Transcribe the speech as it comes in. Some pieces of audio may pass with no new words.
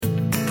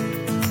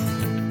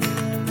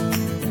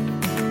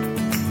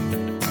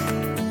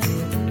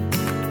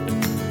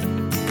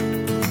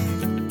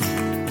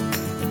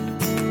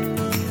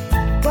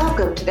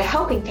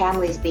Helping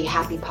Families Be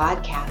Happy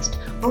podcast,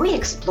 where we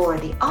explore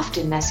the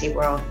often messy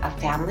world of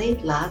family,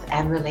 love,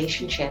 and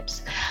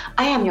relationships.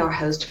 I am your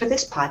host for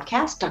this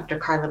podcast, Dr.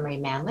 Carla Marie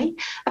Manley,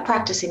 a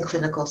practicing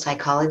clinical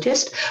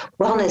psychologist,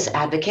 wellness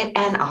advocate,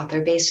 and author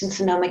based in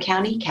Sonoma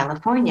County,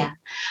 California.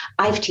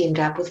 I've teamed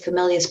up with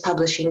Familius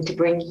Publishing to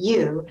bring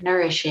you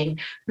nourishing,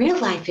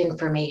 real-life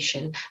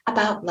information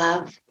about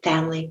love,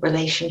 family,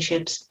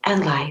 relationships,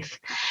 and life.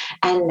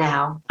 And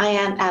now I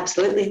am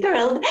absolutely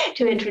thrilled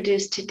to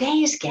introduce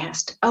today's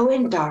guest,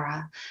 Owen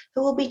Dara,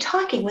 who will be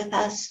talking with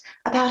us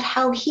about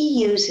how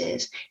he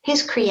uses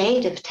his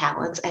creative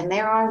talents, and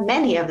there are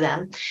many of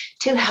them,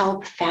 to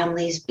help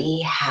families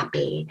be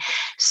happy.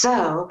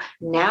 So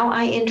now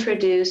I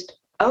introduced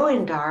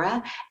Owen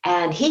Dara,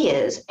 and he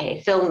is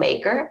a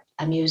filmmaker,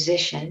 a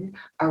musician,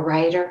 a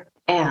writer,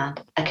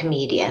 and a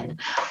comedian.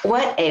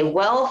 What a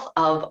wealth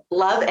of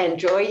love and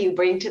joy you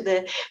bring to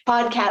the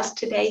podcast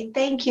today.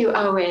 Thank you,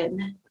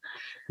 Owen.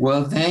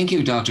 Well, thank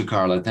you, Dr.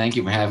 Carla. Thank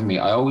you for having me.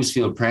 I always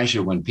feel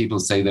pressure when people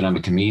say that I'm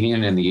a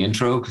comedian in the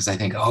intro, because I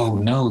think, oh,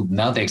 no,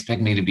 now they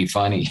expect me to be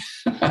funny.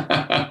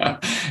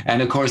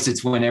 And of course,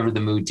 it's whenever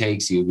the mood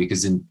takes you,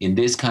 because in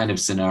this kind of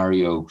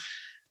scenario,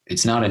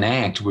 it's not an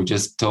act. We're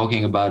just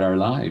talking about our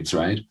lives,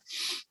 right?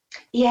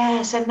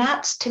 Yes, and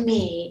that's, to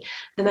me,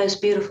 the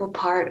most beautiful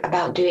part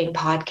about doing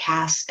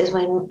podcasts is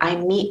when I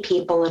meet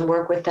people and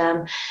work with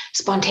them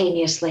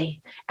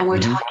spontaneously. And we're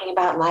talking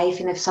about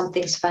life. And if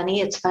something's funny,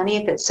 it's funny.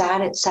 If it's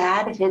sad, it's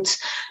sad. If it's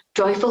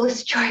joyful,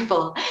 it's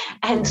joyful.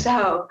 And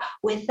so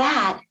with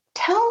that,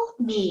 tell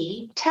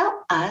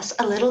us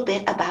a little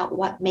bit about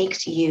what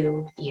makes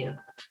you, you.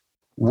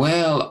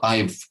 Well,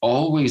 I've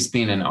always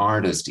been an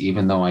artist,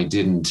 even though I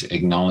didn't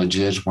acknowledge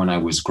it when I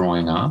was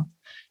growing up,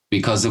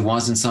 because it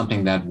wasn't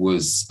something that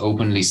was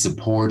openly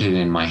supported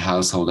in my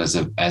household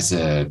as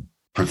a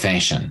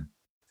profession,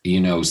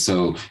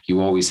 so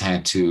you always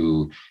had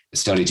to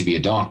study to be a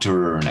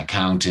doctor or an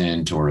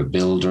accountant or a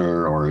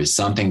builder or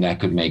something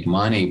that could make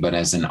money. But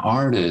as an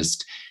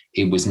artist,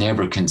 it was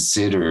never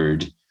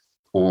considered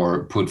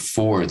or put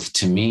forth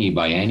to me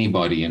by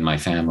anybody in my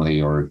family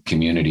or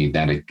community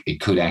that it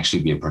could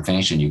actually be a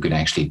profession. You could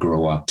actually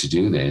grow up to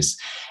do this.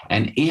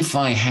 And if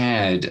I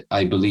had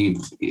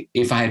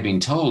been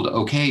told,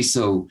 okay,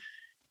 so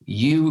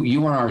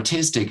you are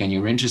artistic and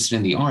you're interested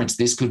in the arts,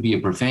 this could be a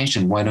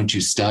profession, why don't you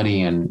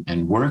study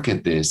and work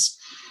at this?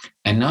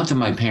 And not that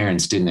my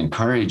parents didn't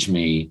encourage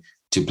me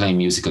to play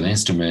musical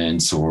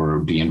instruments or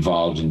be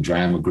involved in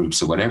drama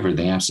groups or whatever,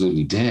 they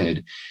absolutely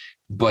did.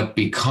 But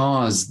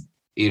because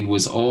it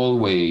was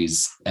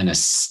always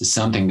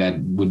something that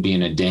would be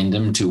an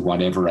addendum to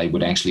whatever I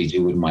would actually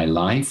do with my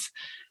life,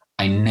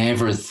 I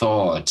never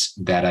thought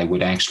that I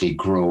would actually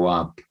grow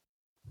up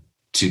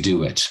to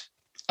do it.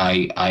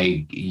 And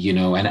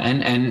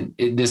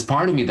there's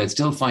part of me that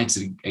still fights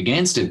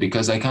against it,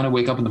 because I kind of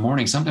wake up in the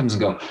morning sometimes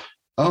and go,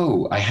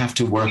 oh, I have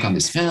to work on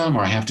this film,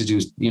 or I have to do,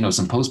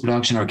 some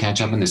post-production or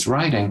catch up on this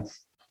writing.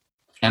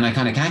 And I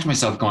kind of catch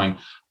myself going,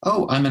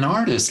 oh, I'm an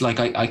artist. Like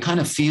I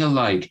kind of feel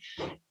like,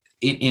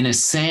 in a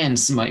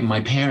sense,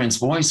 my parents'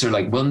 voice are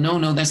like, well,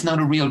 no, that's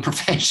not a real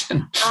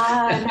profession.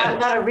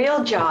 Not a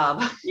real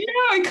job. Yeah,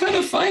 I kind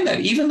of find that,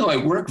 even though I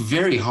work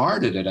very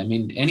hard at it. I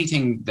mean,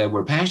 anything that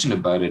we're passionate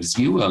about, as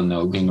you well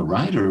know, being a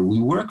writer,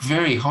 we work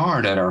very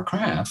hard at our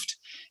craft.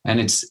 And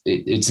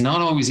it's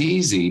not always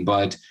easy,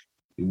 but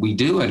we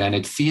do it. And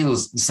it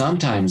feels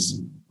sometimes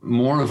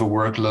more of a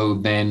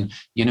workload than,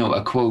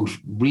 a quote,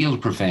 real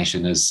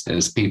profession,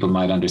 as people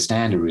might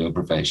understand a real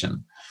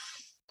profession.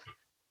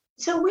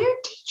 So where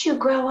did you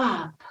grow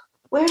up?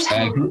 Where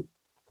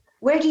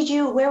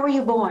were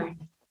you born?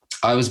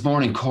 I was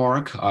born in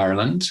Cork,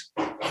 Ireland,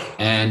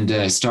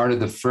 and started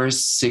the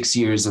first 6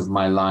 years of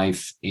my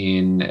life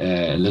in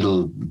a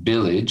little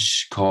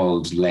village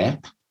called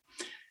Leap,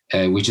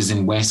 which is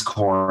in West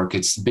Cork.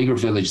 It's a bigger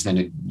village than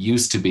it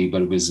used to be,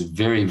 but it was a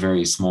very,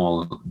 very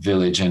small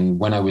village. And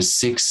when I was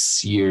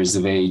 6 years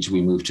of age,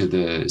 we moved to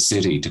the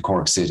city, to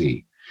Cork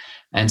City.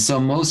 And so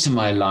most of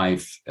my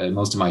life,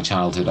 most of my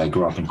childhood, I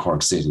grew up in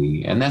Cork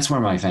City, and that's where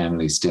my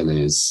family still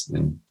is.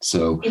 And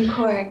so in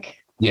Cork.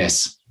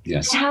 Yes.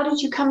 How did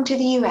you come to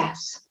the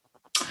U.S.?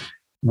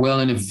 Well,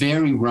 in a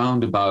very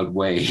roundabout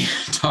way,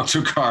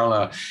 Dr.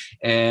 Carla.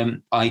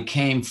 I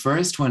came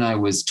first when I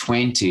was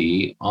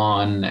 20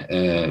 on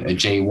a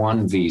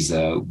J1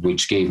 visa,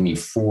 which gave me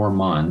 4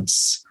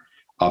 months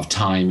of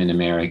time in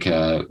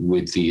America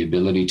with the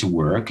ability to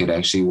work. It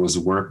actually was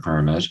a work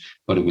permit,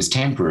 but it was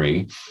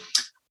temporary.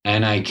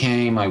 And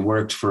I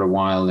worked for a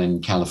while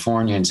in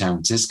California, in San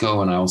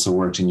Francisco, and I also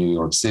worked in New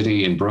York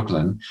City, in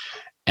Brooklyn.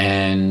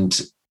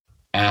 And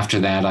after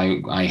that,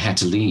 I had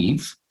to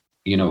leave.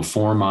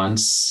 4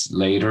 months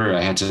later,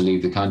 I had to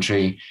leave the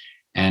country,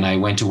 and I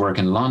went to work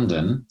in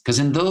London, because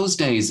in those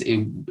days,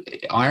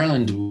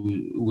 Ireland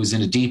was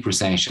in a deep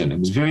recession. It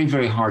was very,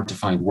 very hard to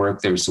find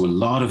work there. So a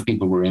lot of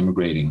people were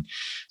immigrating.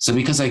 So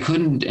because I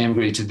couldn't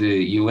immigrate to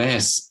the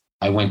US,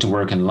 I went to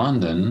work in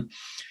London.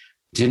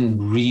 didn't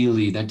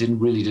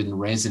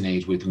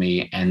resonate with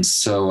me. And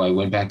so I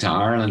went back to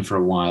Ireland for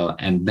a while,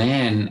 and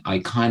then I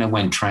kind of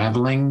went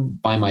traveling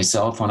by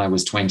myself when I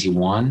was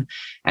 21,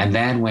 and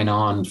that went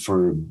on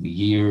for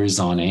years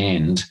on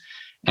end.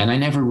 And I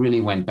never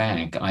really went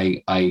back.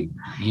 I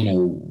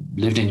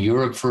lived in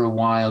Europe for a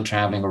while,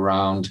 traveling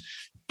around,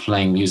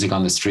 playing music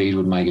on the street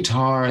with my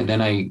guitar.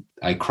 Then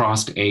I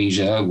crossed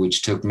Asia,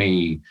 which took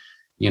me,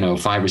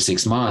 5 or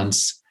 6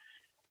 months,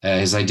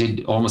 as I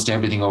did almost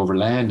everything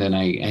overland, and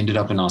I ended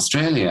up in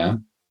Australia,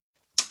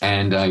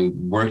 and I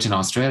worked in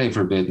Australia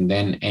for a bit and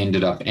then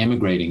ended up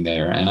emigrating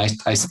there. And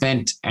I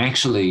spent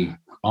actually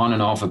on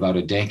and off about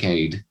a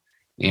decade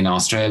in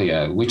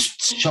Australia, which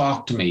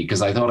shocked me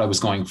because I thought I was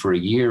going for a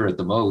year at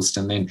the most.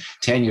 And then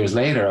 10 years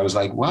later, I was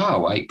like,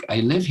 wow, I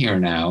live here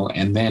now.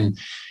 And then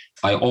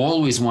I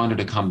always wanted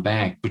to come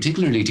back,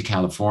 particularly to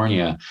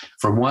California.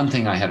 For one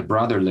thing, I had a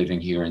brother living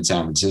here in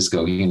San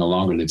Francisco. He no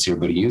longer lives here,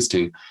 but he used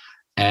to.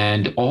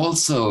 And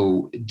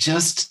also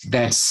just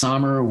that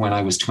summer when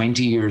I was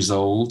 20 years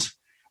old,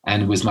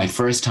 and it was my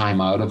first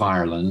time out of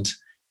Ireland,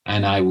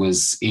 and I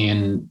was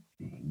in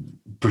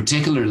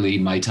particularly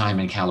my time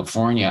in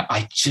California,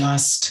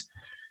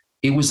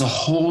 it was a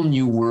whole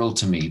new world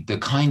to me. The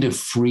kind of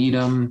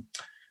freedom,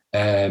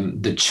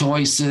 the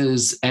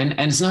choices, and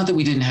it's not that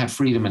we didn't have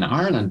freedom in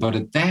Ireland, but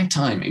at that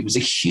time, it was a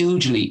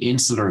hugely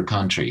insular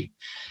country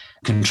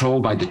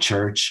controlled by the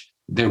church.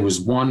 There was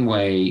one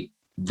way.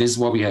 This is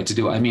what we had to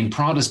do. I mean,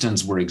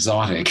 Protestants were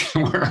exotic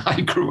where I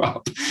grew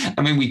up.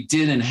 I mean, we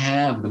didn't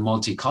have the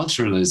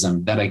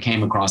multiculturalism that I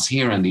came across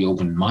here and the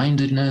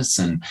open-mindedness.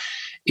 And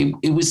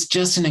it was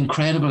just an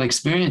incredible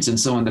experience. And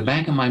so in the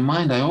back of my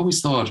mind, I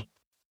always thought,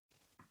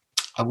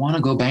 I want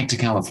to go back to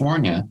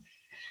California.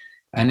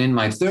 And in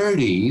my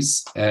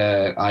 30s,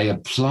 I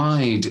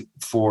applied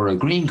for a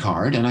green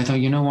card, and I thought,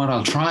 you know what,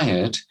 I'll try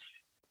it.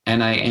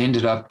 And I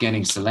ended up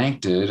getting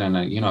selected, and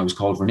I was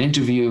called for an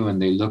interview,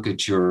 and they look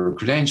at your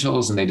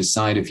credentials and they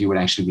decide if you would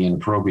actually be an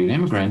appropriate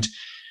immigrant.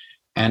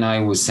 And I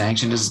was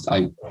sanctioned as,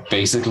 I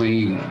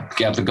basically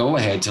got the go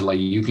ahead to, like,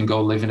 you can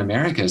go live in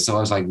America. So I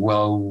was like,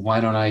 well,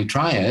 why don't I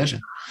try it?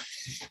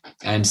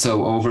 And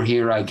so over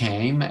here I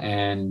came,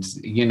 and,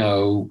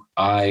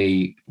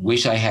 I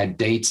wish I had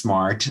Date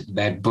Smart,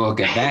 that book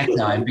at that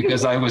time,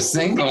 because I was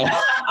single.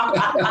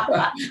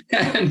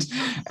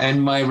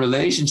 and my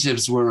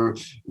relationships were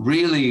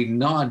really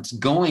not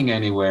going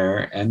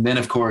anywhere. And then,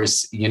 of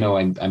course,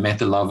 I met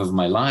the love of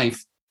my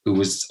life, who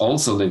was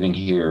also living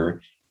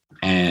here.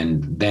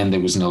 And then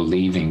there was no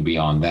leaving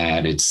beyond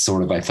that. It's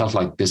sort of, I felt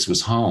like this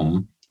was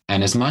home.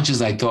 And as much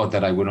as I thought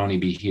that I would only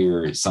be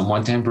here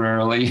somewhat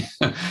temporarily,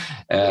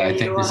 I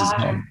think this is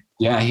home.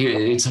 Yeah, here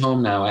it's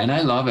home now. And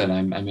I love it.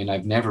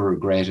 I've never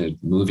regretted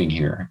moving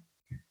here.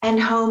 And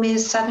home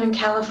is Southern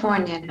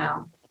California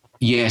now.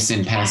 Yes,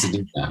 in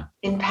Pasadena.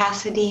 In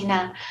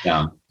Pasadena.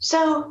 Yeah.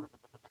 So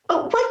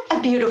what a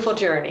beautiful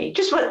journey.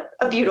 Just what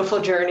a beautiful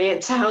journey.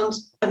 It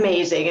sounds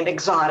amazing and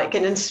exotic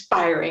and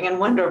inspiring and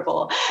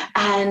wonderful.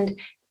 And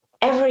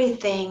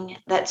everything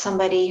that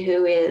somebody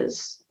who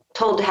is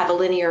told to have a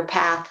linear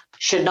path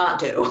should not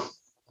do.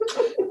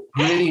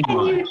 Really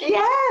much.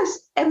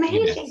 Yes,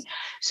 amazing. Yes.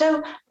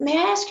 So may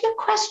I ask you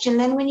a question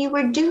then? When you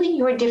were doing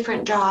your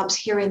different jobs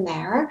here and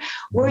there,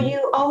 were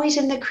you always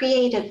in the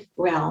creative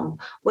realm?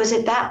 Was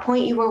at that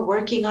point you were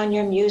working on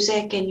your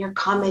music and your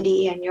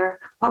comedy and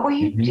what were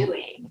you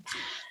doing?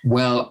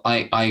 Well,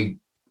 I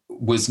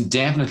was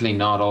definitely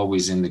not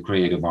always in the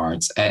creative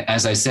arts.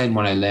 As I said,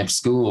 when I left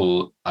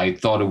school, I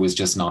thought it was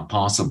just not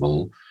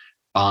possible.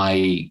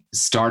 I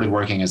started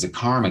working as a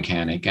car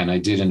mechanic, and I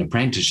did an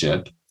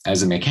apprenticeship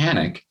as a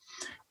mechanic.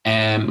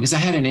 Because I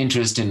had an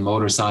interest in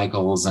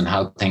motorcycles and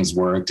how things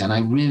worked. And I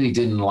really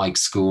didn't like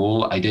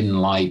school. I didn't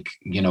like,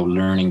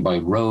 learning by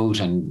rote,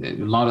 and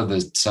a lot of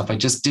the stuff I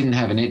just didn't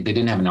have they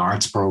didn't have an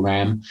arts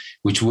program,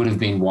 which would have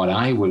been what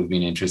I would have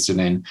been interested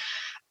in.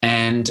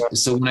 And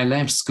so when I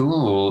left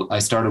school, I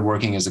started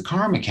working as a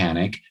car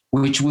mechanic,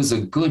 which was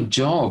a good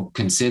job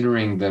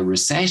considering the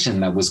recession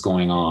that was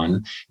going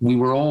on. We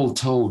were all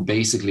told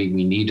basically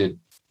we needed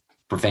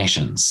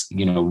professions,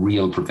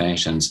 real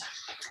professions.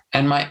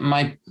 And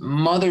my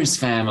mother's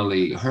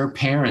family, her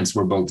parents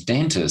were both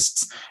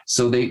dentists.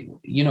 So they,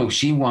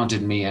 she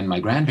wanted me, and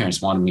my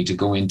grandparents wanted me to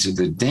go into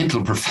the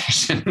dental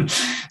profession.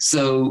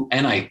 So,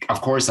 and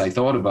of course I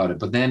thought about it,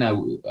 but then I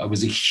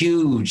was a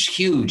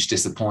huge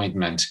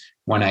disappointment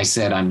when I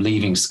said I'm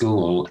leaving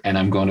school and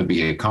I'm going to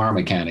be a car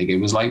mechanic. It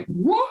was like,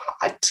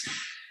 what?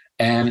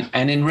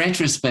 And in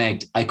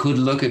retrospect, I could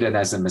look at it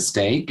as a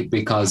mistake,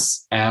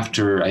 because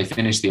after I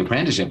finished the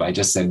apprenticeship, I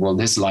just said, well,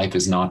 this life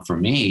is not for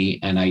me.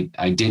 And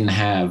I didn't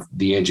have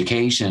the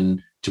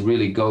education to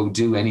really go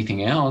do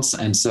anything else.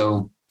 And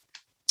so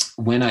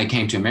when I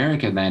came to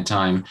America at that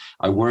time,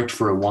 I worked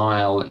for a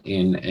while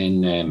in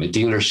a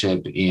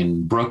dealership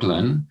in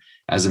Brooklyn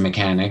as a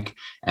mechanic.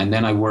 And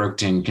then I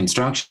worked in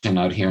construction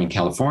out here in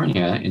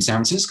California, in San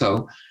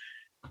Francisco.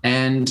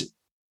 And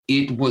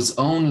it was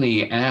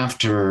only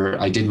after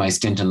I did my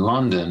stint in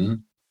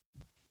London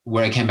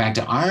where I came back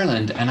to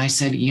Ireland, and I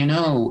said,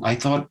 I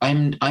thought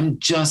I'm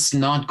just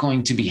not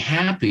going to be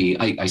happy.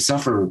 I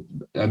suffer,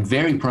 I'm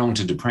very prone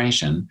to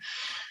depression.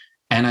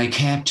 And I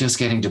kept just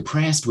getting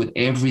depressed with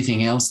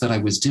everything else that I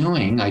was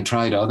doing. I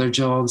tried other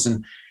jobs,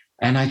 and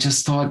I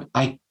just thought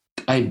I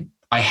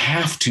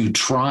have to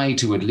try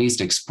to at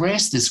least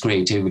express this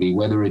creativity,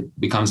 whether it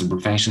becomes a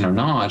profession or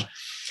not.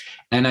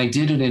 And I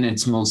did it in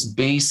its most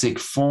basic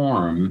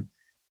form.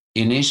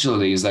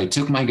 Initially, is I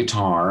took my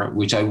guitar,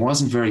 which I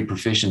wasn't very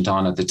proficient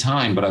on at the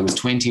time, but I was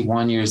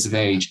 21 years of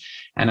age,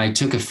 and I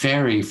took a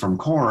ferry from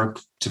Cork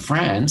to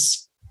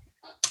France.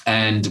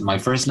 And my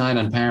first night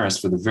in Paris,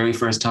 for the very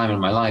first time in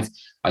my life,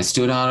 I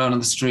stood out on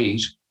the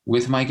street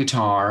with my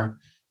guitar,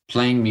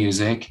 playing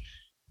music.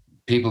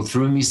 People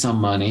threw me some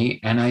money,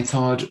 and I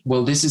thought,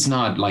 well, this is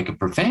not like a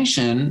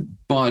profession,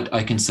 but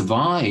I can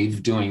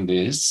survive doing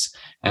this.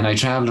 And I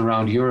traveled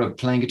around Europe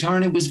playing guitar,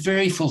 and it was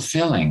very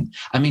fulfilling.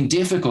 I mean,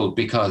 difficult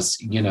because,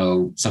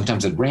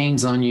 sometimes it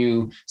rains on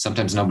you,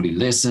 sometimes nobody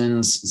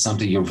listens,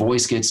 sometimes your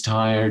voice gets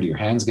tired, your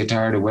hands get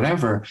tired, or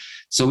whatever.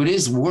 So it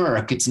is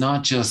work. It's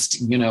not just,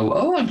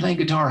 oh, I'm playing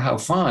guitar, how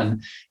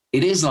fun.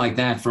 It is like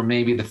that for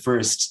maybe the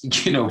first,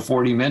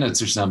 40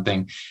 minutes or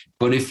something.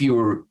 But if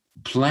you're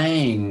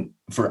playing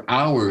for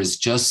hours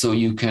just so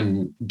you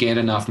can get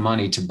enough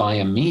money to buy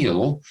a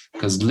meal,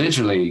 because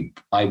literally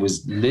I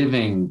was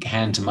living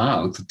hand to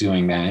mouth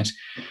doing that.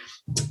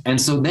 And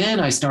so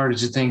then I started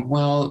to think,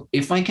 well,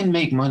 if I can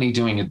make money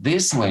doing it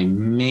this way,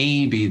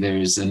 maybe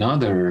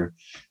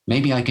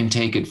I can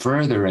take it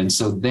further. And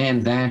so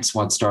then that's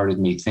what started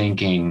me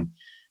thinking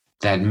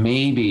that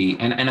maybe,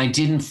 and I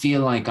didn't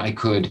feel like I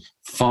could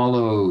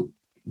follow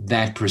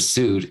that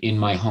pursuit in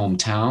my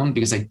hometown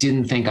because I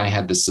didn't think I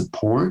had the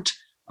support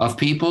of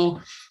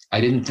people. I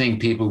didn't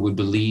think people would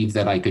believe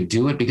that I could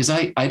do it because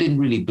I didn't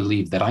really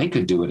believe that I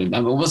could do it. And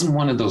I wasn't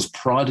one of those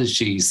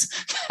prodigies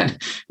that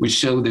would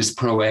show this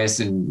prowess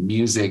in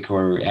music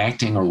or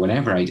acting or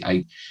whatever.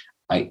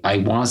 I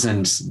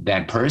wasn't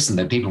that person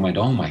that people went,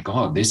 oh my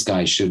God, this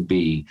guy should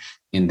be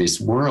in this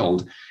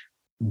world.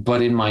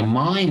 But in my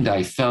mind,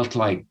 I felt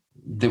like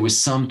there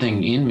was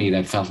something in me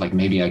that felt like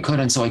maybe I could.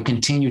 And so I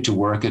continued to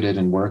work at it.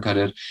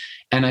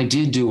 And I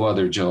did do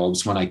other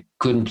jobs when I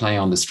couldn't play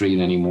on the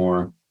street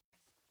anymore.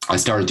 I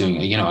started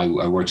doing,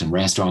 I worked in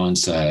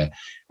restaurants. I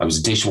was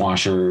a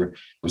dishwasher. I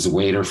was a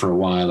waiter for a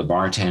while, a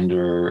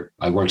bartender.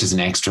 I worked as an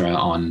extra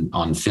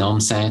on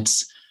film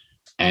sets.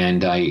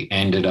 And I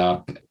ended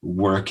up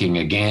working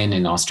again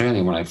in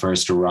Australia when I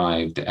first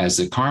arrived as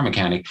a car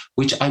mechanic,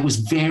 which I was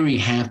very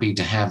happy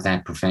to have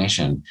that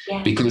profession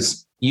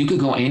because you could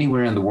go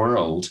anywhere in the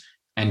world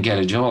and get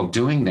a job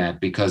doing that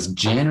because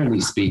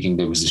generally speaking,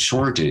 there was a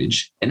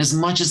shortage. And as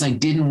much as I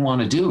didn't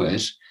want to do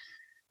it,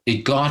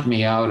 it got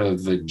me out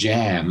of a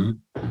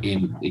jam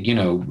in,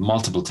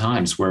 multiple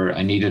times where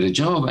I needed a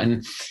job.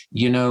 And,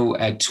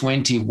 at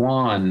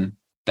 21,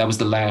 that was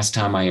the last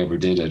time I ever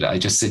did it. I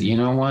just said, you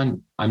know what?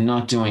 I'm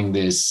not doing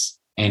this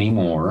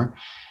anymore.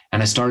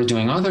 And I started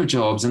doing other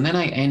jobs. And then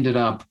I ended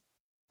up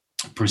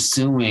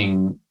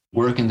pursuing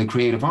work in the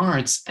creative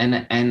arts.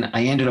 And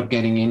I ended up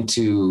getting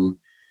into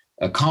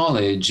a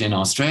college in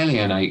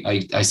Australia. And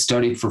I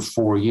studied for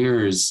 4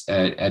 years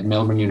at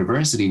Melbourne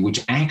University,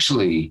 which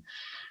actually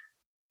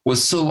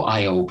was so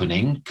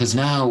eye-opening because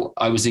now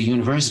I was a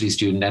university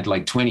student at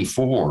like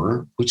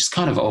 24, which is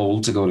kind of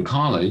old to go to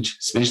college,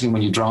 especially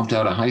when you dropped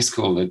out of high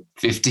school at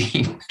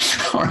 15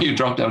 or you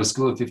dropped out of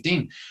school at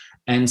 15.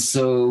 And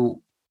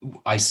so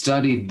I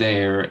studied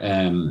there,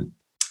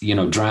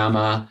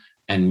 drama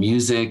and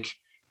music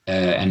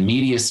and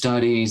media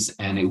studies.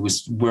 And it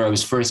was where I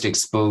was first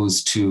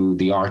exposed to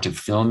the art of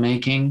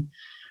filmmaking.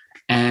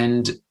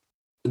 And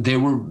there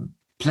were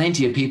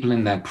plenty of people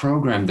in that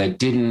program that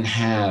didn't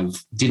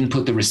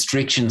put the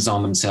restrictions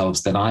on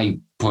themselves that I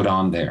put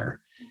on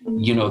there,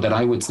 that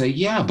I would say,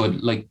 yeah,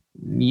 but like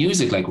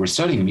music, like we're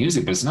studying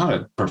music, but it's not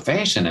a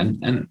profession.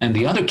 And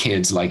the other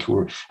kids, like who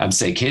were, I'd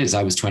say kids,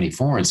 I was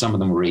 24 and some of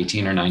them were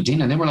 18 or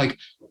 19. And they were like,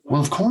 well,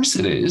 of course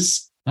it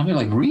is. And I'm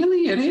like,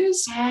 really? It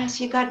is?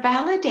 Yes, you got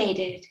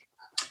validated.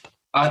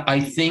 I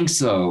think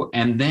so.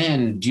 And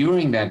then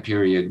during that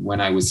period, when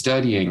I was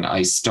studying,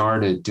 I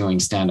started doing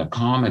stand-up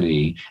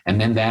comedy. And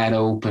then that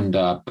opened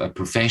up a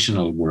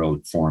professional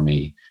world for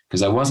me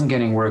because I wasn't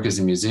getting work as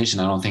a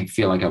musician. I don't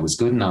feel like I was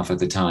good enough at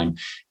the time.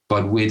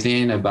 But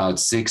within about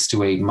 6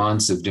 to 8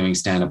 months of doing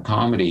stand-up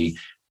comedy,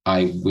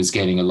 I was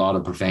getting a lot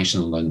of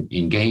professional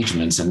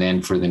engagements. And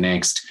then for the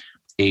next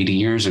 8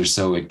 years or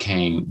so, it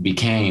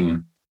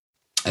became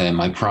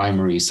my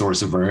primary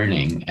source of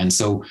earning. And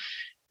so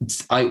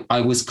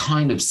I was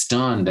kind of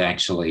stunned,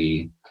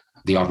 actually,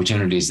 the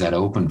opportunities that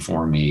opened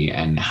for me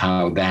and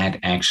how that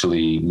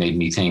actually made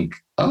me think,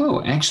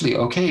 oh, actually,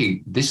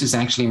 okay, this is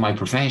actually my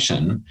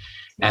profession.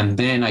 And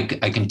then I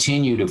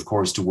continued, of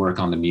course, to work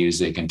on the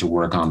music and to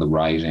work on the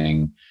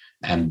writing.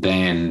 And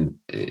then,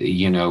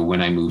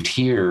 when I moved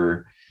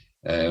here,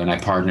 when I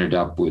partnered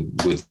up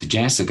with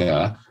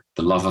Jessica,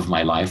 the love of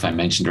my life I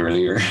mentioned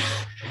earlier,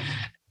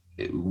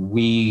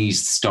 we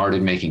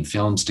started making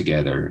films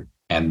together.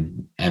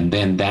 and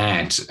then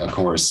that, of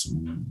course,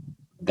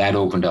 that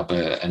opened up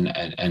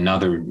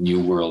another new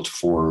world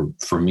for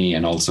me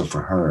and also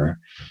for her.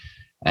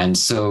 And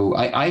so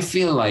I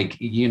feel like,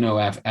 you know,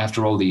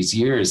 after all these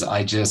years,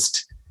 I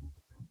just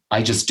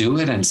do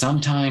it. And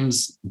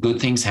sometimes good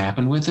things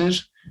happen with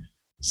it.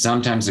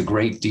 Sometimes a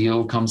great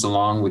deal comes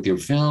along with your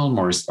film,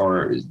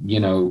 or, you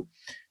know,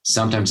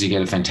 sometimes you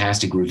get a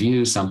fantastic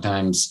review.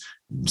 Sometimes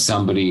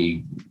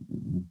somebody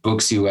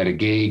books you at a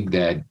gig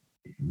that,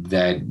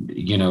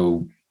 you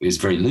know, is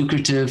very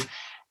lucrative.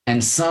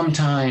 And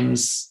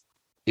sometimes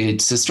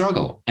it's a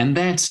struggle. And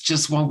that's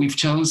just what we've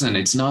chosen.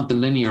 It's not the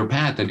linear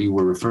path that you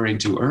were referring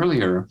to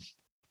earlier,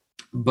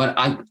 but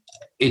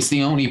it's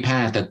the only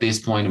path at this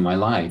point in my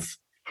life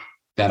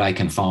that I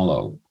can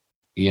follow.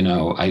 You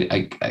know,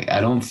 I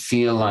don't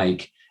feel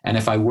like, and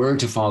if I were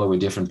to follow a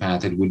different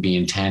path, it would be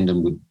in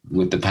tandem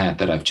with the path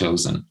that I've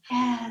chosen.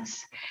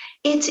 Yes.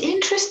 It's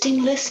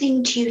interesting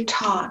listening to you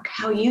talk,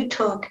 how you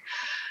took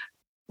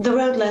the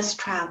road less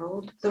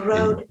traveled, the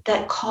road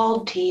that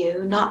called to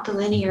you, not the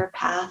linear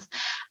path,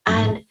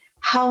 and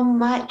how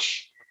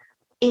much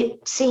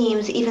it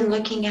seems, even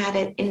looking at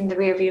it in the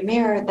rearview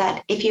mirror,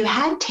 that if you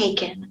had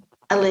taken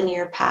a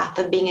linear path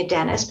of being a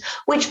dentist,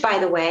 which, by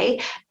the way,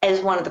 is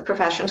one of the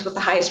professions with the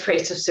highest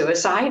rates of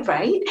suicide,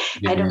 right?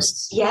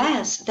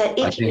 Yes. That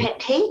if you had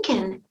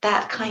taken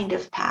that kind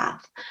of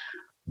path,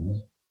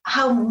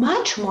 how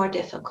much more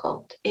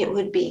difficult it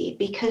would be,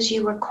 because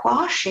you were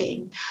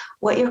quashing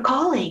what your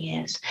calling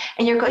is.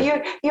 And you're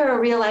a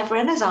real life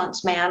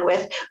Renaissance man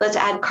with, let's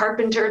add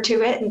carpenter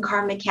to it and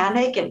car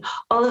mechanic and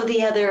all of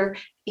the other,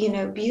 you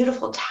know,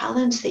 beautiful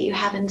talents that you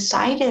have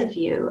inside of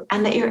you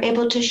and that you're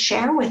able to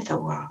share with the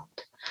world.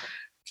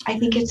 I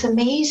think it's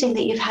amazing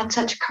that you've had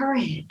such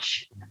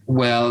courage.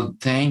 Well,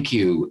 thank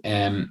you.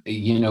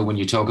 You know, when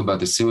you talk about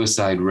the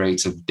suicide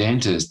rates of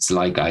dentists,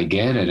 like, I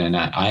get it. And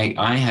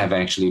I have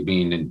actually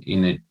been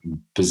in a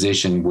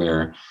position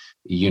where,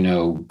 you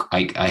know,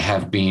 I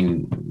have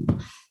been,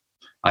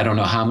 I don't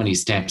know how many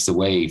steps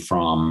away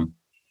from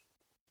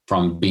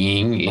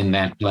being in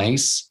that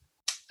place,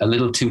 a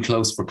little too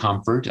close for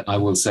comfort, I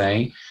will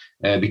say,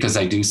 because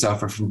I do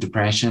suffer from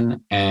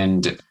depression.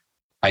 And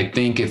I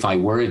think if I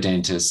were a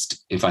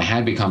dentist, if I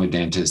had become a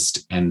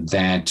dentist and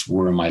that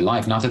were my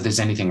life, not that there's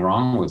anything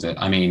wrong with it.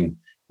 I mean,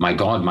 my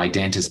God, my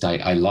dentist,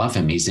 I love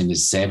him. He's in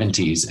his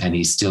 70s and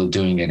he's still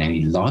doing it and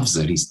he loves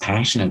it. He's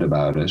passionate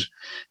about it.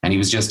 And he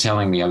was just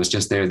telling me, I was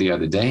just there the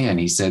other day, and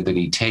he said that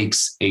he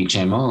takes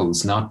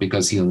HMOs, not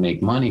because he'll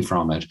make money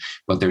from it,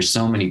 but there's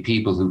so many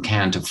people who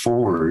can't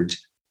afford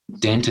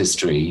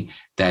dentistry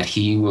that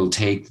he will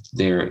take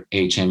their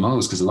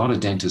HMOs, because a lot of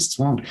dentists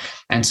won't.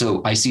 And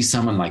so I see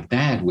someone like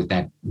that with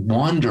that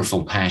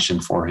wonderful passion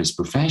for his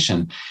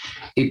profession.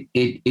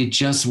 It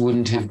just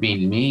wouldn't have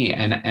been me.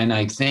 And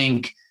I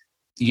think,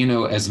 you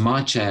know, as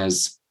much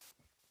as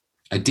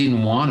I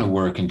didn't want to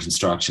work in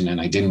construction and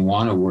I didn't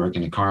want to work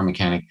as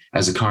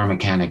a car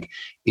mechanic,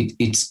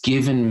 it's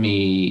given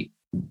me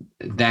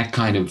that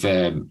kind of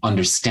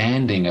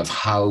understanding of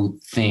how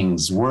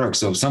things work.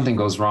 So if something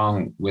goes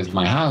wrong with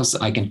my house,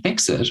 I can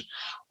fix it.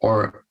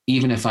 Or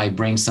even if I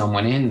bring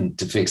someone in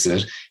to fix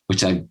it,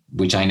 which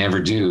I never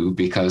do,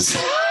 because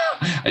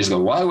I just go,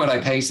 why would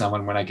I pay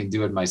someone when I can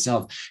do it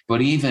myself?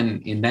 But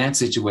even in that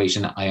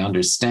situation, I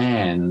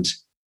understand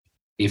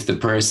if the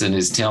person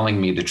is telling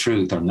me the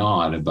truth or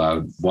not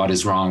about what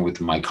is wrong with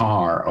my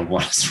car or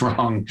what is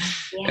wrong,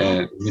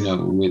 you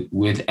know,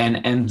 with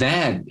and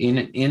that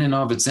in and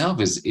of itself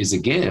is a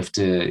gift,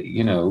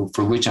 you know,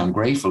 for which I'm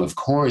grateful. Of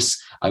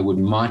course, I would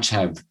much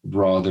have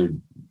rather,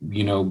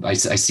 you know, I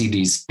see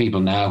these people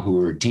now who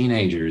are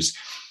teenagers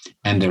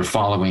and they're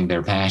following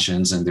their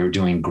passions and they're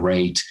doing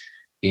great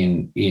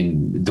in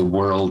the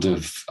world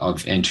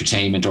of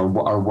entertainment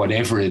or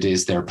whatever it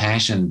is their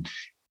passion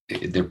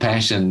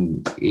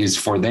is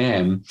for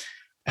them.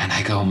 And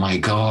I go, my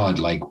God,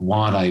 like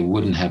what I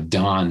wouldn't have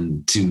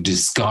done to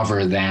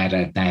discover that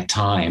at that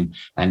time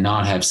and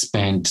not have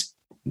spent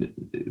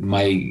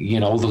my, you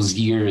know, all those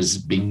years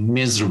being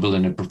miserable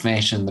in a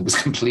profession that was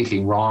completely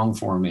wrong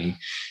for me.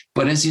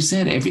 But as you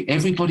said,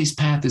 everybody's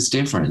path is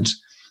different.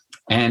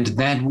 And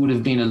that would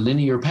have been a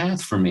linear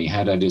path for me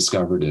had I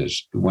discovered it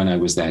when I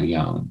was that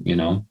young, you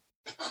know.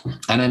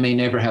 And I may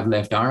never have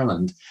left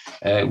Ireland,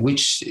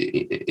 which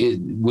it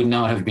would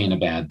not have been a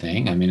bad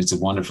thing. I mean, it's a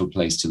wonderful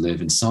place to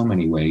live in so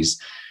many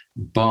ways.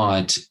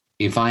 But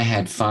if I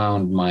had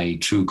found my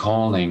true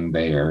calling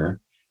there,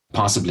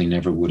 possibly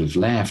never would have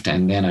left.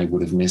 And then I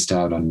would have missed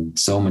out on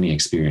so many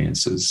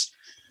experiences.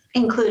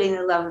 Including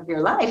the love of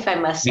your life, I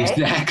must say.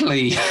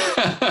 Exactly.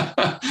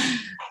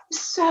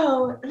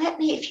 So let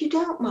me, if you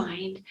don't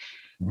mind,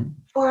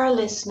 for our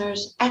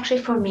listeners, actually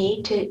for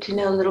me to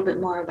know a little bit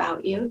more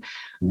about you,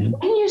 when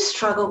you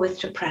struggle with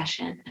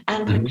depression,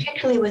 and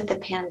particularly with the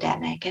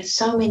pandemic, as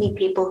so many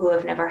people who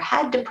have never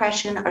had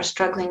depression are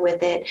struggling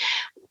with it,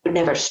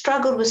 never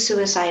struggled with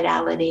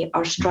suicidality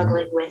are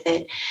struggling with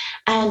it.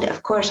 And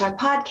of course, our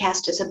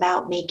podcast is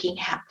about making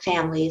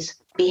families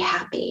be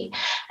happy.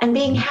 And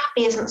being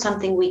happy isn't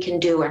something we can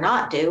do or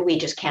not do. We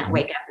just can't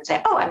wake up and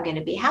say, oh, I'm going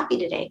to be happy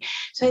today.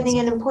 So I think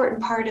an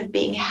important part of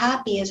being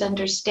happy is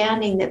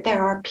understanding that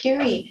there are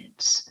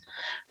periods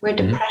where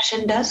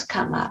depression does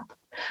come up,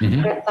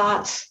 where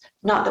thoughts,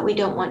 not that we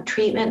don't want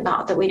treatment,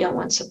 not that we don't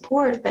want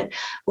support, but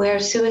where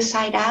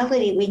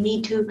suicidality, we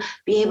need to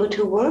be able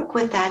to work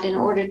with that in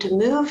order to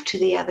move to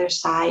the other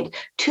side,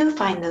 to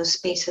find those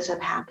spaces of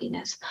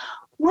happiness.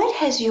 What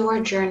has your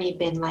journey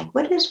been like?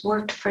 What has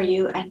worked for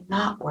you and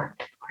not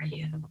worked for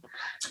you?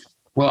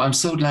 Well, I'm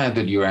so glad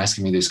that you're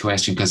asking me this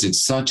question, because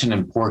it's such an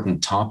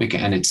important topic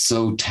and it's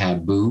so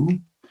taboo.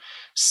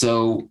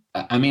 So,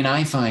 I mean,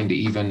 I find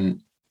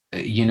even,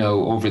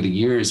 over the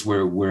years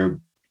where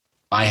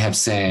I have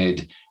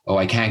said, oh,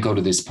 I can't go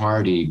to this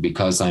party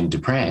because I'm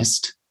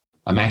depressed.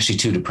 I'm actually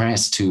too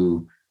depressed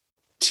to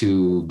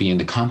be in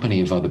the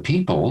company of other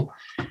people.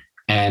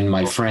 And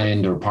my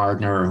friend or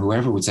partner or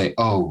whoever would say,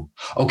 oh,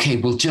 okay,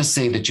 well, just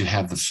say that you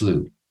have the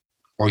flu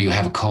or you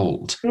have a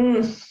cold.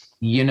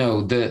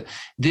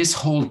 This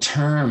whole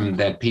term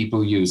that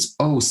people use,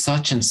 oh,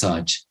 such and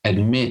such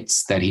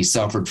admits that he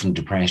suffered from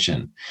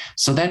depression.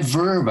 So that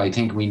verb, I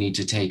think we need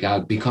to take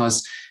out,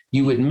 because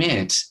you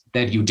admit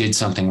that you did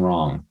something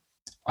wrong.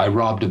 I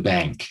robbed a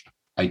bank.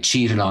 I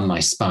cheated on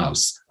my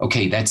spouse.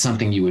 Okay, that's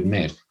something you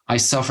admit. I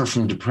suffer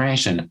from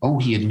depression. Oh,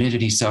 he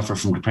admitted he suffered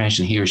from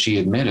depression. He or she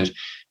admitted.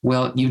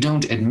 Well, you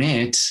don't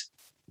admit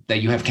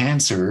that you have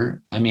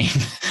cancer. I mean,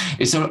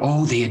 it's sort of,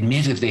 oh, they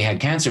admitted they had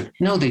cancer.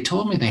 No, they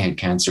told me they had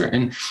cancer.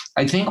 And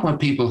I think what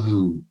people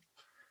who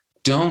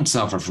don't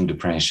suffer from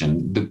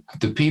depression,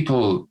 the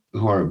people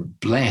who are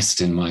blessed,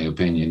 in my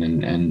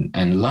opinion,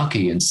 and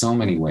lucky in so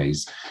many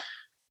ways,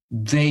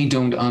 they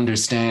don't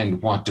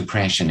understand what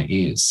depression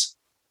is.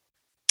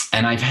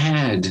 And I've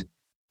had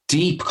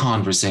deep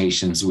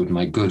conversations with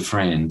my good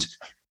friend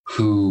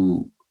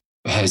who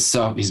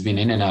he's been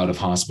in and out of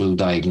hospital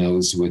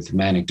diagnosed with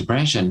manic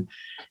depression.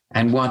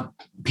 And what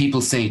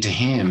people say to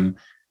him,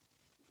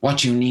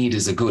 what you need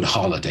is a good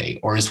holiday,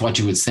 or is what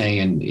you would say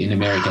in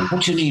America,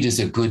 what you need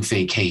is a good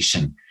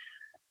vacation.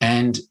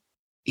 And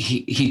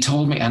he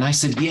told me, and I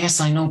said,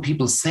 yes, I know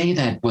people say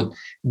that, but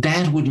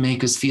that would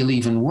make us feel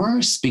even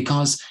worse,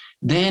 because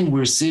then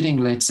we're sitting,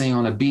 let's say,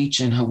 on a beach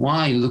in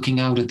Hawaii, looking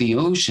out at the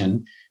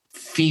ocean,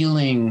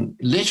 feeling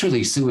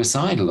literally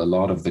suicidal a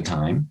lot of the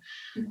time.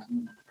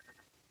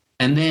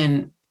 And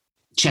then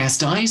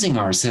chastising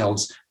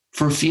ourselves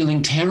for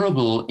feeling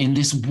terrible in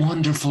this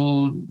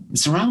wonderful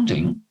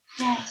surrounding.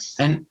 Yes.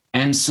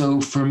 And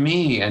so for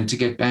me, and to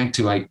get back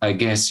to, I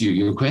guess,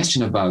 your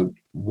question about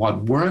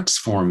what works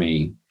for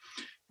me,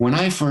 when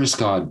I first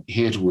got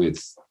hit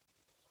with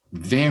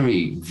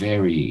very,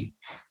 very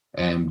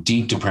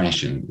deep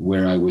depression,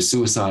 where I was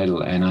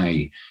suicidal, and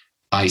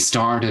I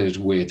started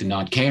with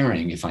not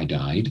caring if I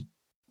died,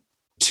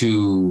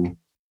 to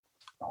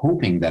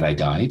hoping that I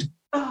died,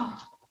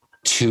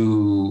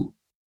 to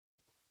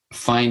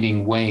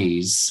finding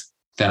ways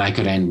that I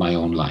could end my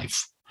own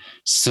life.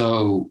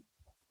 So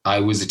I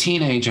was a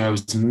teenager. I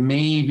was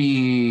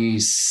maybe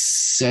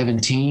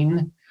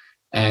 17.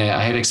 I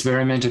had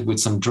experimented with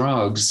some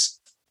drugs,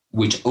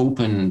 which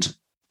opened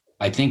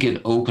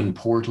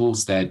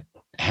portals that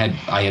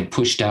I had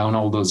pushed down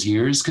all those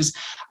years, because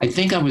I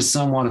think I was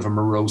somewhat of a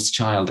morose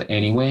child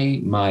anyway.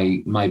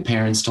 My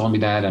parents told me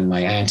that, and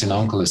my aunt and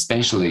uncle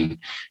especially.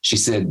 She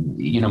said,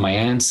 my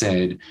aunt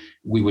said,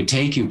 we would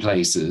take you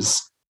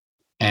places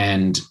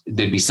and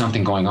there'd be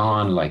something going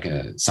on, like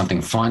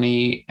something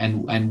funny,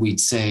 and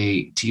we'd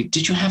say to you,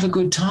 did you have a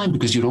good time?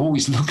 Because you'd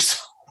always look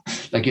so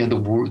like you had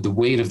the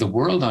weight of the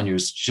world on your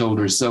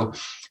shoulders. So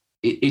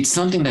it's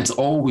something that's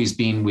always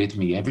been with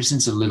me ever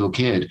since a little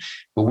kid.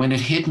 But when it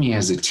hit me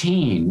as a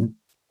teen,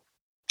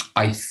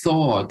 I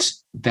thought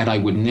that I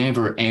would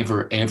never,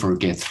 ever, ever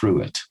get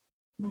through it.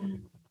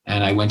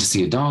 And I went to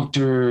see a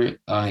doctor.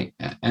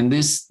 And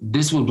this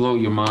will blow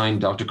your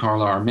mind, Dr.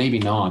 Carla, or maybe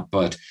not,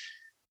 but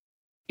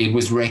it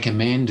was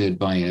recommended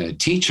by a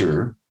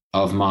teacher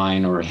of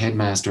mine or a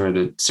headmaster at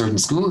a certain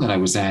school that I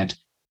was at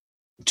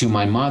to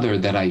my mother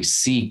that I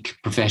seek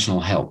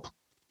professional help.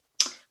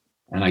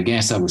 And I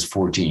guess I was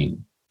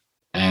 14.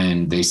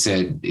 And they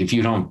said, if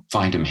you don't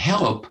find him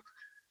help,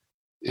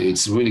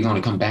 it's really going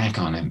to come back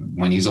on him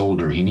when he's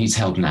older. He needs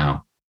help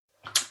now.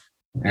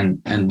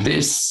 And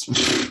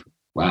this,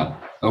 wow.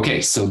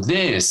 Okay, so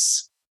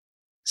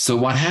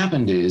what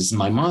happened is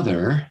my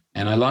mother,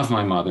 and I love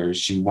my mother,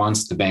 she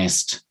wants the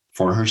best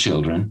for her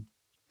children.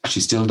 She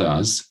still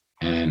does.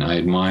 And I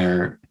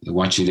admire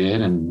what she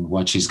did and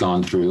what she's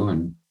gone through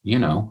and,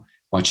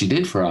 what she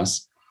did for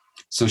us.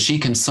 So she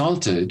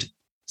consulted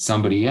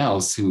somebody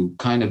else who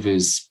kind of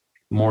is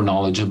more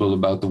knowledgeable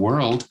about the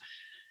world.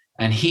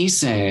 And he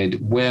said,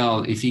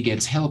 well, if he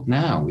gets help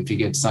now, if he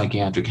gets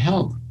psychiatric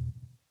help,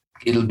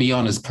 it'll be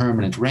on his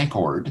permanent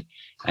record.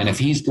 And if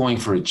he's going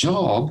for a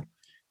job,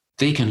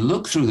 they can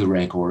look through the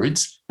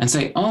records and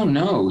say, oh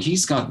no,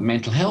 he's got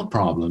mental health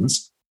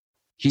problems.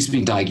 He's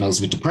been diagnosed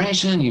with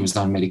depression. He was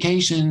on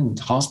medication,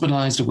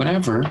 hospitalized or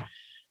whatever.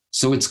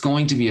 So it's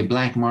going to be a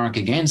black mark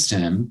against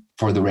him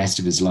for the rest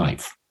of his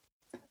life.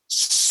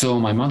 So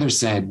my mother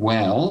said,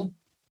 well,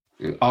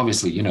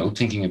 obviously,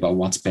 thinking about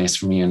what's best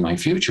for me in my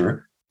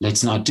future,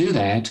 let's not do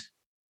that.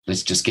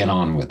 Let's just get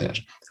on with it.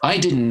 I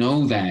didn't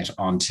know that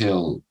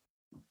until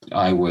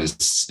I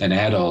was an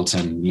adult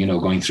and,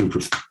 going through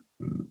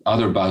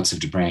other bouts of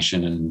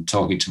depression and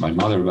talking to my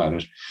mother about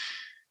it.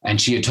 And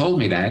she had told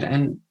me that.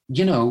 And,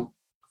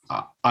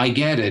 I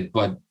get it.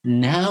 But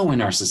now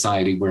in our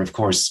society, where, of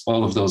course,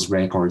 all of those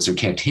records are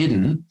kept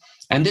hidden,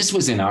 and this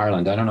was in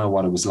Ireland. I don't know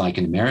what it was like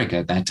in America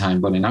at that time,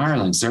 but in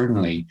Ireland,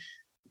 certainly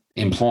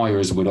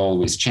employers would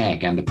always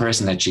check. And the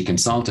person that she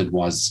consulted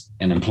was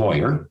an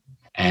employer,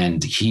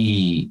 and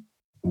he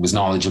was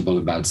knowledgeable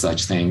about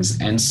such things.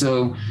 And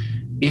so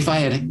if I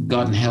had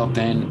gotten help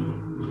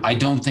then, I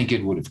don't think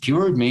it would have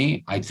cured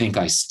me. I think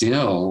I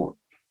still,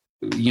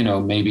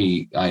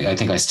 I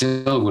think I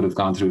still would have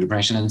gone through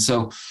depression. And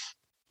so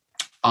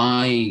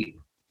I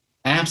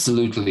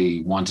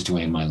absolutely wanted to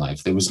end my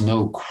life. There was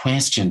no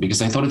question,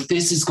 because I thought, if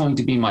this is going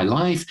to be my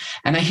life,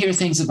 and I hear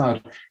things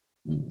about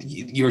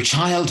your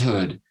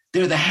childhood,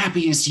 they're the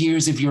happiest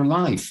years of your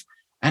life.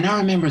 And I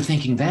remember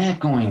thinking that,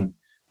 going,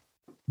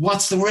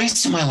 what's the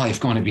rest of my life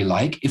going to be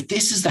like? If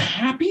this is the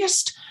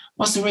happiest,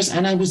 what's the rest?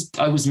 And I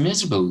was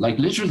miserable, like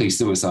literally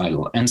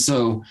suicidal. And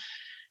so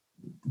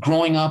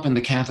growing up in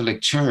the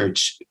Catholic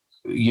Church,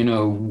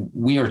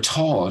 we are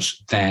taught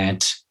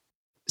that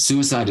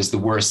suicide is the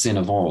worst sin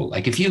of all.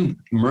 Like, if you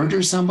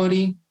murder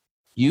somebody,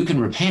 you can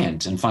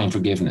repent and find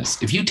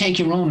forgiveness. If you take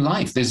your own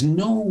life, there's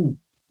no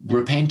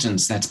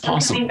repentance that's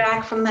possible. No coming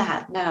back from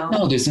that, no.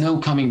 No, there's no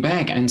coming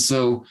back. And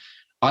so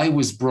I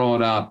was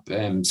brought up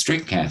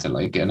strict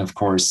Catholic. And of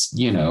course,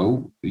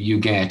 you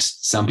get,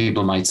 some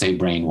people might say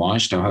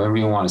brainwashed, or however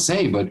you want to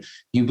say, but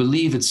you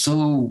believe it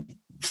so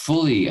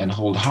fully and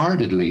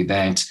wholeheartedly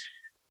that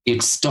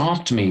it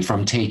stopped me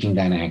from taking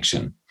that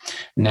action.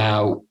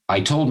 Now,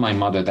 I told my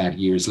mother that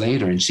years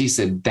later, and she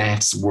said,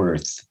 that's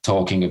worth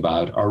talking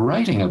about or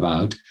writing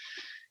about,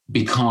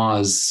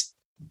 because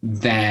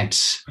that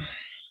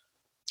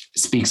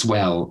speaks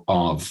well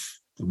of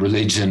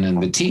religion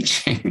and the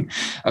teaching.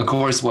 Of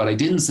course, what I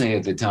didn't say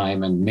at the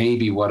time, and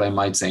maybe what I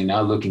might say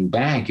now looking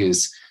back,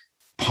 is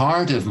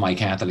part of my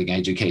Catholic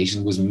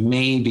education was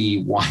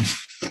maybe what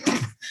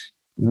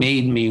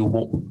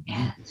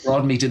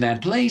brought me to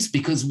that place,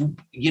 because,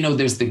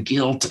 there's the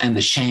guilt and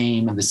the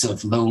shame and the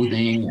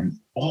self-loathing and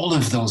all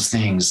of those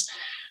things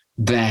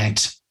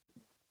that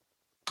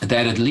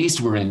at least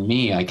were in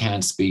me. I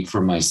can't speak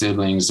for my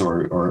siblings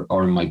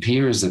or my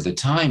peers at the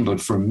time, but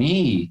for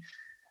me,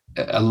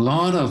 a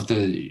lot of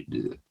the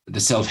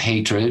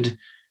self-hatred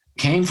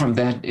came from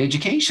that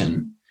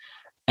education.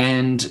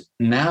 And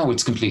now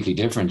it's completely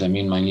different. I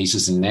mean, my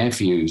nieces and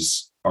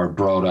nephews are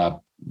brought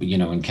up,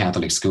 in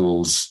Catholic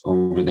schools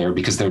over there,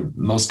 because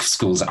most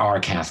schools are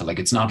Catholic.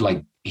 It's not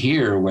like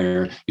here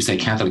where you say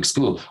Catholic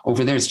school.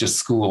 Over there, it's just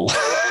school.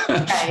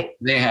 Right.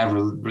 They have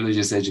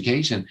religious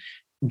education,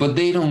 but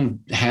they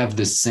don't have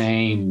the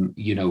same,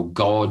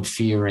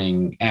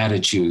 God-fearing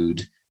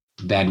attitude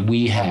that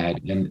we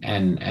had,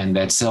 and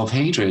that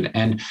self-hatred.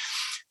 And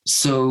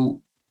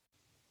so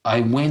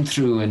I went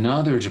through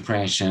another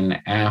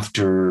depression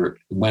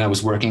when I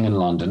was working in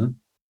London.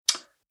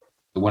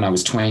 When I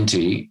was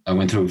 20, I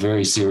went through a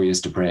very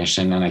serious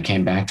depression, and I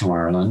came back to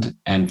Ireland.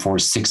 And for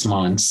 6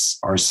 months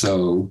or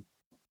so,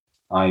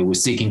 I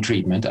was seeking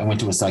treatment. I went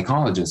to a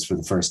psychologist for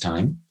the first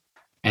time,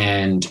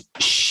 and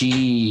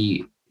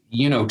she,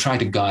 tried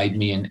to guide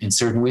me in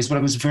certain ways, but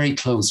I was very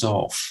closed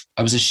off.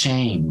 I was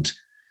ashamed.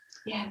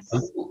 Yes.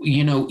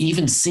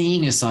 Even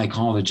seeing a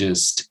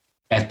psychologist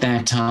at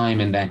that time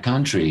in that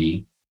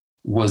country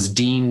was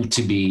deemed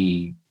to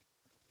be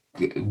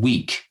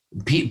weak.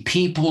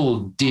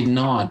 People did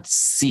not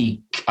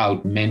seek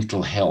out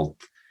mental help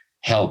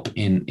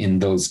in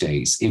those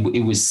days.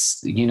 It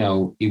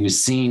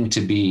was seen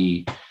to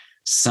be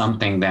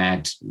something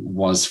that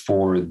was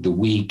for the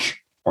weak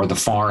or the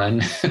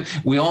foreign.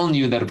 We all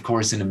knew that, of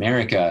course, in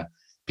America,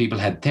 people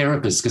had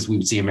therapists, because we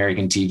would see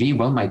American TV.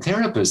 Well, my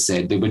therapist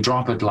said, they would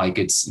drop it like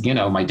it's,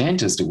 my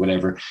dentist or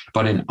whatever.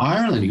 But in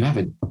Ireland, you have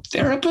a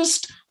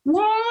therapist?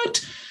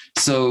 What?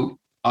 So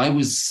I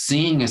was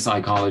seeing a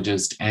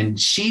psychologist, and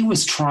she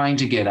was trying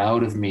to get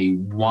out of me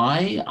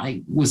why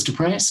I was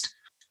depressed.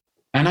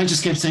 And I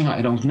just kept saying,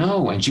 I don't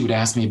know. And she would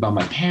ask me about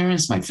my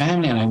parents, my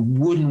family, and I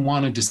wouldn't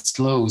want to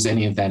disclose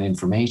any of that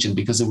information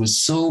because it was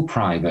so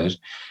private,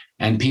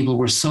 and people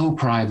were so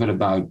private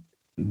about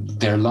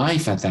their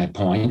life at that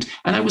point.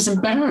 And I was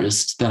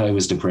embarrassed that I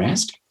was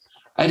depressed.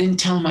 I didn't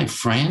tell my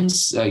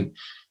friends.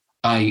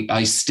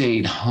 I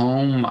stayed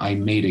home. I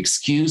made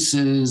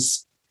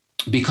excuses,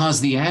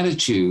 because the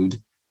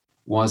attitude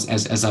was,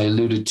 as I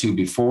alluded to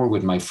before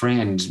with my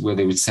friend, where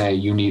they would say,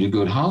 you need a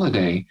good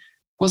holiday,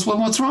 was, well,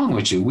 what's wrong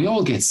with you? We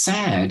all get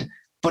sad,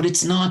 but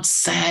it's not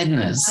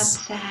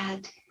sadness. Not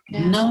sad.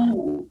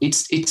 No,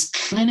 it's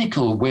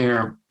clinical,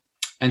 where,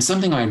 and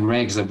something I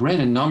read, because I've read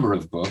a number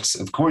of books,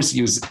 of course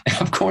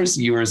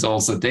yours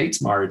also Date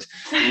Smart,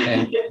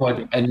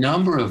 but a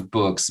number of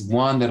books.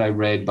 One that I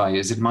read by,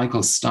 is it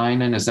Michael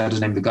Steinen? Is that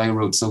his name? The guy who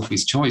wrote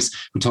Sophie's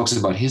Choice, who talks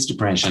about his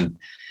depression.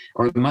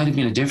 or it might have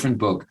been a different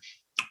book,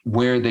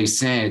 where they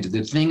said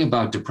the thing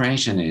about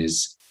depression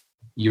is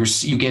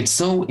you get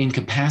so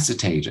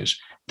incapacitated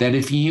that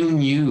if you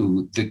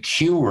knew the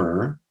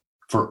cure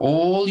for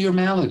all your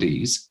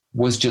maladies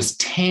was just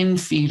 10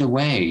 feet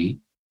away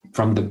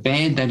from the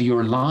bed that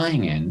you're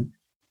lying in,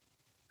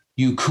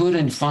 you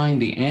couldn't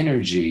find the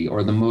energy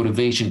or the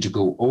motivation to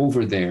go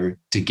over there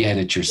to get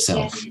it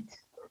yourself.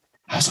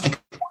 I was like,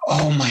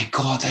 oh my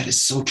God, that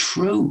is so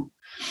true.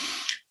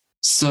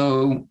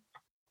 So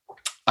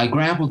I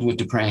grappled with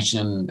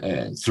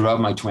depression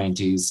throughout my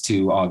 20s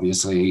too,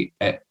 obviously.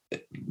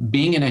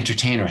 Being an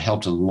entertainer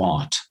helped a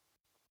lot,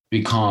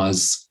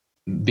 because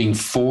being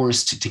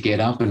forced to get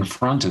up in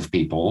front of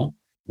people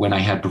when I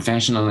had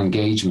professional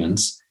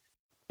engagements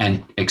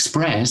and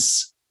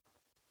express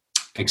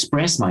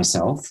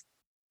myself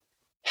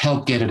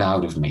helped get it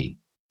out of me,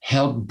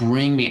 helped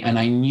bring me. And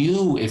I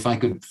knew if I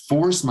could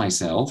force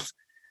myself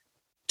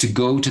to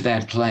go to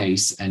that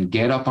place and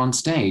get up on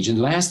stage, and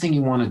the last thing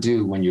you want to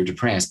do when you're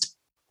depressed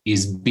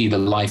is be the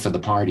life of the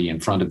party in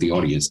front of the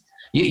audience.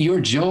 Your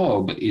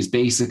job is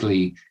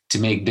basically to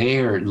make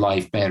their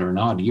life better,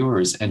 not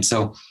yours. And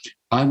so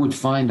I would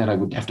find that I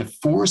would have to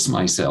force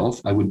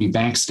myself. I would be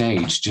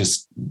backstage,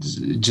 just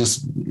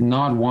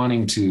not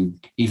wanting to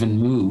even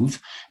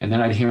move. And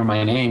then I'd hear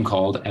my name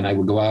called, and I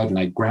would go out and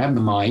I'd grab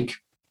the mic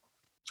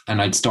and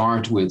I'd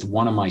start with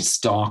one of my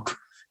stock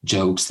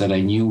jokes that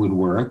I knew would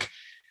work.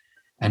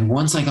 And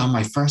once I got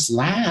my first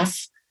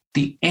laugh,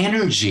 the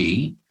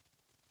energy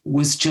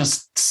was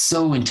just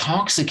so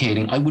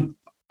intoxicating.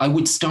 I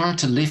would start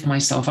to lift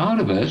myself out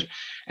of it.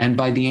 And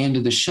by the end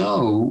of the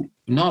show,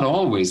 not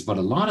always, but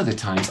a lot of the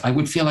times, I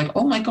would feel like,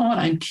 oh my God,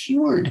 I'm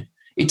cured.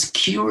 It's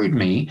cured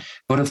me.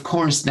 But of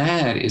course,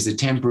 that is a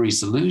temporary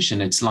solution.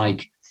 It's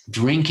like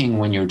drinking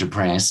when you're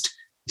depressed.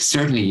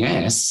 Certainly,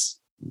 yes.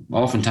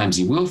 Oftentimes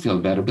you will feel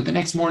better, but the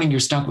next morning you're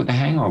stuck with a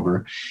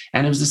hangover.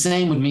 And it was the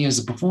same with me as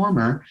a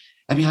performer.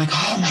 I'd be like,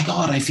 oh my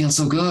God, I feel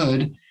so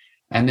good.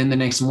 And then the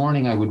next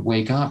morning I would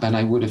wake up and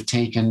I would have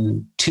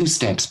taken 2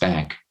 steps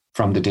back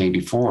from the day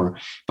before,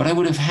 but I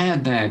would have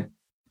had that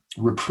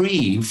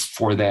reprieve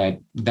for that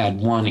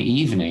one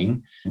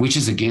evening, which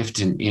is a gift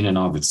in and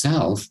of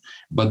itself.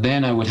 But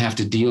then I would have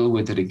to deal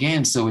with it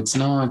again. So it's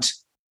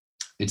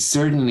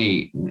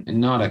certainly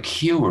not a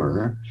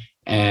cure,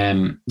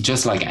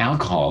 just like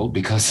alcohol,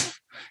 because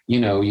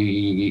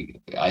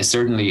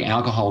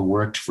alcohol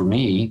worked for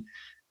me,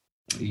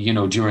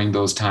 during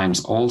those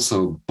times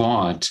also.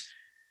 But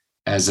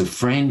as a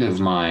friend of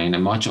mine, a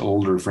much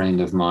older friend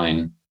of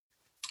mine,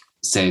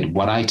 said,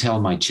 what I tell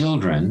my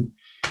children,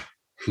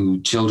 her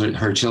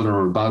children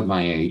were about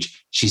my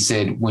age, she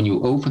said, when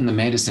you open the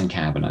medicine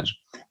cabinet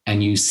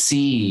and you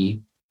see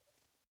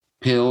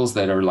pills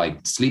that are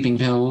like sleeping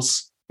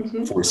pills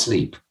for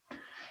sleep,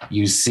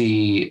 you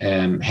see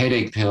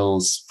headache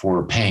pills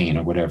for pain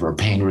or whatever,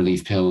 pain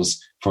relief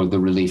pills for the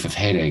relief of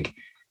headache.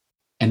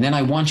 And then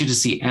I want you to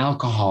see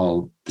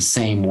alcohol the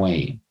same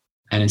way.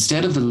 And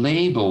instead of the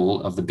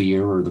label of the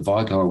beer or the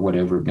vodka or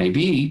whatever it may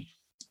be,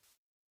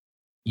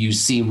 you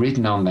see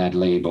written on that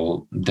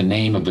label the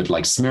name of it,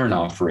 like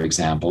Smirnoff, for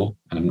example.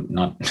 And I'm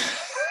not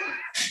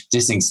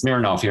dissing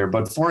Smirnoff here,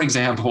 but for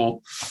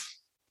example,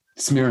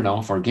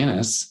 Smirnoff or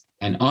Guinness,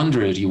 and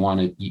under it you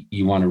want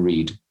to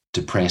read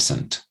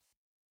depressant.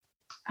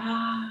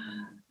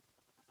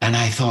 And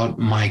I thought,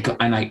 my God,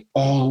 and I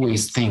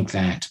always think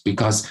that,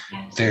 because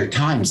there are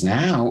times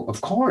now,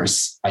 of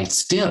course,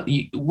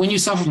 when you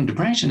suffer from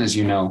depression, as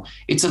you know,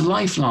 it's a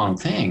lifelong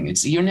thing.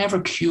 You're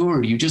never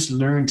cured. You just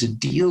learn to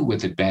deal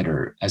with it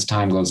better as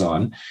time goes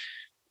on.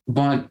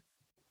 But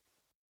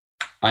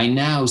I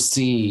now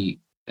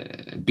see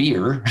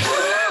beer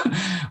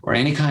or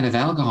any kind of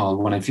alcohol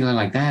when I'm feeling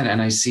like that,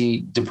 and I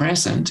see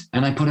depressant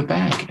and I put it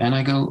back and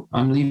I go,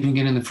 I'm leaving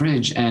it in the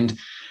fridge. And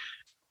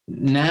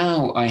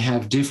now I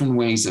have different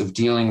ways of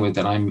dealing with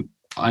it.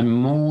 I'm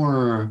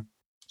more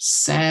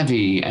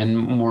savvy and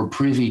more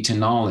privy to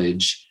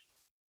knowledge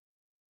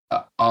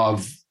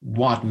of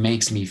what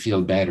makes me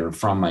feel better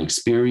from my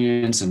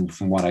experience and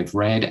from what I've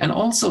read. And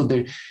also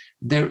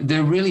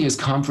there really is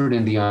comfort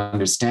in the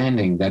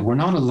understanding that we're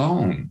not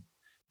alone.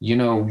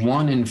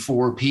 1 in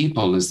 4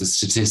 people is the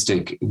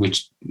statistic,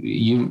 which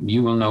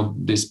you will know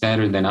this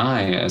better than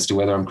I as to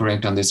whether I'm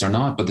correct on this or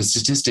not. But the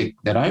statistic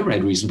that I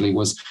read recently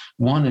was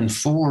 1 in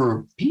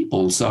 4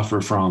 people suffer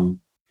from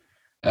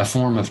a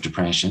form of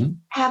depression.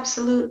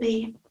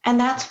 Absolutely. And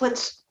that's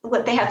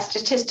what they have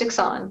statistics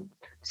on.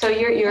 So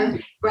you're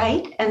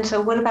right. And so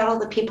what about all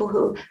the people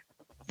who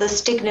the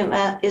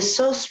stigma is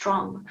so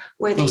strong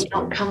where they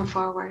don't come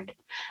forward,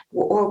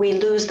 or we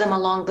lose them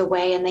along the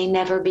way and they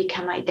never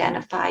become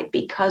identified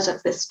because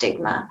of the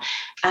stigma?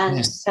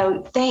 And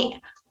so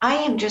I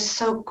am just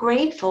so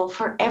grateful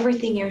for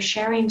everything you're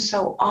sharing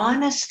so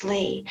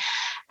honestly,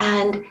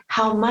 and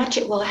how much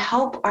it will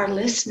help our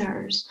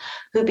listeners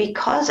who,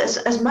 because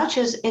as much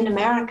as in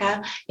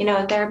America,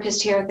 a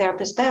therapist here, a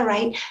therapist there,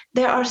 right?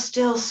 There are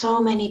still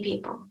so many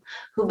people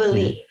who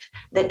believe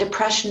that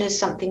depression is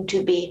something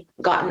to be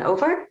gotten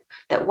over,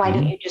 that why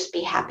don't you just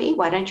be happy?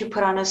 Why don't you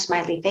put on a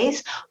smiley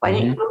face? Why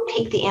don't you go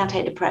take the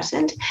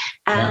antidepressant?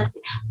 And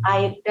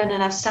I've done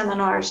enough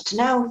seminars to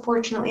know,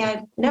 fortunately,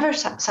 I've never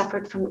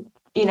suffered from,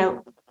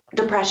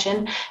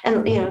 depression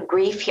and,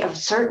 grief,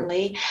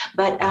 certainly,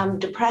 but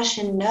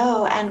depression,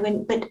 no.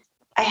 But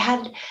I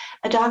had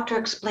a doctor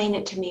explain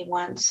it to me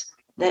once,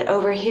 that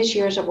over his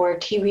years of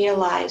work, he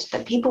realized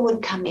that people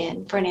would come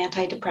in for an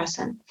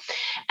antidepressant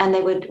and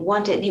they would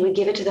want it, and he would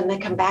give it to them,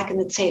 they'd come back and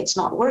they'd say, it's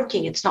not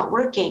working.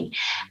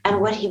 And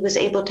what he was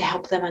able to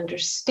help them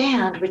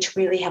understand, which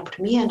really helped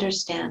me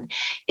understand,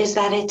 is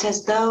that it's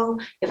as though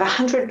you have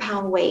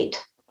 100-pound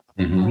weight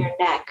on your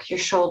neck, your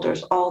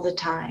shoulders all the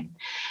time.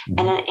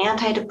 And an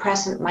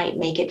antidepressant might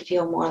make it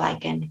feel more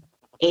like an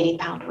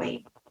 80-pound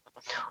weight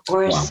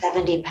or a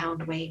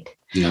 70-pound weight.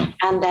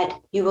 And that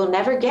you will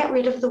never get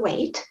rid of the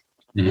weight.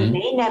 You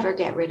may never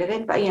get rid of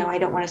it, but I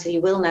don't want to say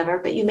you will never,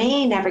 but you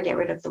may never get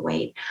rid of the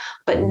weight.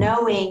 But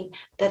knowing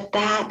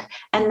that,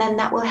 and then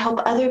that will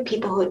help other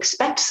people who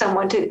expect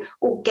someone to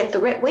get the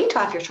weight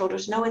off your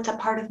shoulders. No, it's a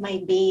part of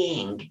my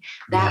being,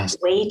 that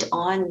weight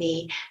on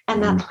me.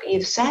 And that's what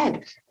you've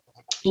said.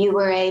 You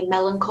were a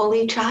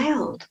melancholy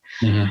child.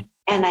 And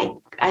I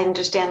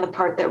understand the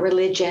part that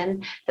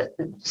religion,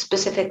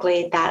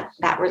 specifically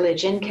that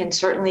religion, can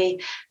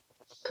certainly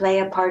play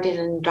a part in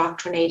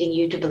indoctrinating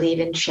you to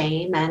believe in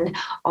shame and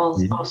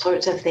all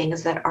sorts of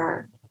things that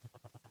are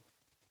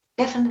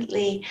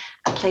definitely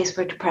a place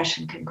where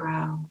depression can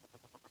grow.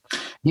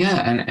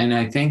 Yeah, and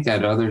I think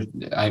that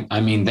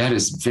I mean, that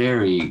is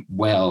very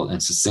well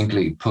and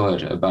succinctly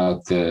put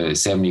about the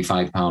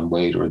 75-pound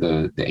weight or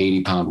the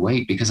 80-pound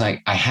weight, because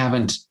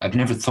I've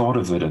never thought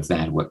of it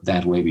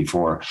that way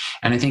before.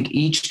 And I think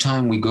each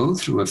time we go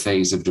through a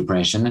phase of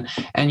depression,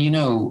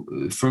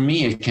 and for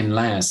me, it can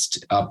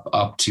last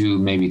up to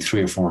maybe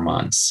 3 or 4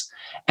 months.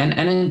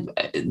 And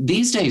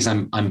these days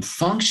I'm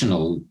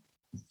functional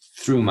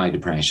through my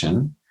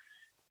depression,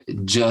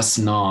 just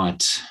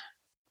not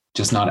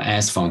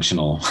as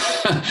functional.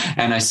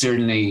 And I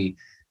certainly,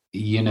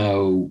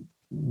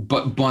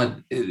 but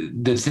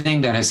the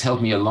thing that has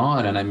helped me a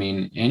lot, and I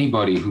mean,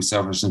 anybody who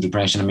suffers from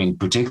depression, I mean,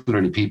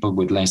 particularly people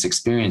with less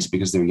experience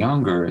because they're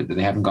younger,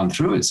 they haven't gone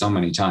through it so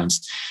many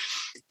times,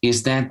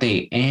 is that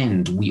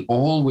we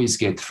always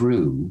get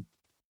through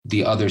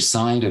the other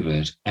side of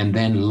it. And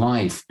then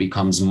life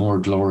becomes more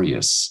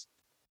glorious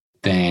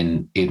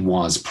than it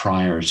was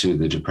prior to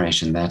the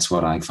depression. That's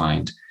what I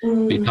find.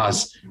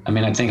 Because, I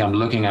mean, I think I'm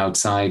looking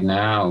outside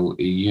now,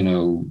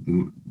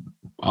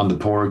 on the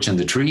porch and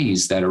the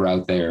trees that are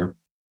out there.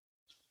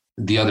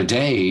 The other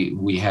day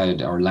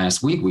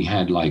last week, we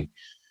had like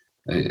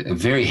a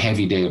very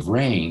heavy day of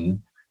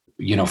rain,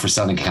 for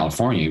Southern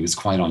California. It was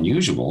quite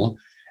unusual.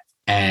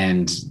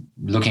 And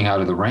looking out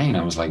of the rain,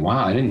 I was like,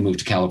 wow, I didn't move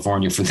to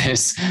California for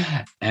this.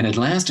 And it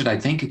lasted, I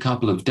think, a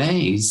couple of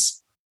days.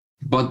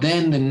 But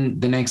then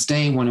the next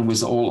day, when it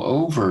was all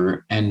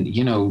over and,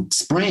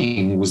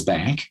 spring was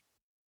back,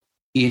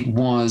 it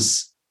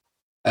was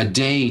a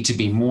day to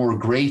be more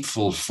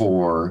grateful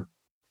for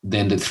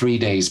than the 3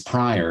 days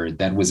prior.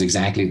 That was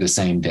exactly the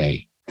same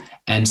day.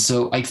 And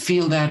so I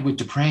feel that with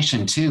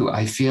depression too.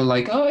 I feel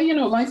like,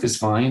 life is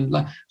fine.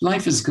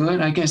 Life is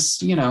good. I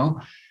guess,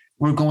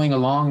 we're going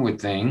along with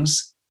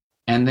things.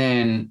 And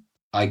then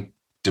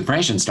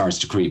depression starts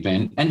to creep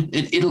in, and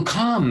it'll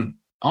come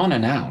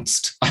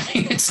unannounced. I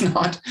mean, it's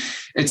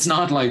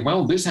not like,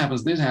 well, this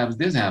happens,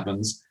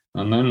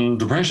 and then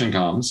depression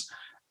comes.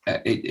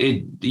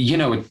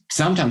 It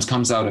sometimes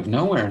comes out of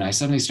nowhere, and I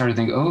suddenly started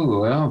thinking, oh,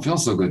 well, I feel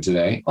so good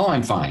today. Oh,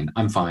 I'm fine.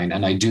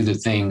 And I do the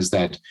things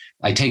that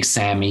I take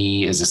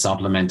SAMe as a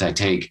supplement. I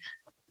take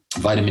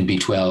vitamin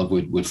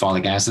B12 with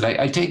folic acid.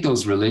 I take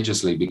those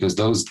religiously because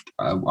those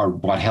are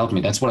what helped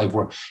me. That's what I've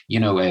worked,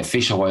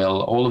 fish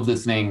oil, all of the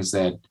things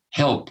that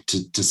help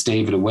to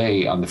stave it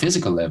away on the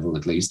physical level,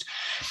 at least.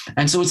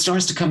 And so it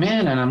starts to come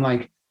in and I'm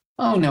like,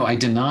 oh no, I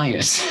deny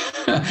it.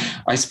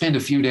 I spend a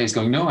few days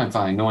going, no, I'm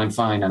fine.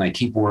 And I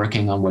keep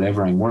working on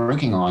whatever I'm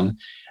working on.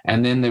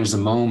 And then there's a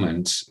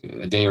moment,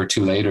 a day or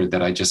two later,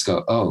 that I just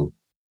go, oh,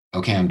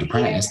 okay, I'm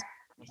depressed.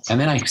 And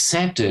then I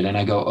accept it and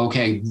I go,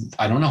 okay,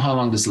 I don't know how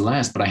long this will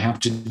last, but I have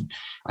to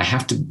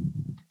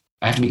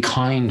be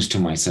kind to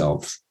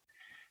myself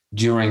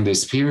during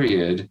this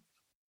period,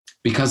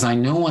 because I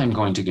know I'm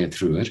going to get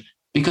through it,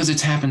 because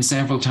it's happened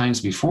several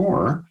times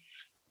before.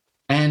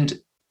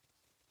 And,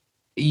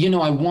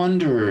 I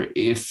wonder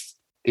if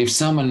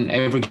someone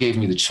ever gave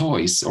me the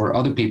choice, or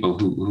other people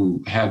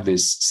who have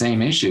this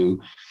same issue,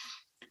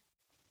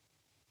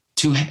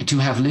 to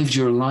have lived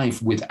your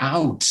life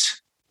without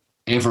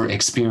ever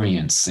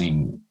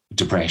experiencing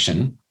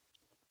depression,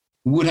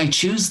 would I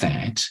choose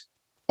that?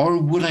 Or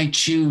would I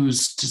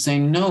choose to say,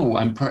 no,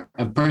 I'm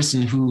a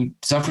person who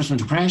suffers from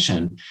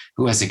depression,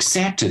 who has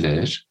accepted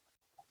it,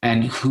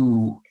 and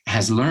who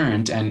has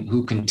learned and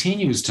who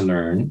continues to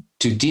learn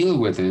to deal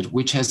with it,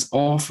 which has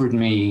offered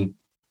me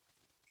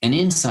an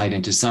insight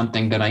into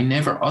something that I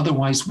never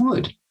otherwise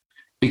would.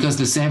 Because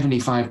the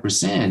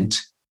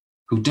 75%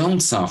 who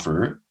don't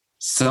suffer,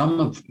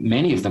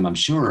 many of them, I'm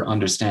sure,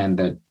 understand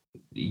that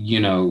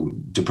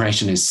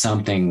depression is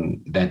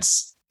something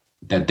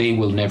that they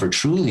will never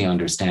truly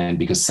understand,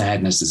 because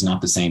sadness is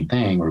not the same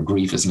thing, or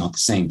grief is not the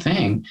same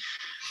thing.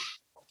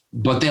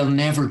 But they'll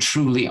never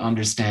truly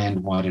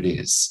understand what it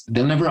is.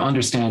 They'll never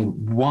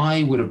understand,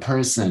 why would a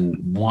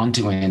person want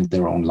to end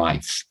their own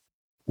life?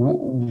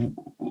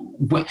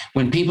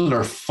 When people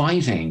are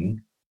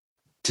fighting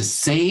to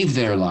save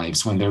their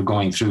lives, when they're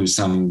going through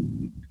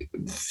some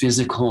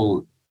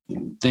physical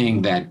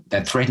thing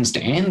that threatens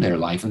to end their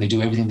life, and they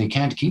do everything they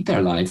can to keep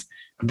their life,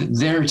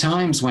 there are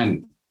times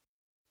when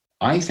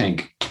I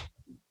think,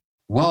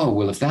 whoa,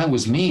 well, if that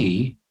was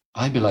me,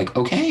 I'd be like,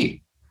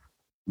 okay,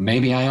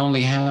 maybe I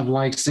only have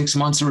like 6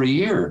 months or a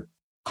year.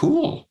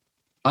 Cool.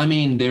 I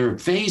mean, there are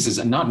phases,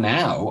 and not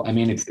now. I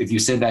mean, if you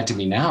said that to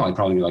me now, I'd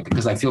probably be like,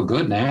 because I feel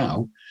good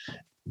now.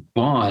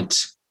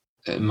 But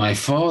my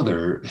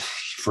father,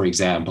 for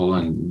example,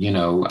 and,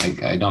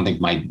 I don't think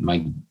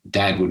my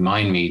dad would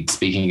mind me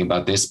speaking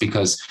about this,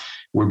 because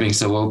we're being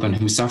so open,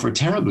 who suffered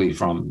terribly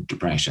from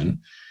depression.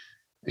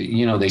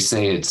 They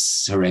say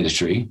it's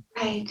hereditary.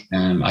 Right.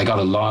 I got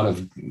a lot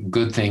of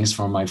good things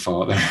from my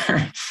father.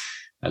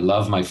 I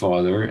love my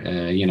father.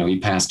 He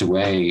passed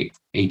away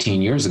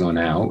 18 years ago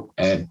now.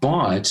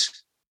 But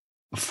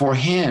for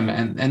him,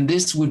 and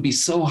this would be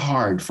so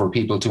hard for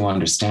people to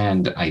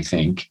understand, I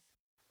think,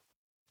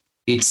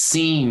 it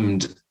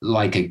seemed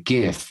like a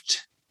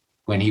gift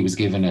when he was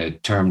given a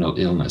terminal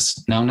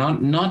illness. Now,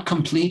 not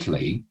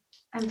completely.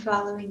 I'm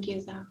following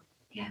you, though.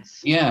 Yes.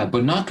 Yeah,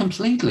 but not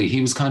completely.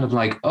 He was kind of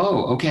like,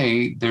 oh,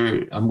 okay,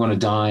 I'm going to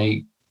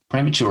die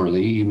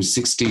prematurely. He was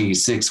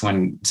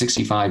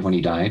 65 when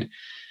he died.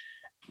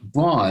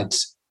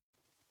 But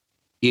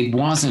it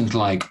wasn't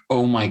like,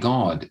 oh my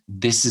God,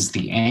 this is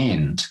the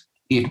end.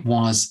 It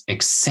was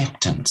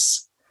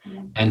acceptance.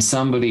 Mm-hmm. And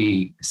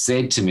somebody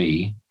said to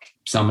me,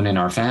 someone in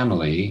our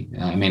family,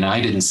 I mean,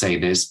 I didn't say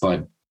this,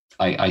 but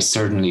I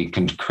certainly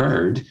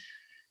concurred.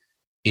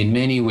 In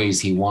many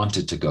ways, he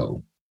wanted to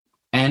go.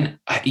 And,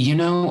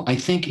 I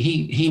think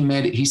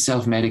he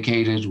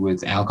self-medicated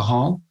with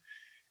alcohol.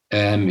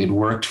 It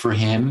worked for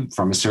him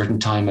from a certain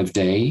time of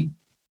day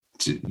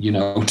till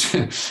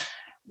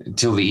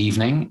the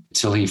evening,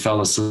 till he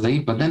fell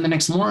asleep. But then the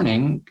next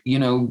morning,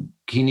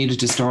 he needed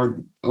to start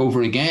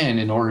over again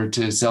in order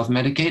to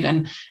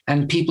self-medicate.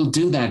 And people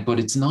do that, but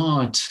it's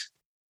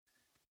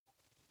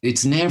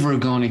never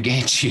going to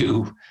get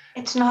you.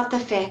 It's not the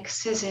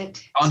fix, is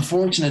it?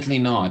 Unfortunately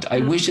not.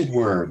 I wish it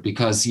were,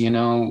 because,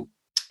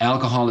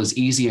 alcohol is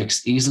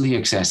easily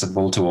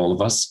accessible to all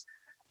of us.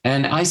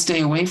 And I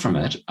stay away from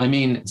it. I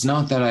mean, it's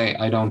not that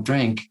I don't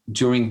drink.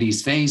 During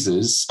these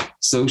phases,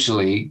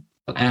 socially,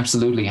 I'll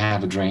absolutely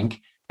have a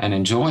drink and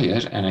enjoy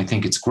it. And I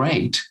think it's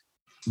great.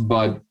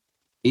 But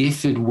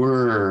if it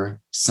were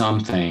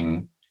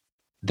something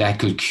that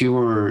could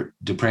cure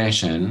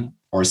depression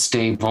or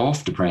stave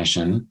off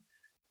depression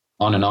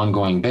on an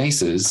ongoing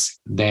basis,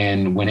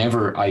 then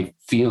whenever I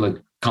feel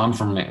it come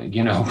from,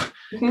 kind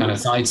of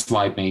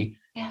sideswipe me,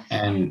 yes.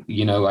 And,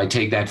 I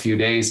take that few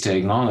days to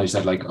acknowledge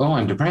that, like, oh,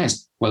 I'm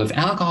depressed. Well, if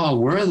alcohol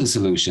were the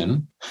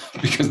solution,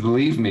 because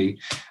believe me,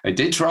 I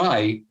did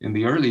try in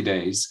the early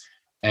days,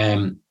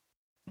 then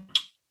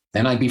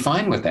I'd be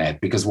fine with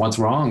that, because what's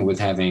wrong with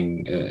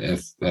having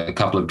a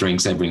couple of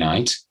drinks every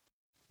night?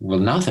 Well,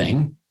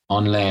 nothing,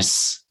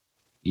 unless,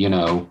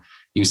 you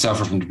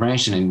suffer from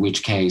depression, in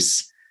which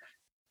case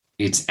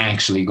it's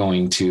actually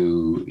going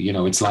to,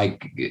 it's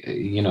like,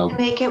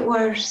 make it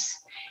worse.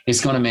 It's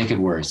going to make it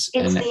worse.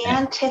 It's the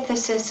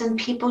antithesis, and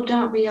people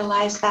don't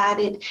realize that.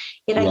 I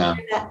hear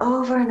that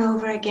over and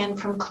over again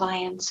from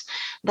clients,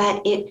 that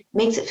it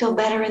makes it feel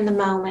better in the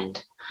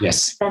moment.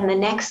 Yes. Then the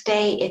next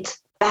day it's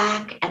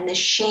back, and the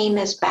shame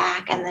is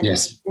back, and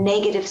the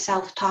negative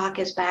self-talk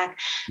is back.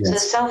 Yes. So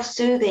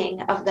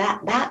self-soothing of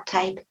that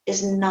type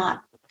is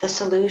not the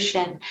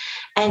solution.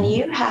 And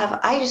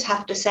I just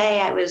have to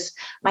say,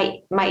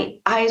 my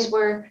eyes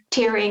were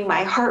tearing,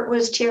 my heart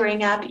was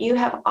tearing up. You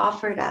have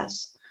offered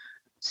us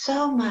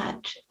so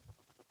much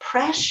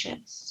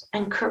precious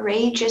and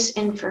courageous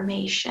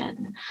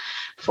information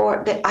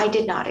that I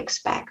did not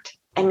expect.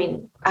 I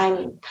mean,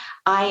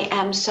 I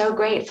am so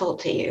grateful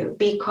to you,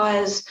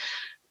 because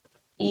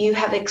you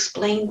have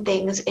explained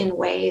things in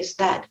ways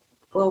that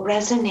will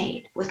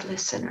resonate with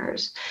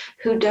listeners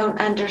who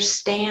don't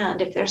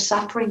understand. If they're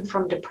suffering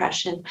from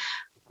depression,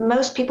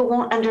 most people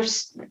won't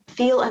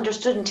feel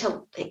understood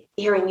until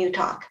hearing you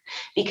talk,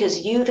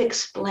 because you've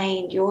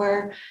explained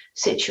your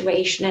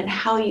situation and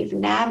how you've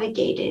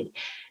navigated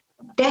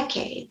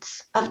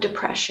decades of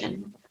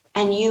depression.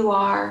 And you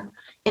are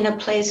in a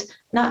place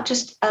not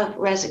just of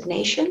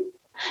resignation.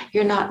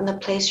 You're not in the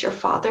place your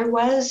father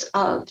was,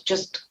 of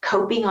just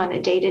coping on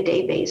a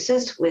day-to-day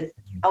basis with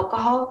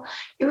alcohol.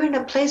 You're in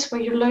a place where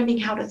you're learning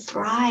how to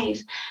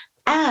thrive.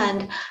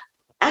 And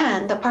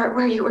the part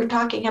where you were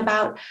talking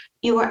about,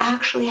 you were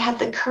actually had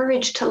the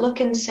courage to look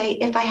and say,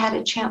 if I had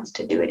a chance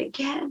to do it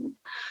again,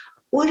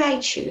 would I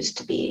choose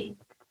to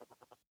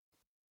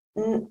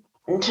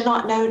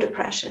not know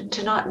depression,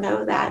 to not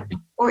know that?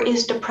 Or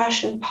is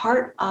depression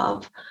part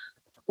of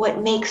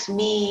what makes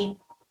me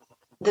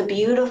the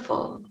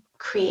beautiful,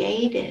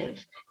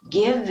 creative,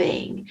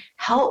 giving,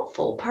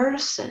 helpful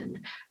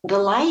person, the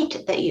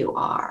light that you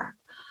are.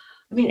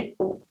 I mean,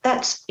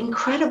 that's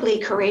incredibly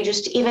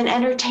courageous to even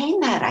entertain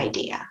that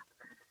idea.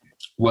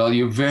 Well,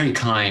 you're very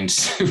kind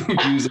to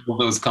use all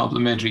those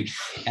complimentary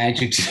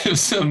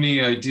adjectives on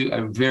me. I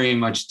very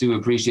much do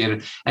appreciate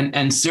it.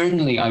 And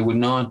certainly I would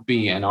not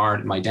be an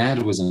art. My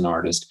dad was an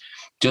artist.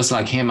 Just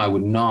like him, I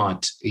would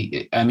not.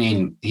 I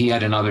mean, he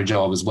had another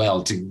job as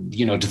well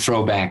to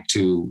throw back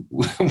to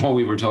what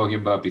we were talking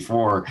about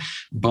before.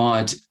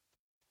 But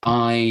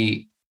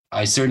I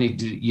certainly,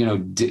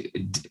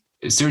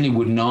 certainly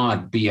would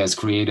not be as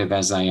creative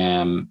as I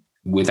am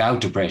without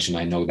depression.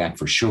 I know that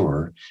for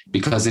sure,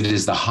 because it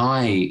is the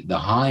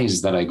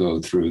highs that I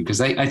go through,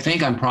 because I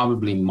think I'm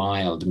probably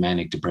mild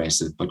manic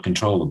depressive, but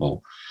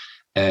controllable.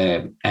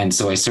 And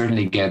so I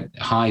certainly get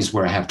highs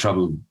where I have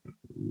trouble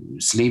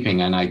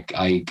sleeping, and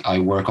I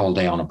work all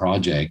day on a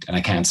project and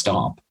I can't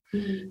stop.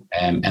 Mm-hmm.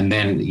 And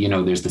then,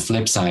 there's the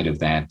flip side of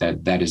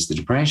that is the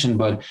depression.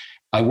 But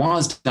I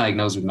was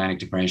diagnosed with manic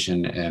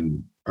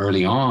depression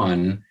early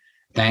on.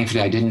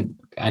 Thankfully, I didn't.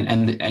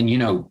 And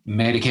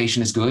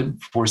medication is good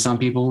for some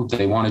people.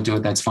 They want to do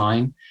it, that's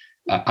fine.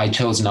 I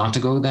chose not to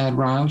go that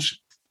route.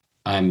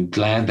 I'm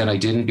glad that I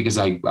didn't, because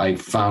I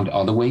found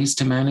other ways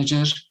to manage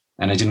it,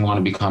 and I didn't want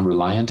to become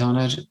reliant on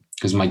it,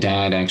 because my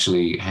dad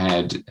actually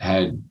had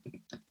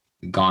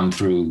gone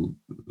through,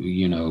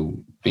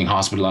 being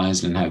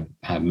hospitalized and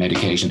have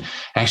medication.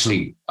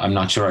 Actually, I'm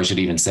not sure I should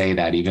even say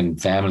that. Even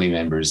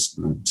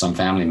some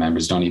family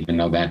members don't even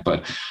know that,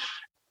 but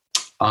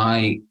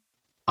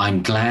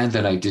I'm glad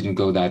that I didn't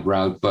go that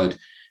route. But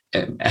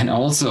and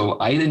also,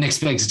 I didn't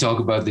expect to talk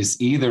about this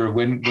either.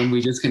 When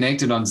we just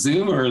connected on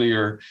Zoom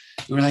earlier,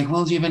 you were like,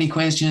 well, do you have any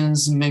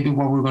questions? Maybe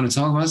what we're going to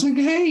talk about? I was like,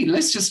 hey,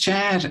 let's just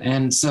chat.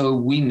 And so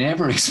we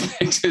never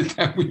expected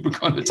that we were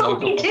going to talk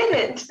about it. We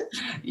didn't.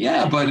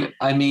 Yeah, but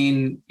I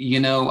mean,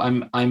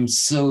 I'm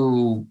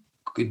so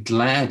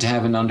glad to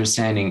have an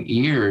understanding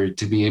ear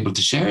to be able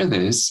to share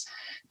this.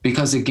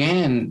 Because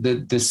again,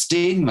 the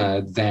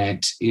stigma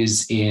that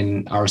is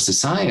in our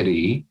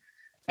society,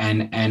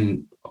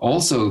 and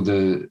also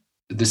the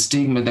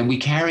stigma that we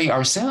carry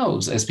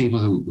ourselves as people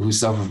who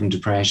suffer from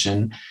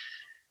depression,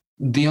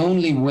 the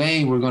only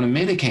way we're going to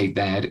mitigate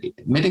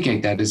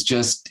that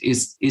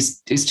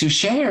is to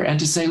share and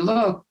to say,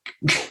 look,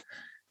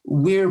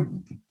 we're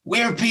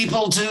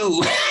people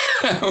too.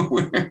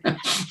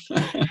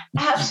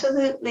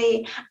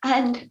 Absolutely.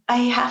 And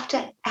I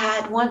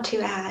want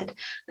to add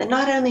that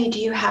not only do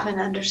you have an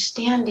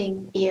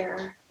understanding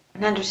ear,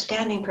 an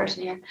understanding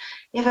person here,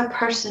 you have a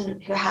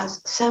person who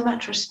has so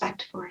much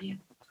respect for you.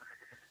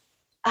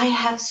 I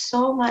have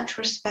so much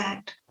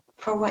respect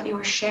for what you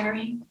are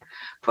sharing,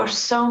 for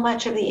so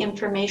much of the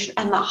information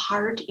and the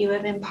heart you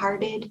have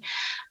imparted.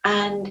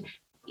 And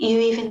you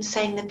even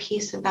saying the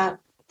piece about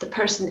the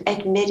person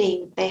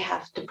admitting they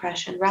have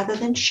depression rather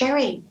than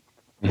sharing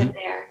that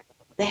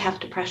they have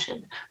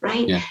depression,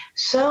 right? Yeah.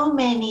 So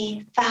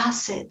many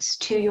facets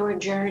to your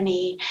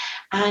journey.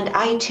 And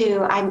I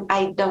too,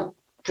 I don't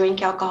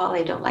drink alcohol.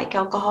 I don't like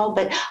alcohol,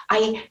 but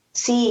I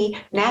see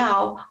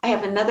now I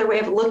have another way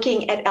of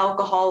looking at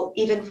alcohol,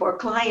 even for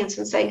clients,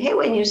 and saying, hey,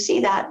 when you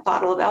see that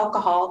bottle of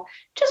alcohol,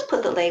 just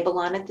put the label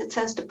on it that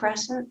says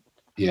depressant.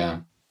 Yeah.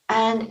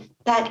 And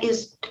that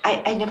is,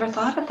 I never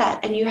thought of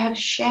that. And you have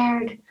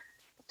shared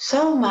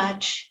so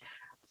much.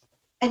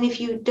 And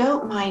if you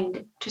don't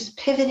mind just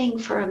pivoting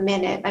for a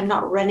minute, I'm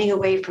not running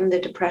away from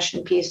the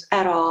depression piece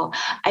at all.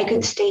 I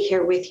could stay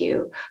here with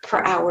you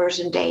for hours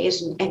and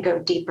days and go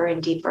deeper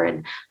and deeper.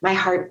 And my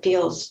heart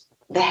feels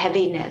the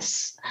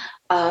heaviness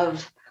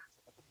of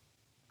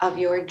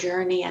your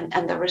journey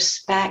and the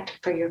respect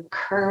for your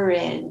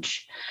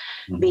courage,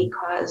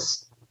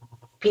 because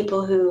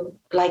people who,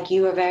 like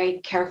you, are very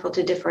careful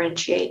to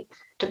differentiate.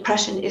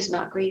 Depression is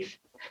not grief.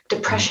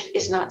 Depression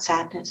is not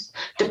sadness.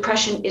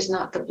 Depression is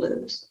not the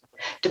blues.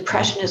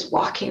 Depression is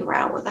walking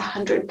around with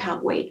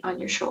 100-pound weight on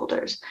your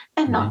shoulders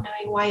and not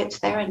knowing why it's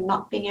there and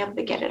not being able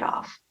to get it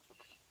off.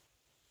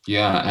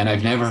 Yeah, and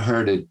I've never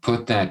heard it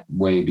put that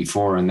way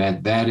before, and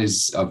that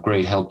is of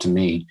great help to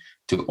me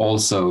to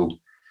also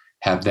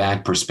have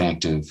that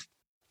perspective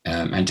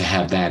and to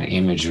have that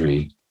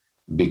imagery,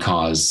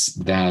 because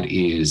that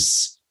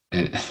is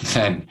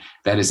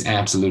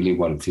absolutely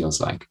what it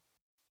feels like.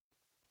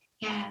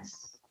 Yes.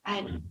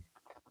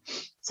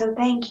 So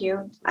thank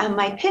you.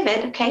 My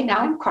pivot, okay, now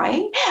I'm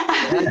crying.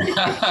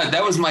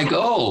 That was my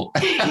goal.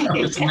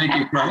 Was to make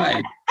you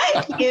cry.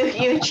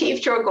 You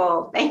achieved your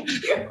goal. Thank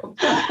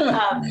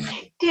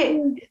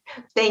you.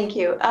 Thank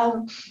you.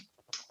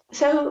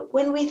 So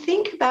when we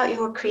think about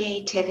your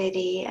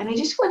creativity, and I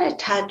just want to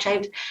touch,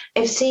 I'm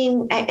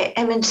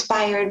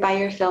inspired by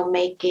your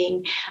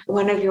filmmaking.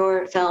 One of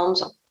your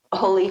films,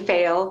 Holy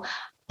Fail,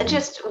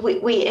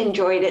 we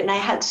enjoyed it, and I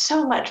had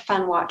so much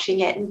fun watching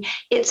it, and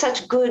it's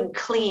such good,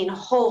 clean,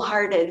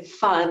 wholehearted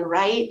fun,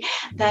 right?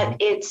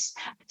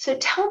 So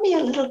tell me a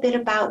little bit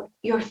about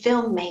your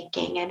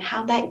filmmaking and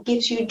how that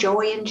gives you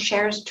joy and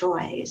shares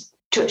joy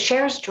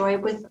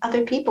with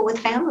other people, with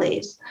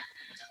families.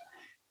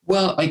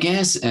 Well, I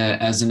guess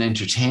as an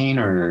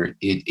entertainer,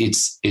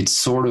 it's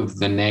sort of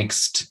the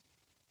next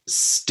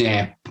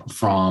step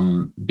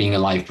from being a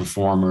live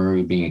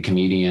performer, being a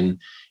comedian,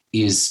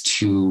 is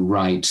to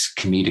write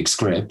comedic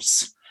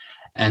scripts.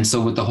 And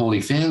so with The Holy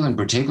Fail in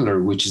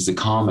particular, which is a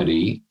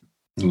comedy,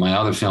 my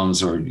other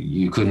films, or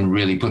you couldn't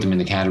really put them in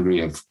the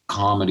category of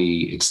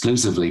comedy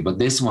exclusively, but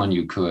this one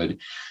you could.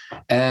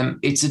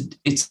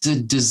 It's a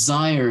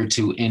desire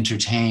to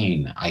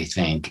entertain. I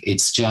think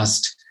it's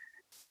just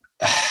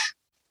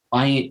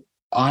I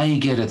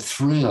get a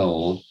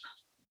thrill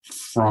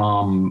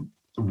from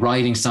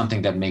writing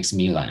something that makes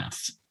me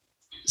laugh.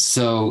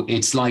 So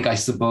it's like, I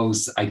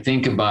suppose I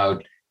think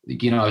about,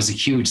 I was a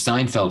huge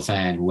Seinfeld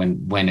fan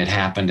when it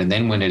happened, and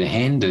then when it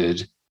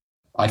ended,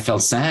 I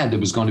felt sad there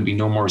was going to be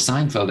no more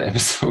Seinfeld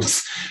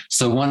episodes.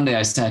 So one day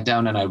I sat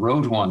down and I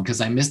wrote one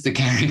because I missed the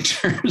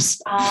characters.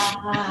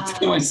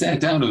 So I sat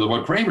down and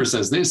what Kramer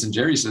says this and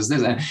Jerry says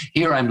this. And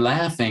here I'm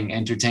laughing,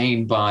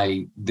 entertained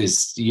by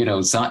this,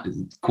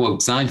 quote,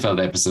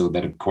 Seinfeld episode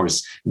that, of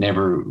course,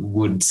 never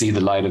would see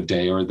the light of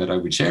day or that I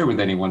would share with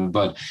anyone.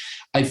 But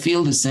I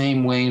feel the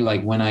same way,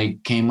 like when I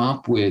came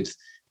up with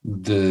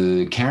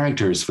the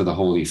characters for The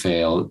Holy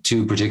Fail,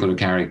 two particular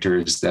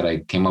characters that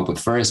I came up with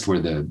first were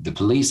the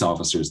police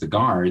officers, the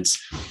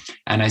guards.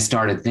 And I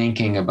started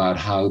thinking about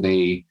how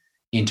they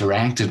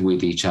interacted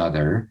with each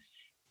other.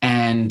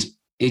 And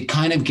it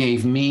kind of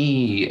gave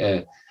me,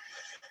 a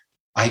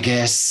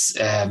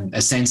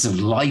sense of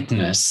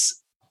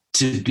lightness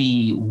to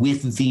be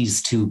with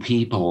these two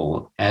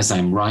people as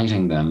I'm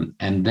writing them.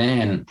 And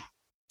then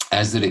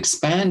as it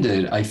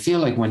expanded, I feel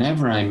like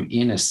whenever I'm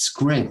in a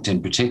script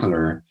in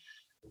particular,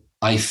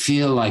 I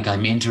feel like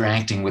I'm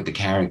interacting with the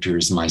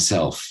characters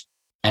myself.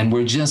 And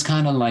we're just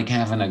kind of like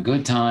having a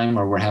good time,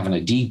 or we're having a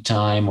deep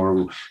time,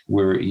 or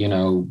we're,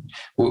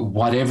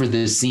 whatever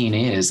the scene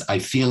is, I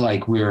feel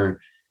like we're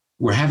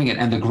having it.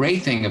 And the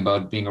great thing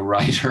about being a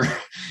writer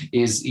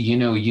is,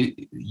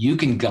 you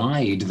can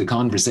guide the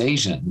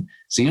conversation.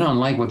 So you don't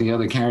like what the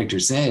other character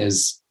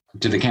says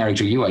to the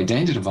character you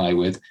identify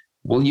with.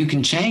 Well, you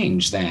can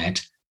change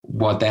that,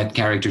 what that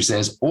character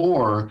says,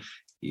 or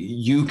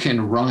you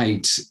can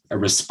write a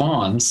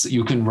response.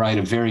 You can write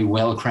a very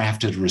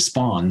well-crafted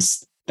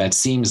response that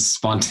seems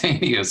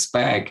spontaneous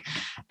back.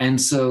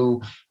 And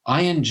so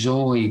I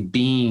enjoy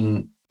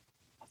being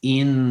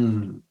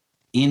in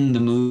the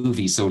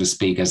movie, so to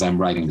speak, as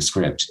I'm writing the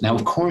script. Now,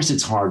 of course,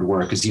 it's hard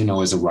work. As you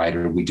know, as a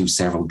writer, we do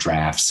several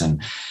drafts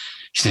and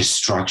there's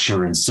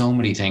structure and so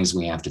many things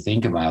we have to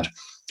think about.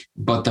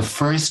 But the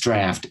first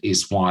draft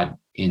is what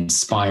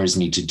inspires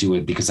me to do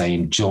it, because I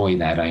enjoy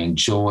that. I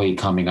enjoy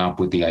coming up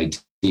with the idea.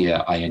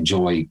 I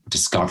enjoy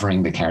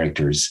discovering the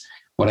characters.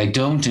 What I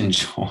don't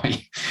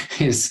enjoy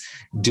is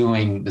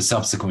doing the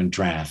subsequent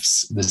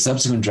drafts. The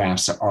subsequent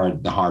drafts are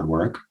the hard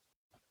work,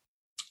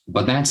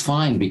 but that's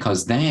fine,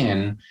 because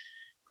then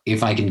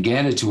if I can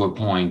get it to a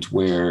point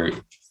where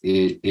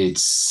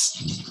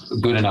it's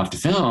good enough to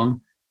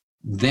film,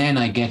 then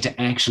I get to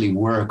actually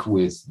work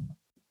with,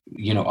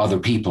 other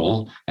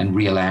people and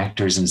real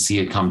actors and see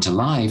it come to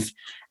life.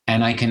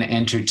 And I can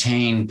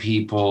entertain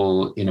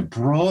people in a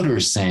broader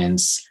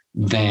sense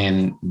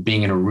than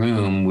being in a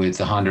room with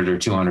 100 or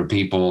 200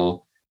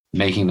 people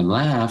making them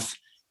laugh.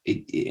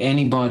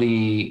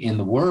 Anybody in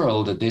the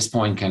world at this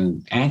point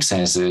can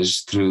access it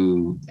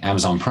through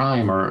Amazon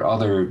Prime or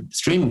other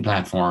streaming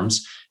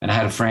platforms. And I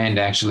had a friend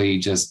actually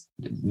just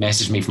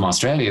messaged me from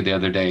Australia the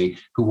other day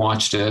who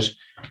watched it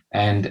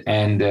and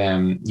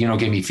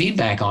gave me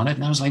feedback on it.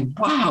 And I was like,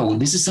 wow,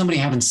 this is somebody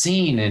I haven't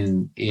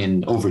seen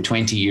in over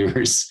 20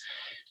 years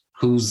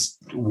who's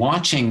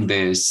watching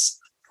this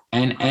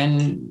and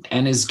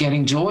is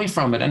getting joy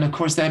from it. And of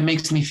course, that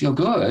makes me feel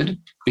good,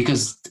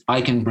 because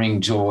I can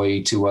bring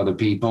joy to other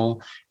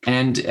people.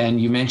 And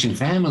you mentioned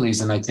families,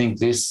 and I think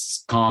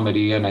this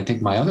comedy, and I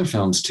think my other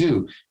films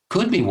too,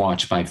 could be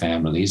watched by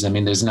families. I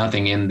mean, there's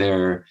nothing in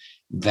there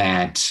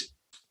that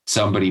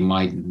somebody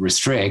might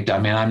restrict. I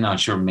mean, I'm not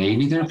sure,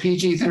 maybe they're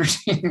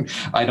PG-13.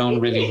 I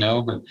don't really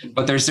know,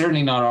 but they're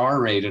certainly not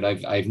R-rated.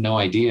 I've no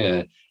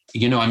idea.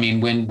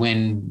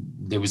 When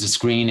there was a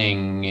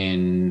screening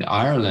in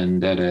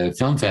Ireland at a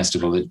film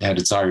festival, it had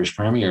its Irish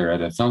premiere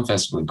at a film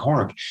festival in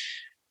Cork,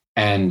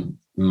 and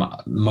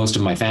most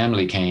of my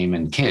family came,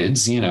 and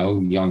kids,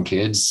 young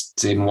kids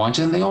didn't watch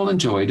it, and they all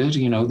enjoyed it.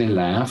 They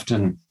laughed,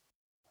 and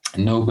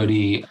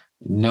nobody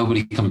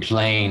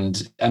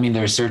complained. I mean,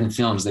 there are certain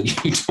films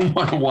that you don't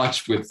want to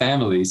watch with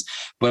families,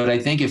 but I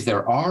think if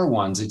there are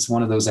ones, it's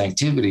one of those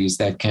activities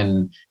that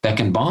can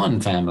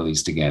bond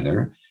families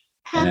together.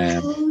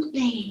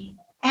 Absolutely.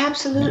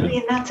 Absolutely.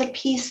 And that's a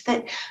piece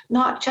that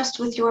not just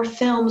with your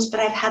films, but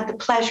I've had the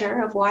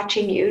pleasure of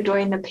watching you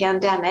during the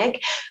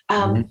pandemic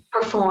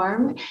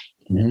perform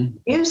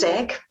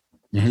music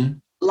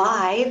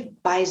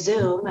live by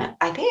Zoom.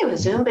 I think it was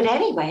Zoom, but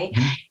anyway,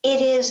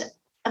 it is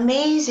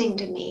amazing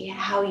to me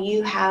how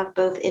you have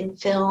both in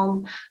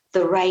film,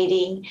 the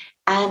writing,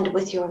 and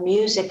with your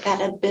music,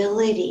 that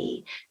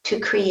ability to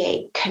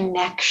create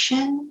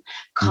connection,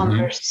 Mm-hmm.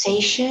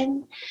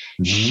 conversation,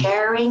 Mm-hmm.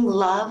 sharing,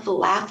 love,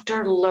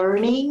 laughter,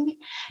 learning.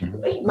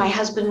 Mm-hmm. My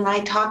husband and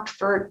I talked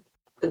for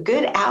a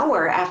good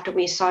hour after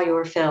we saw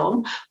your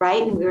film,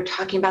 right? And we were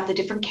talking about the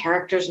different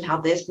characters and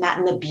how this and that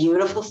and the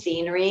beautiful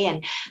scenery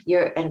and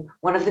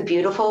one of the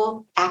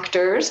beautiful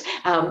actors.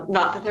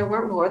 Not that there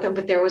weren't more of them,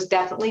 but there was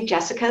definitely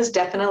Jessica's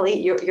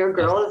definitely your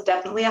girl is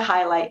definitely a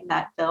highlight in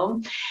that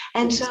film.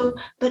 And so,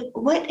 but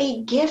what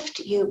a gift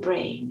you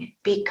bring,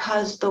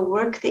 because the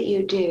work that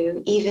you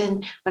do,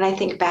 even when I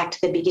think back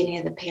to the beginning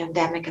of the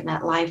pandemic and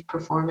that live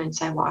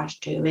performance I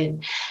watched you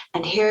in,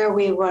 and here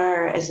we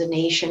were as a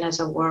nation, as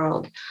a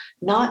world,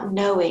 not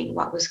knowing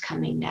what was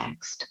coming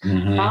next,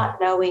 Mm-hmm. not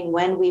knowing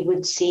when we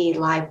would see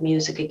live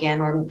music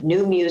again or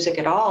new music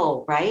at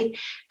all, right?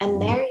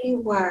 And there you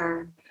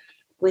were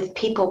with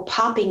people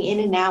popping in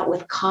and out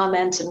with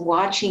comments and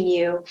watching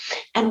you.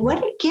 And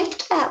what a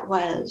gift that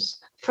was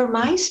for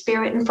my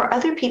spirit and for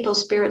other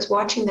people's spirits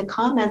watching the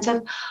comments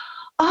of,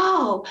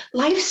 oh,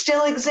 life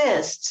still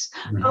exists.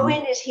 Mm-hmm.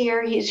 Owen is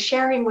here. He's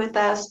sharing with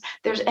us.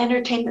 There's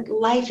entertainment.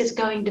 Life is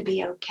going to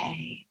be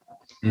okay.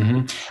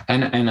 Mm-hmm.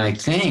 And I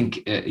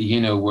think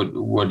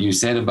what you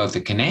said about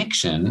the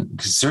connection,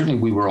 because certainly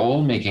we were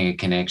all making a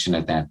connection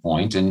at that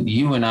point, and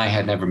you and I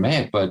had never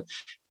met, but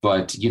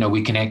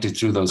we connected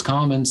through those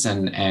comments,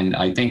 and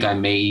I think I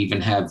may even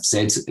have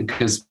said,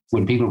 because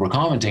when people were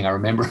commenting, I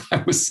remember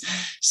I was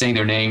saying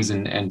their names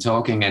and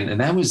talking,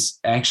 and that was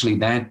actually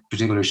that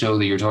particular show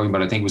that you're talking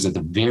about. I think was at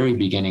the very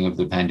beginning of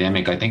the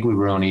pandemic. I think we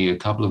were only a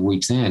couple of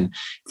weeks in,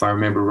 if I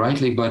remember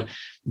rightly, but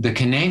the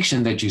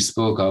connection that you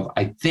spoke of,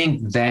 I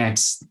think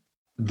that's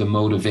the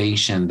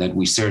motivation that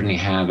we certainly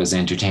have as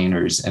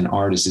entertainers and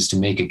artists, is to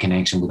make a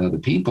connection with other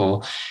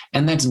people.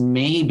 And that's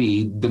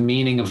maybe the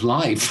meaning of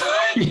life.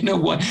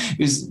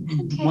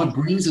 What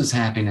brings us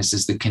happiness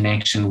is the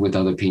connection with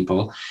other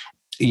people,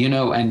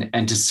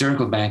 and to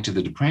circle back to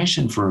the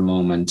depression for a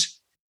moment,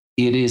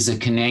 it is a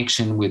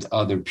connection with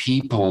other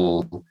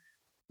people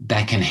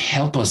that can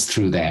help us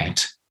through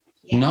that.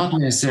 Not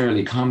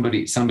necessarily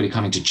somebody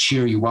coming to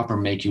cheer you up or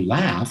make you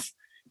laugh,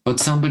 but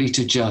somebody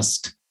to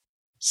just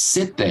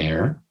sit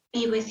there,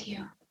 be with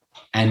you,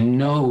 and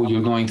know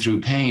you're going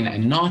through pain,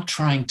 and not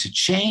trying to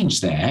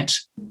change that,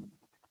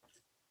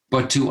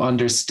 but to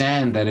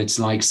understand that it's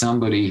like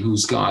somebody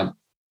who's got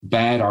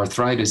bad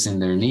arthritis in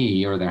their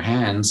knee or their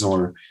hands,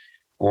 or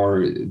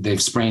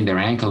they've sprained their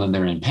ankle and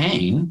they're in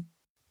pain.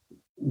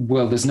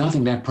 Well, there's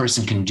nothing that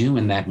person can do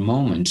in that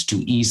moment to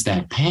ease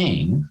that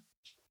pain.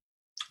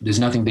 There's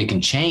nothing they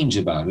can change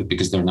about it,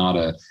 because they're not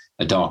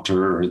a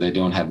doctor, or they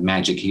don't have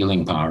magic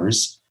healing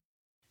powers.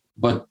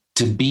 But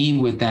to be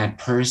with that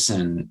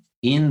person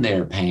in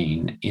their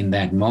pain in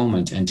that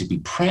moment, and to be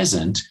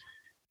present,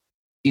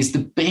 is the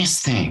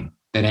best thing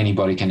that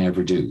anybody can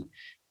ever do.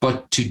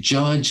 But to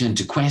judge and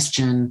to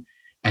question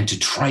and to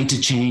try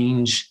to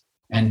change,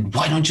 and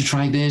why don't you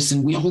try this?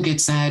 And we all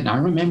get sad. And I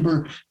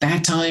remember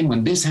that time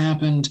when this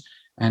happened,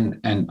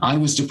 and I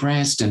was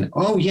depressed, and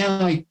oh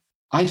yeah,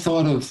 I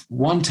thought of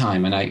one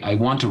time, and I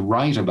want to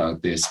write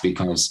about this,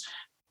 because,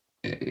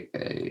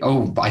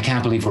 I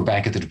can't believe we're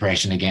back at the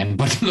depression again.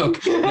 But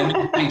look,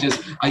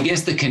 I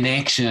guess the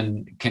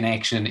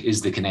connection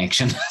is the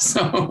connection.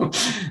 So,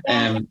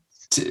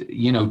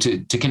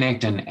 to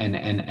connect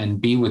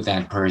and be with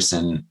that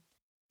person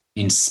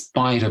in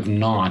spite of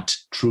not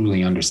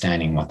truly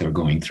understanding what they're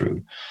going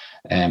through,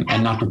 and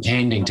not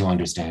pretending to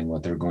understand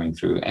what they're going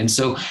through. And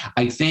so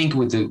I think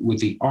with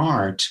the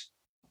art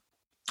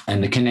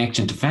and the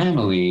connection to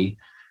family,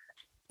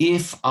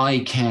 if I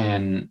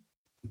can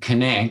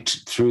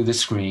connect through the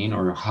screen,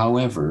 or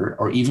however,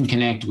 or even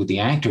connect with the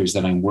actors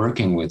that I'm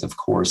working with, of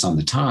course, on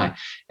the time,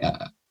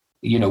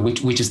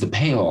 which is the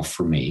payoff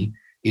for me,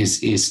 is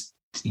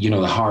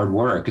the hard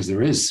work, because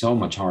there is so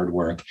much hard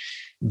work.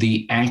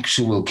 The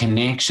actual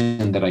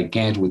connection that I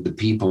get with the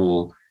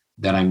people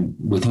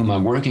with whom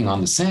I'm working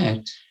on the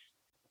set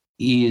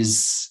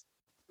is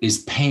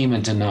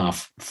payment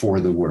enough for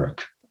the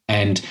work.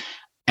 And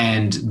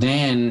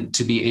then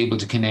to be able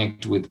to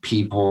connect with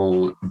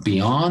people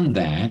beyond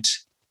that,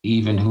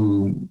 even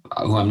who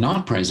I'm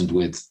not present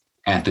with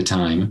at the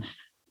time,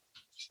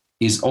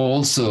 is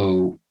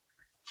also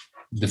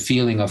the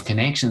feeling of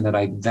connection that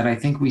I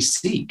think we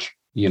seek,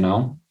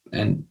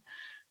 and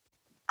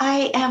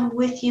I am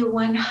with you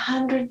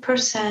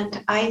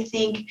 100%. I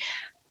think,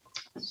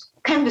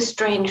 kind of a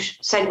strange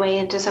segue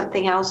into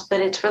something else, but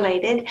it's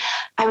related.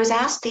 I was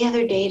asked the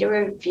other day to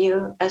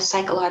review a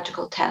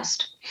psychological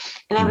test,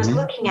 and I was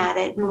looking at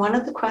it, and one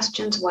of the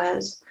questions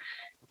was,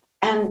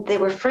 and they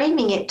were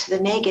framing it to the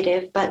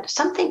negative, but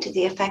something to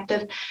the effect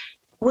of,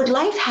 would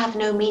life have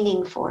no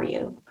meaning for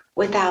you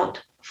without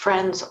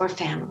friends or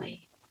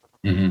family?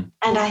 Mm-hmm.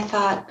 And I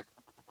thought,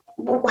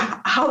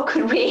 how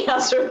could we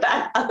answer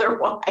that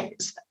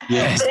otherwise?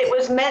 Yes. But it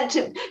was meant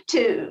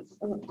to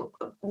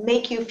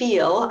make you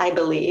feel, I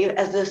believe,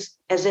 as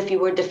as if you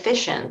were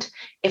deficient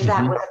if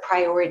that was a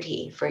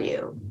priority for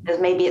you.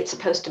 Because maybe it's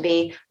supposed to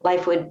be,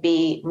 life would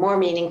be more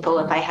meaningful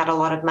if I had a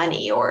lot of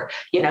money or,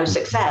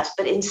 success.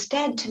 But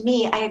instead, to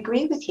me, I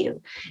agree with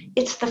you.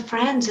 It's the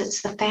friends,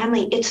 it's the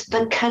family, it's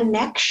the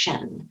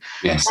connection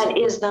that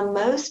is the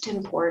most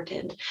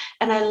important.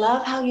 And I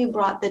love how you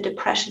brought the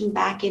depression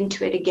back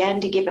into it again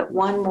to give it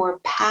one more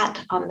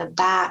pat on the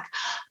back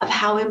of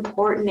how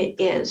important it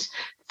is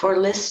for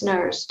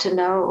listeners to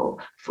know,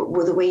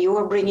 for the way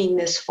you're bringing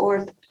this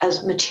forth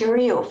as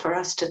material for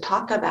us to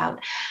talk about,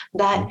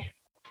 that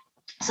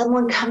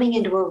someone coming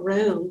into a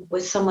room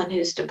with someone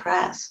who's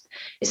depressed,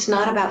 it's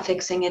not about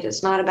fixing it.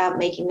 It's not about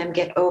making them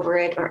get over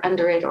it or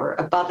under it or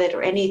above it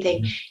or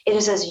anything. It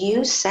is, as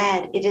you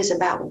said, it is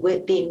about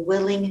being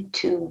willing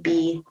to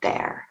be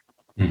there.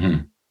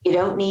 You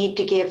don't need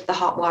to give the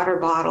hot water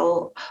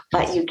bottle,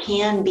 but you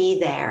can be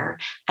there.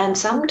 And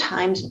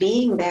sometimes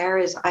being there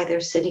is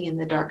either sitting in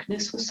the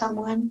darkness with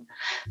someone.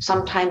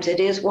 Sometimes it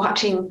is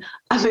watching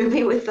a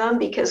movie with them,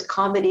 because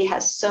comedy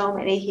has so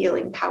many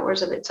healing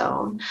powers of its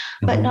own,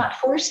 but not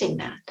forcing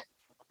that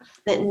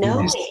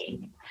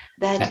knowing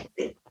that,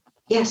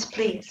 yes,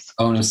 please.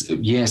 Oh, no,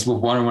 yes. Well,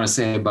 what I want to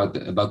say about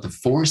the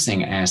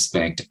forcing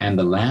aspect and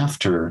the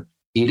laughter,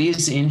 it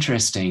is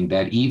interesting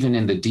that even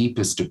in the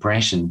deepest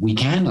depression, we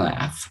can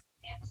laugh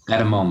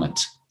at a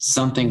moment.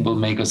 Something will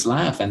make us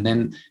laugh. And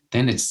then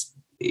it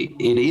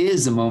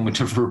is a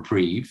moment of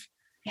reprieve.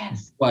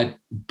 Yes. But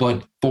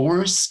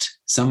forced,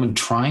 someone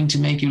trying to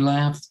make you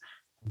laugh,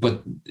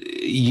 but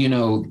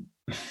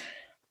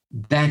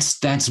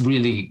that's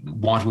really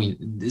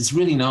it's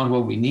really not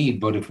what we need.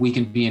 But if we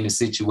can be in a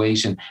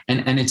situation,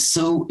 and it's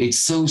so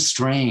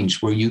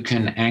strange, where you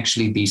can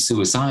actually be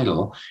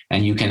suicidal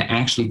and you can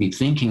actually be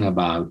thinking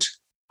about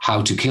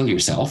how to kill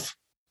yourself,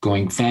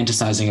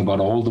 fantasizing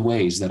about all the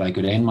ways that I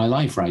could end my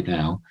life right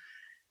now,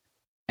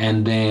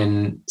 and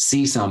then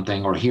see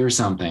something or hear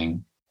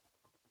something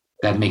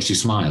that makes you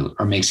smile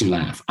or makes you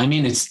laugh. I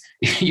mean, it's,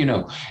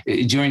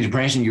 during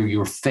depression,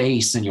 your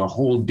face and your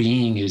whole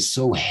being is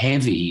so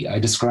heavy. I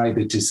described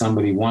it to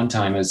somebody one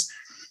time as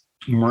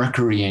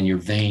mercury in your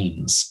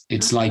veins.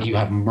 It's like you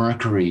have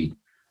mercury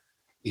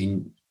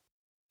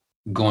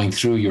going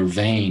through your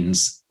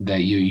veins,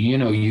 that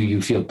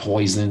you feel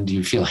poisoned,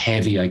 you feel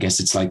heavy. I guess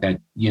it's like that,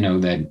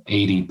 that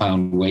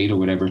 80-pound weight or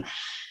whatever.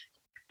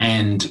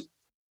 And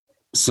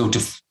so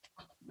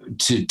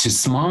to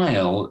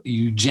smile,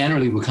 you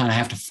generally will kind of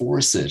have to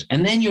force it.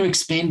 And then you're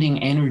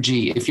expending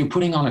energy. If you're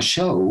putting on a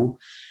show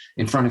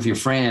in front of your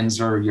friends,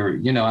 or I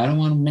don't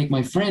want to make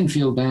my friend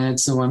feel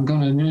bad, so I'm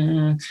going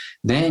to,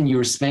 then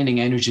you're spending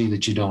energy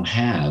that you don't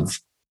have.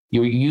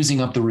 You're using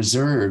up the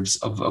reserves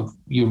of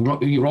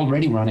you're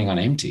already running on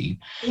empty.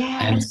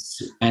 Yes.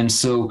 And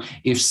so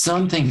if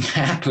something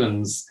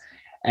happens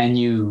and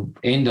you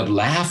end up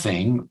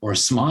laughing or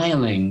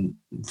smiling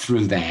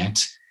through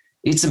that,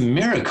 it's a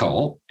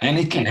miracle, and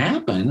it can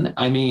happen.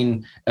 I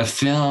mean, a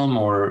film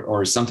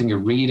or something you're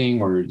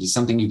reading or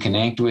something you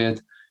connect with,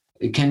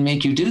 it can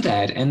make you do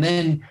that. And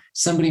then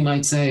somebody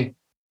might say,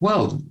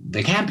 well,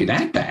 they can't be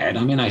that bad.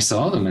 I mean, I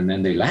saw them and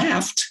then they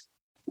laughed.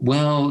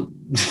 Well,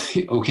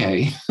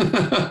 okay.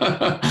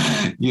 That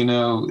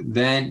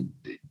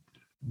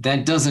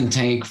doesn't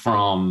take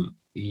from,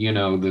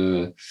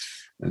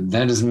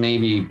 that is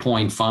maybe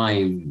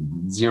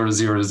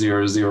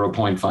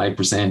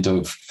 0.5%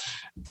 of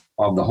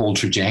the whole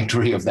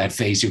trajectory of that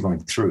phase you're going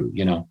through,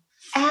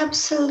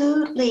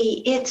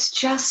 Absolutely. It's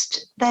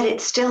just that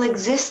it still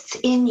exists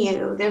in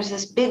you. There's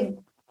this big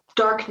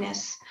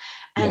darkness,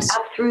 and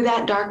up through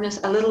that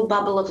darkness, a little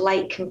bubble of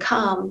light can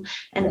come.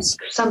 And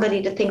for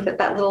somebody to think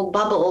that little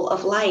bubble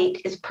of light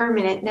is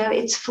permanent, no,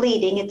 it's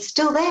fleeting. It's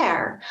still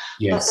there.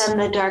 Yes. But then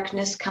the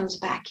darkness comes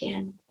back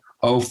in.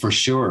 Oh, for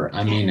sure.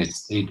 I mean,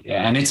 it's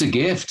a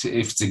gift.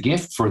 If it's a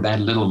gift for that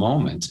little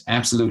moment,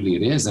 absolutely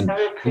it is. And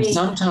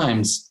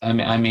sometimes,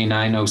 I mean,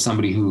 I know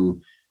somebody who,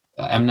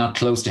 I'm not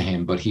close to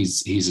him, but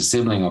he's a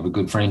sibling of a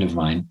good friend of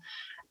mine.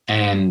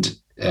 And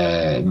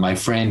my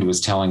friend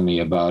was telling me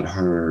about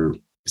her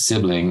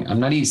sibling. I'm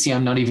not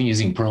even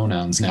using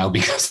pronouns now,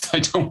 because I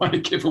don't want to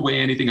give away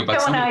anything about.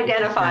 Don't want to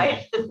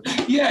identify.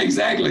 Yeah,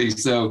 exactly.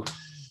 So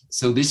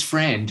this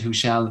friend, who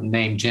shall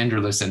name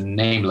genderless and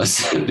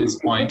nameless at this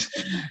point,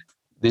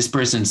 this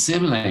person's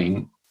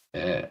sibling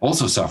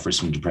also suffers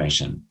from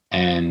depression.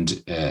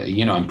 And,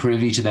 I'm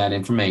privy to that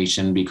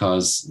information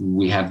because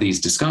we have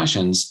these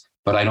discussions,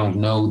 but I don't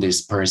know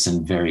this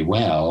person very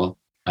well.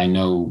 I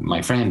know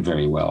my friend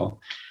very well.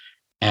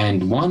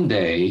 And one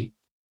day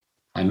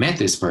I met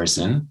this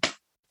person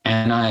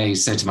and I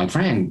said to my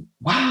friend,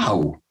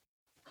 wow,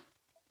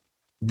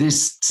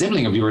 this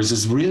sibling of yours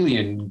is really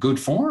in good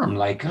form.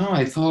 Like, oh,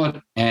 I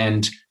thought,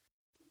 and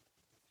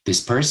this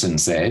person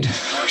said,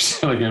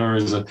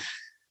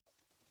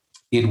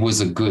 it was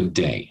a good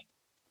day.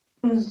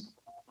 Mm.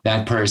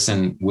 That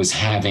person was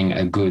having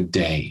a good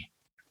day.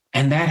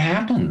 And that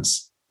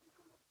happens.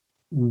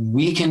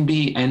 We can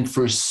be, and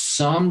for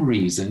some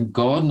reason,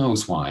 God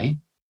knows why,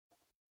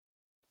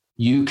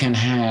 you can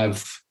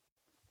have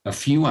a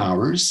few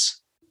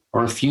hours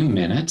or a few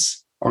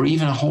minutes or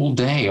even a whole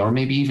day, or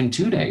maybe even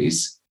 2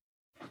 days,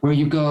 where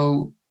you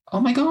go, oh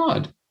my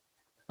God,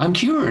 I'm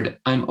cured.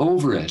 I'm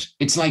over it.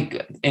 It's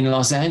like in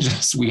Los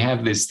Angeles, we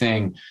have this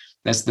thing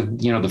that's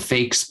the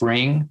fake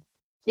spring.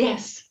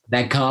 Yes.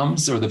 That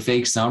comes, or the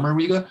fake summer,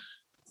 where you go,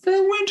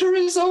 the winter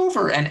is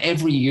over. And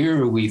every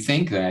year we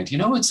think that,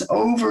 it's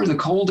over. The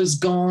cold is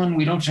gone.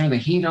 We don't turn the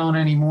heat on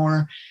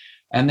anymore.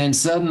 And then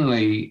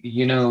suddenly,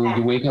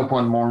 you wake up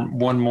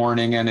one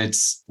morning and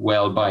it's,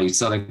 well, by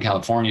Southern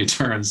California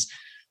terms,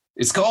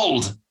 it's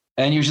cold.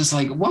 And you're just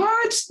like,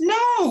 what?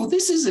 No,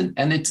 this isn't.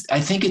 And I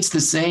think it's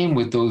the same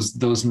with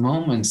those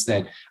moments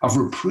of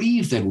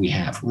reprieve that we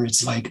have, where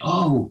it's like,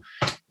 oh,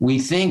 we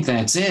think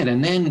that's it.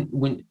 And then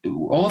when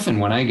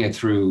I get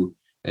through,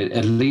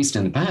 at least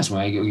in the past,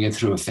 when I get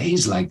through a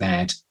phase like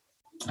that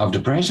of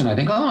depression, I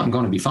think, oh, I'm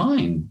going to be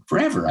fine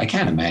forever. I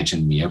can't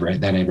imagine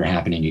that ever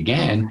happening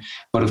again.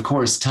 But of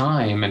course,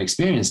 time and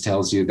experience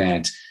tells you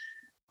that,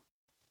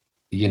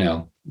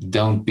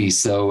 don't be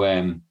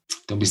so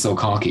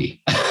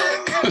cocky.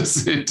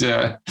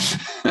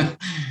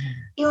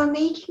 You're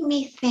making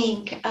me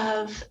think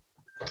of,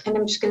 and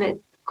I'm just going to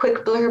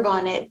quick blurb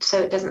on it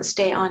so it doesn't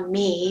stay on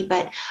me,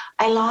 but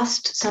I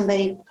lost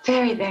somebody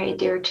very, very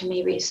dear to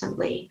me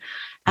recently.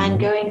 And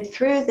going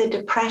through the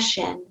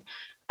depression,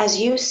 as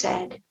you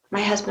said,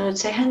 my husband would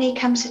say, honey,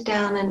 come sit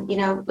down and,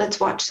 let's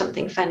watch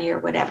something funny or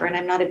whatever. And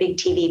I'm not a big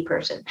TV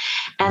person.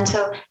 And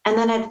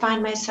then I'd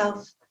find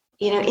myself,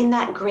 in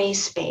that gray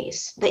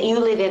space that you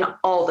live in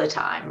all the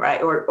time,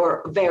 right?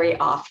 Or very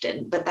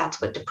often, but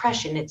that's what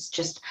depression, it's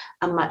just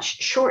a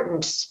much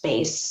shortened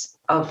space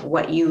of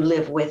what you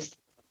live with.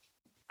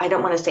 I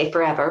don't want to say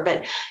forever,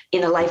 but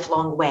in a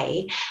lifelong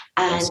way.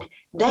 And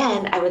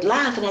then I would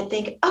laugh and I'd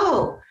think,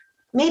 oh,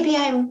 maybe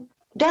I'm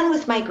done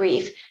with my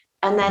grief.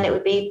 And then it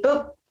would be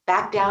boop,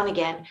 back down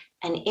again.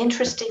 And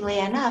interestingly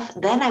enough,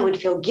 then I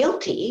would feel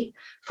guilty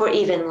for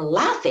even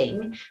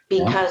laughing,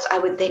 because I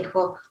would think,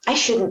 well, I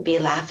shouldn't be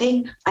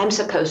laughing. I'm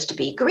supposed to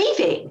be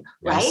grieving,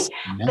 right?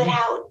 Yeah. But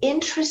how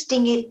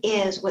interesting it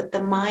is what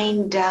the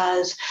mind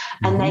does.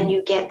 And then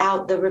you get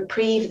out the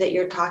reprieve that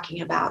you're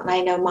talking about. And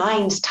I know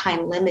mine's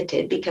time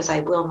limited, because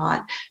I will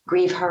not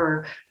grieve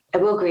her. I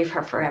will grieve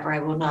her forever. I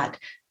will not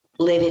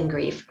live in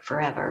grief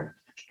forever.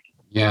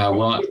 Yeah,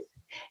 well,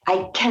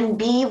 I can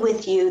be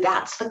with you.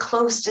 That's the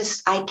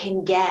closest I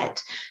can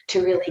get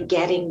to really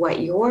getting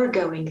what you're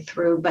going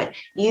through. But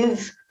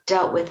you've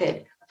dealt with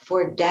it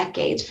for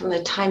decades, from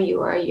the time you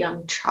were a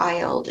young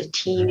child, a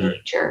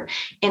teenager,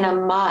 in a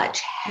much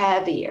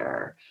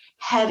heavier,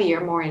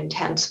 more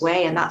intense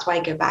way. And that's why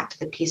I go back to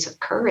the piece of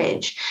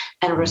courage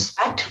and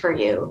respect for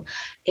you,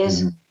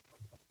 is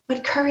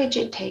what courage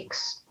it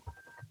takes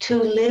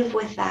to live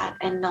with that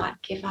and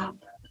not give up.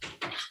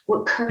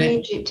 What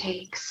courage it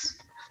takes.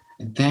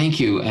 Thank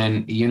you.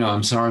 And,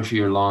 I'm sorry for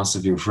your loss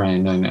of your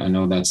friend. I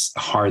know that's a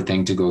hard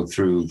thing to go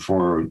through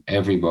for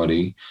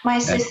everybody. My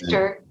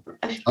sister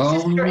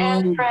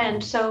and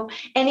friend. So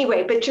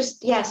anyway, but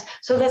just, yes.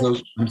 So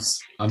that's...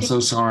 I'm so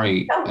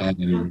sorry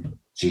to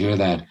hear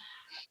that.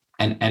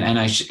 And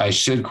I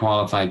should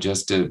qualify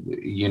just to,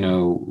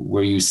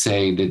 where you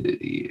say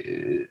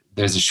that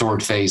there's a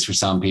short phase for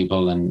some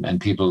people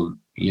and people,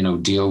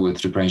 deal with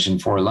depression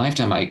for a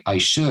lifetime. I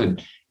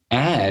should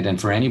add, and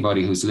for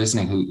anybody who's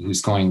listening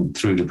who's going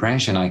through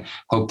depression, I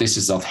hope this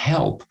is of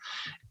help.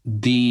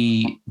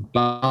 The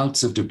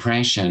bouts of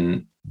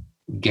depression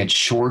get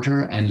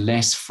shorter and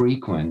less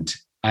frequent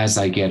as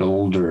I get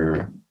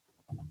older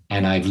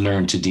and I've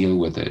learned to deal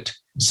with it.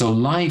 So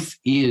life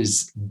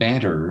is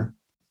better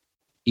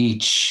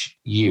each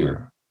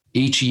year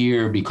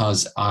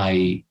because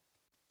I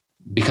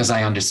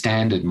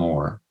understand it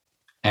more.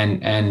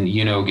 And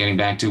getting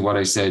back to what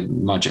I said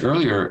much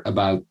earlier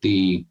about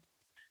the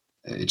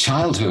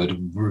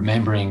childhood,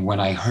 remembering when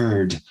I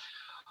heard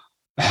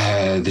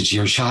that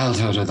your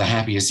childhood are the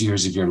happiest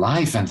years of your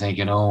life, and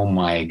thinking, oh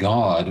my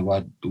God,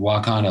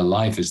 what kind of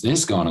life is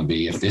this going to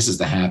be if this is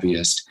the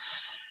happiest?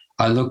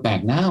 I look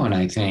back now and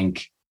I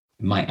think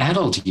my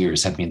adult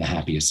years have been the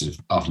happiest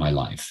of my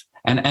life.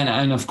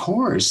 And of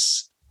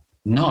course,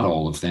 not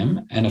all of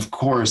them. And of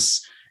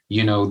course,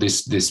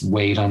 this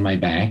weight on my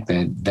back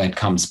that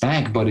comes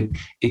back, but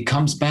it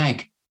comes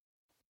back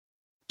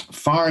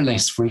far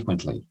less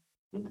frequently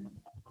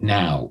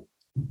now.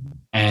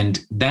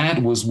 And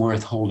that was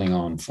worth holding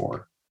on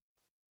for.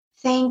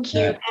 Thank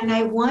you. And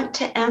I want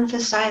to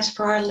emphasize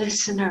for our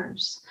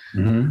listeners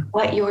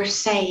what you're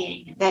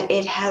saying, that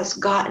it has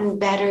gotten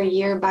better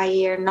year by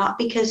year, not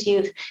because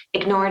you've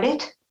ignored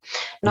it,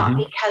 not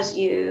because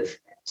you've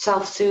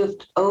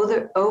self-soothed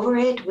over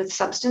it with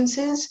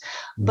substances,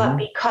 but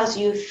because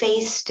you've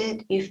faced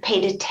it, you've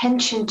paid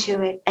attention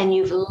to it, and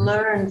you've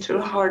learned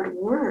through hard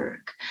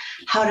work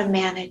how to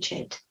manage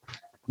it.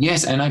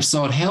 Yes, and I've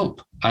sought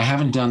help. I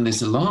haven't done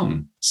this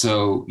alone.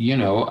 So,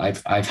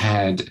 I've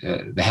had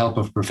the help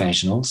of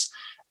professionals,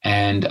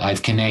 and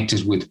I've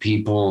connected with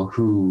people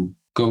who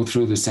go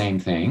through the same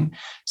thing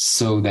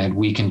so that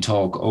we can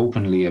talk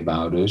openly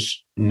about it,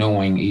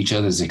 knowing each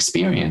other's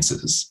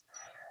experiences.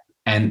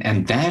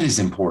 And that is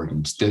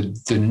important.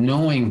 The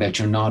knowing that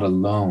you're not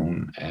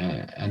alone.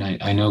 And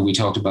I know we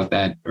talked about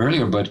that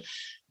earlier, but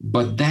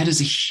that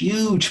is a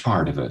huge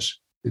part of it,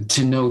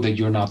 to know that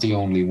you're not the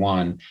only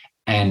one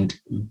and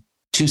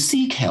to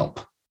seek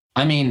help.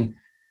 I mean,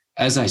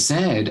 as I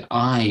said,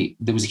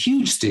 there was a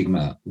huge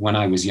stigma when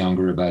I was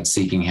younger about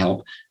seeking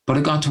help, but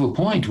it got to a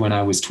point when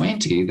I was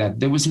 20 that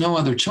there was no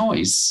other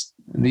choice.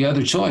 The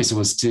other choice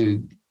was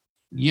to,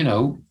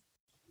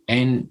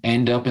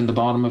 end up in the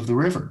bottom of the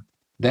river.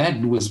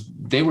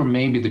 They were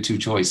maybe the two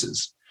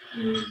choices.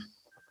 Mm.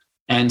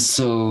 And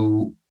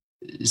so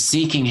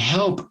seeking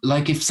help,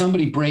 like if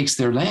somebody breaks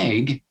their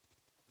leg,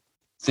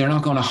 they're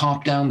not going to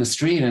hop down the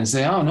street and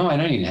say, oh, no, I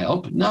don't need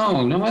help.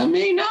 No,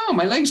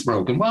 my leg's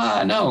broken.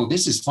 Well, no,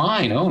 this is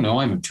fine. Oh, no,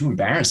 I'm too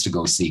embarrassed to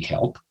go seek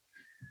help.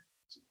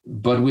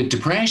 But with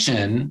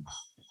depression,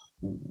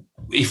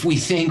 if we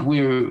think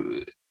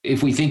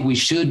we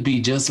should be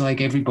just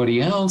like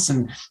everybody else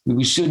and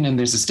we shouldn't, and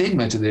there's a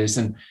stigma to this,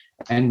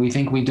 and we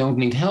think we don't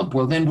need help,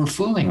 well, then we're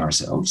fooling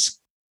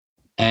ourselves.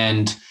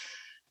 And,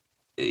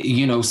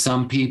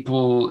 some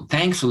people,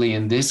 thankfully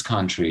in this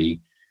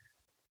country,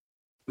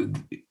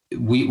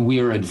 we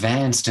are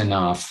advanced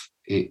enough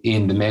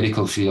in the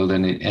medical field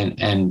and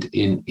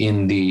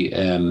in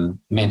the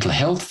mental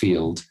health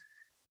field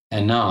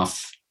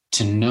enough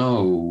to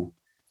know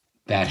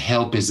that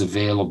help is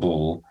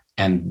available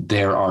and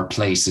there are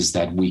places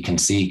that we can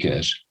seek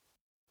it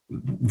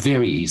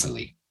very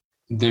easily.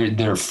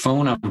 There are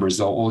phone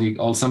numbers.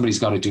 All somebody's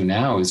got to do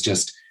now is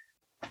just,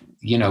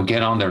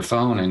 get on their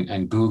phone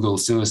and Google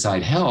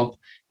suicide help,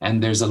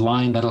 and there's a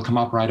line that'll come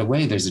up right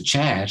away. There's a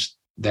chat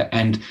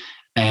and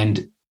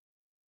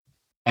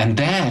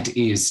that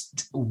is,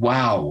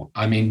 wow.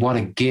 I mean, what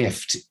a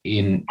gift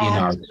in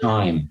our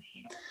time.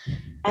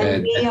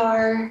 And we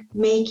are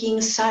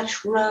making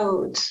such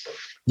roads.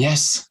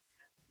 Yes.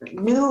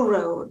 New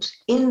roads,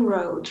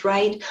 inroads,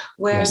 right?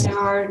 Where yes. There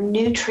are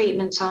new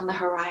treatments on the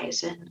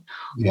horizon.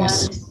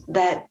 Yes. Ones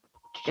that,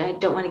 I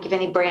don't want to give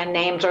any brand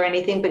names or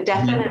anything, but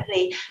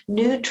definitely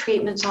new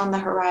treatments on the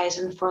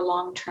horizon for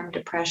long-term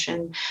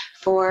depression,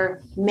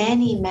 for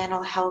many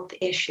mental health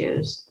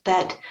issues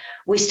that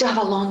we still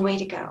have a long way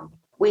to go.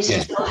 We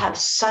still have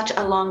such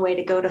a long way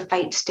to go to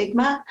fight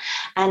stigma.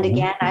 And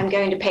again, I'm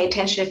going to pay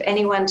attention if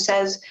anyone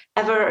says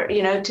ever,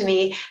 to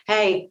me,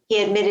 hey,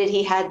 he admitted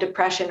he had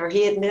depression, or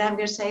I'm going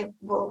to say,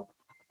 well,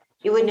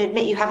 you wouldn't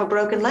admit you have a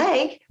broken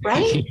leg,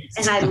 right?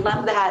 And I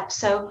love that.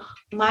 So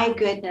my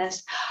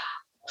goodness,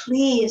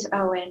 please,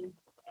 Owen,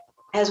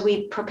 as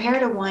we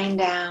prepare to wind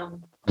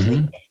down,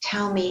 please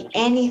tell me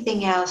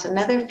anything else,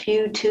 another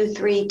few, 2,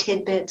 3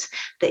 tidbits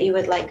that you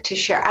would like to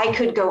share. I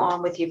could go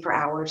on with you for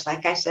hours,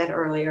 like I said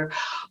earlier,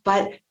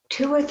 but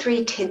 2 or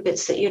 3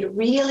 tidbits that you'd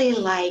really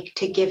like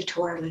to give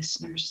to our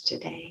listeners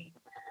today.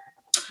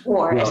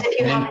 Or as if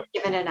you haven't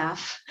given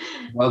enough.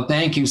 Well,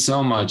 thank you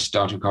so much,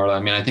 Dr. Carla. I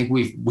mean, I think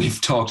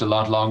we've talked a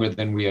lot longer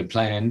than we had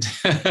planned,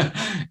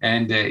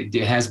 and it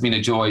has been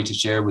a joy to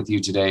share with you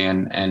today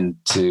and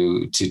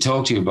to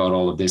talk to you about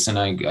all of this. And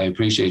I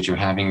appreciate your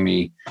having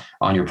me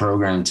on your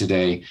program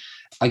today.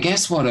 I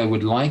guess what I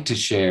would like to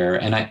share,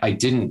 and I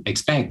didn't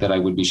expect that I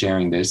would be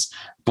sharing this,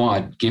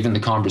 but given the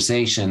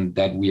conversation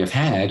that we have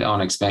had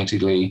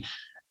unexpectedly,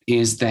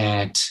 is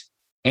that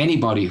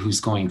anybody who's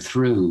going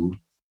through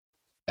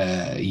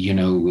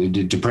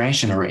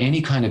depression or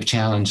any kind of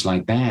challenge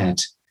like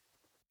that,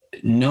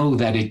 know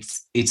that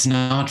it's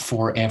not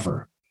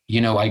forever.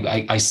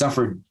 I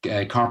suffered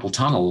carpal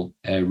tunnel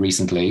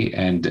recently,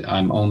 and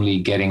I'm only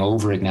getting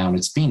over it now. And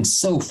it's been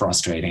so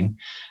frustrating,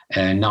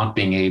 not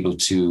being able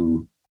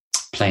to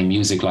play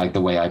music like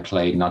the way I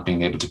played, not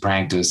being able to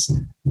practice,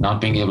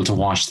 not being able to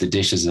wash the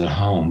dishes at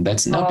home.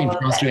 That's not been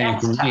frustrating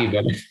for me,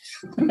 but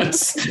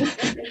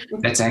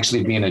that's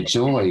actually been a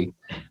joy.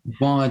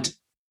 But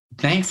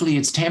thankfully,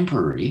 it's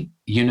temporary.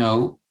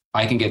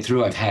 I can get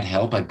through. I've had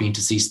help. I've been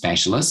to see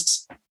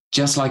specialists,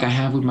 just like I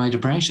have with my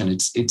depression.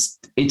 It's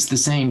the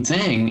same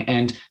thing.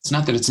 And it's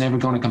not that it's never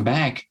going to come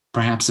back.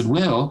 Perhaps it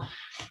will.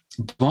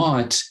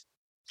 But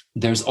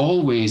there's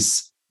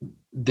always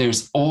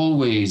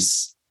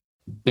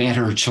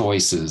better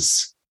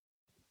choices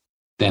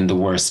than the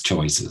worst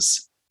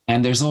choices.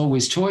 And there's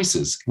always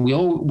choices. We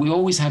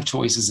always have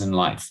choices in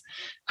life.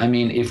 I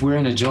mean, if we're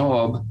in a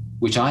job,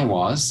 which I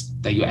was,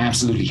 that you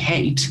absolutely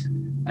hate,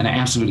 and I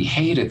absolutely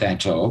hated that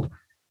job,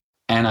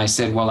 and I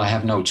said, well, I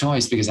have no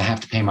choice because I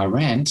have to pay my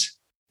rent.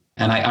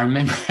 And I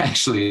remember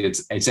actually,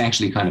 it's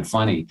actually kind of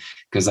funny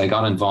because I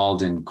got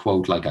involved in,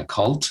 quote, like a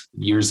cult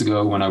years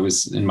ago when I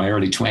was in my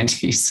early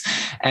 20s.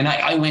 And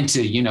I went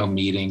to,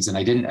 meetings, and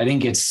I didn't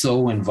get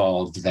so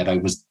involved that I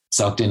was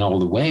sucked in all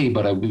the way,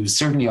 but it was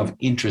certainly of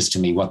interest to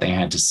me what they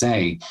had to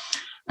say.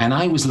 And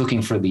I was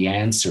looking for the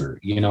answer,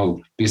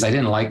 because I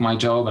didn't like my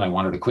job and I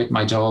wanted to quit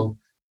my job.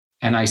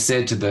 And I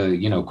said to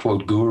the,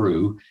 quote,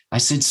 guru, I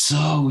said,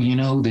 so,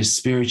 this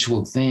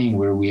spiritual thing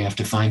where we have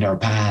to find our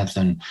path.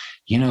 And,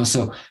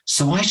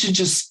 so I should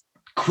just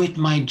quit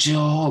my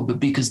job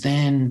because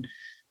then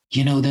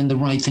the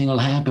right thing will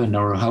happen,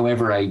 or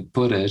however I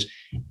put it.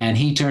 And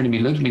he turned to me,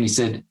 looked at me, and he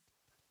said,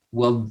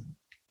 well,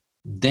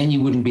 then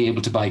you wouldn't be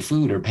able to buy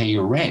food or pay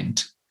your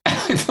rent.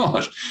 I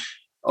thought,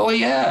 oh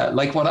yeah,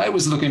 like what I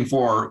was looking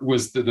for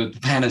was the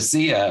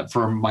panacea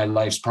for my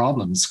life's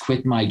problems,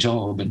 quit my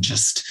job and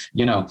just,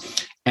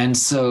 and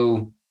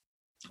so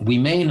we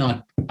may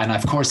not, and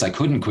of course I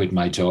couldn't quit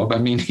my job. I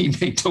mean,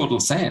 it made total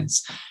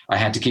sense. I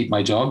had to keep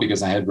my job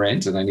because I had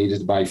rent and I needed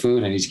to buy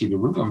food. I needed to keep a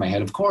roof over my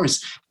head. Of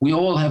course, we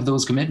all have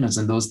those commitments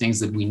and those things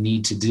that we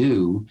need to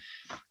do,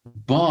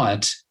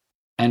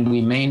 and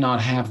we may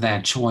not have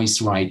that choice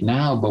right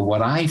now. But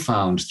what I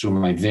found through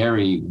my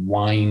very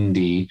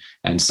windy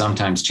and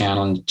sometimes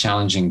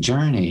challenging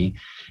journey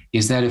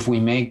is that if we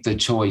make the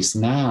choice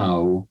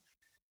now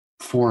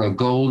for a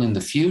goal in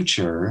the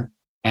future,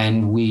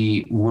 and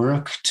we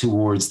work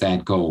towards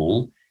that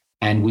goal,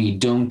 and we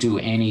don't do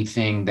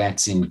anything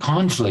that's in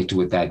conflict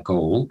with that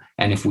goal.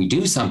 And if we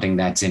do something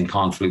that's in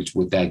conflict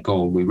with that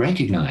goal, we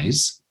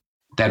recognize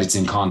that it's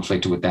in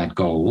conflict with that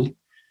goal,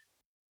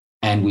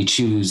 and we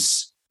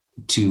choose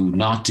to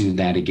not do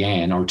that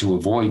again or to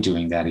avoid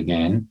doing that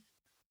again.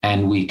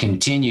 And we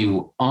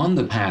continue on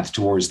the path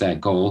towards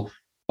that goal,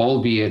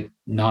 albeit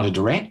not a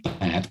direct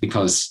path,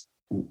 because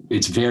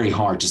it's very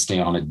hard to stay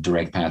on a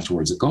direct path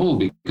towards a goal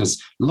because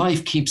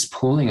life keeps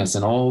pulling us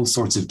in all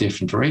sorts of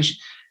different directions.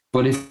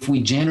 But if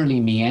we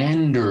generally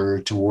meander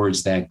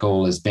towards that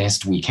goal as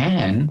best we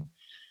can,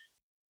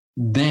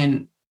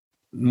 then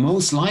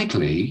most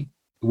likely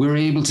we're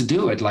able to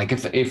do it. Like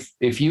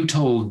if you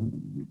told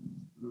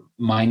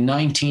my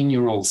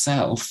 19-year-old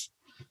self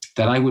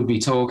that I would be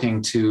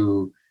talking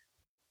to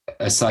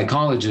a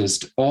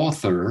psychologist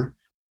author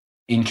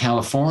in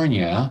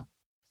California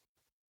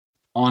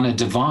on a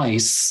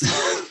device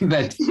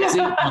that sits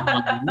on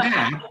my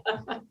neck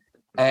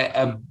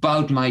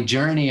about my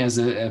journey as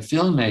a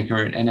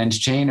filmmaker, an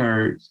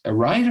entertainer, a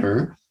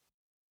writer,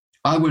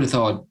 I would have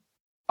thought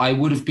I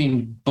would have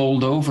been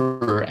bowled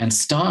over and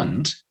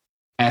stunned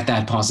at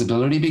that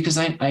possibility because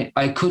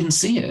I couldn't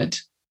see it.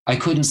 I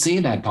couldn't see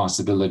that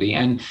possibility.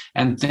 And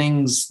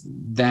things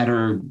that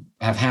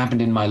have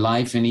happened in my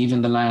life and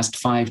even the last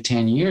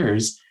 5-10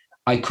 years,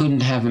 I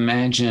couldn't have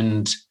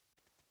imagined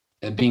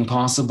being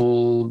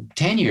possible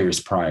 10 years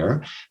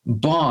prior.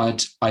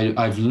 But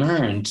I've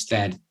learned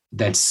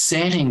that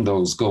setting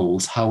those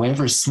goals,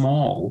 however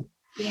small,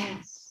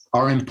 yes,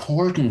 are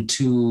important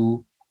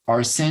to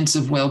our sense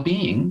of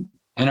well-being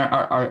and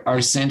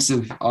our sense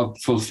of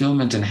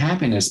fulfillment and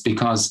happiness,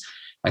 because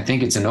I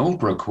think it's an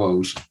Oprah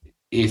quote: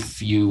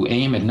 if you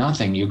aim at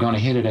nothing, you're going to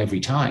hit it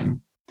every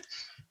time.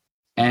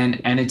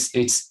 And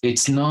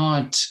it's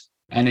not,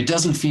 and it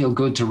doesn't feel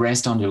good to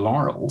rest on your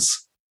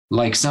laurels.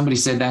 Like somebody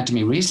said that to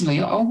me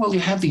recently. Oh, well, you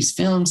have these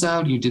films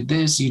out, you did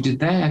this, you did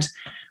that.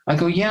 I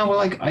go, yeah, well,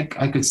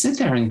 I could sit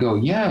there and go,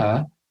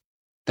 yeah,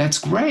 that's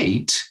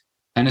great.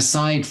 And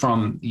aside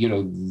from,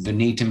 the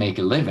need to make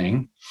a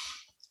living,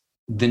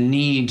 the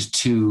need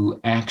to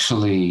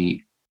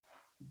actually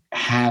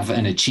have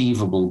an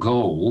achievable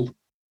goal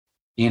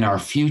in our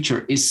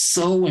future is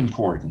so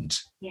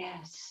important.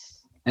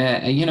 Yes.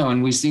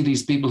 And we see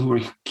these people who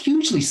are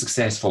hugely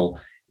successful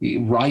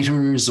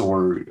writers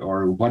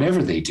or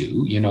whatever they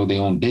do, they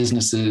own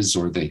businesses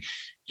or they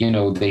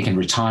can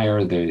retire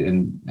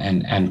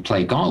and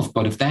play golf.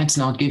 But if that's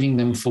not giving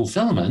them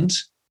fulfillment,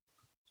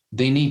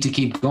 they need to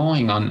keep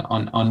going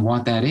on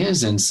what that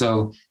is. And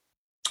so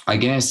I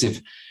guess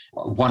if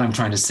what I'm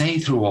trying to say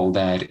through all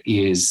that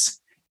is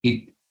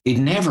it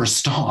never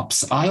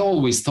stops. I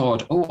always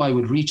thought, I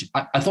would reach.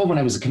 I thought when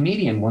I was a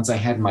comedian, once I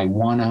had my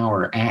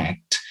 1-hour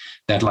act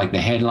that like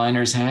the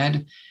headliners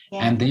had,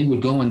 and they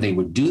would go and they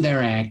would do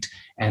their act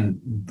and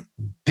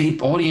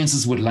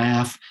audiences would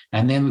laugh,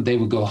 and then they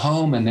would go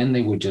home and then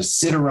they would just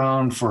sit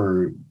around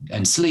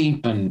and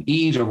sleep and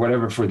eat or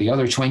whatever for the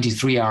other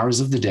 23 hours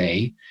of the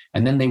day.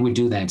 And then they would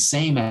do that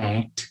same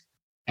act.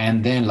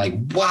 And then like,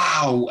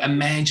 wow,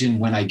 imagine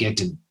when I get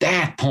to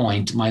that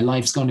point, my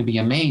life's going to be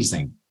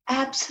amazing.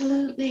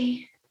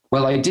 Absolutely.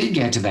 Well, I did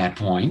get to that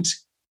point,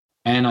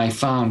 and I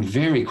found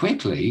very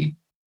quickly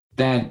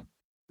that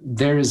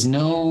there is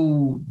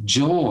no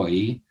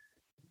joy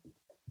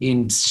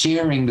in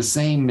sharing the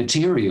same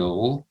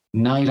material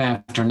night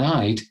after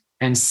night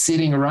and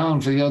sitting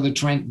around for the other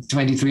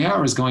 23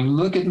 hours going,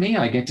 look at me,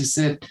 I get to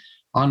sit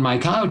on my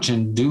couch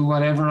and do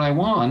whatever I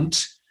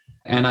want.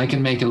 And I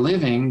can make a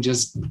living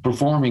just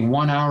performing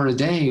 1 hour a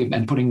day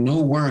and putting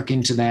no work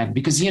into that.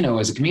 Because,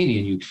 as a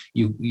comedian,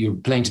 you're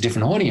playing to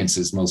different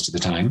audiences most of the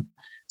time.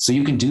 So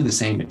you can do the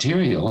same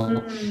material.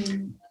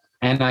 Mm.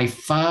 And I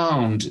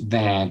found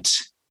that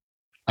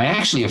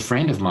a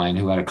friend of mine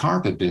who had a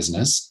carpet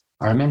business,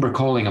 I remember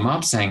calling him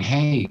up saying,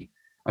 hey,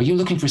 are you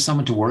looking for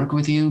someone to work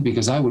with you?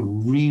 Because I would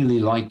really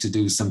like to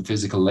do some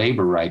physical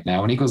labor right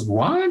now. And he goes,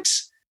 what?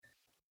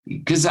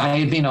 Because I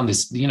had been on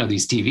this,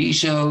 these TV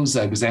shows.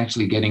 I was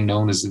actually getting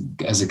known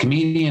as a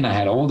comedian. I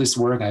had all this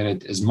work. I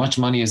had as much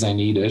money as I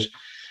needed,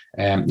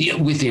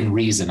 within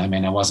reason. I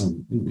mean, I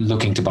wasn't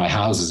looking to buy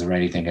houses or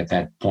anything at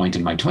that point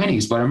in my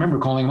 20s. But I remember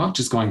calling him up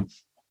just going,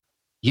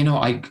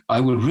 I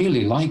would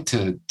really like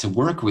to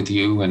work with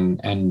you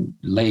and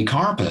lay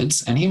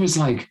carpets. And he was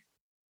like,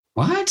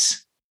 what?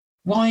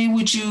 Why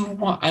would you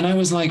want? And I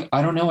was like,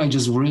 I don't know. I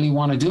just really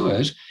want to do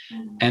it.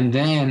 And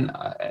then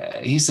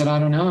he said, I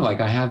don't know. Like,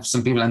 I have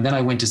some people. And then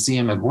I went to see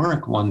him at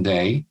work one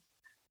day.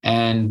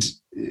 And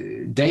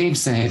Dave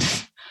said,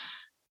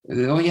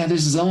 oh, yeah,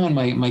 this is Owen,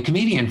 my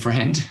comedian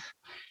friend.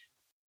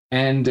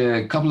 And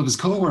a couple of his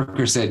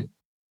coworkers said,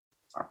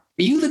 are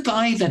you the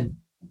guy that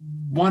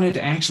wanted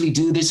to actually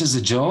do this as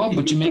a job,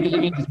 but you make a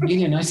living as a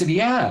comedian? And I said,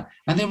 yeah.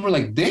 And they were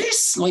like,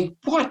 this? Like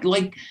what?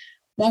 Like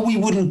what we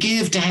wouldn't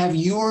give to have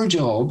your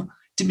job,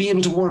 to be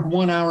able to work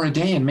 1 hour a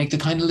day and make the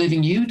kind of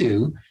living you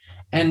do.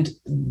 And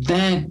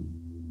that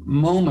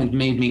moment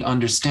made me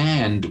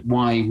understand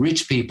why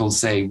rich people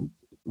say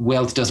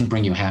wealth doesn't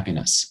bring you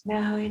happiness.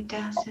 No, it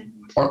doesn't.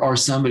 Or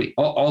somebody,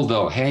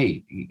 although,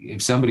 hey,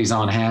 if somebody's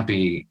not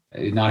happy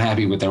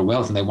with their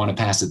wealth and they want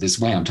to pass it this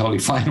way, I'm totally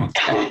fine with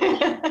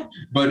that.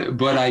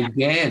 But I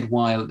get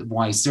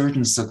why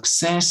certain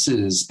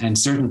successes and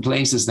certain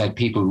places that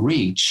people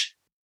reach,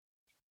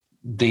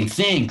 they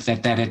think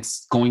that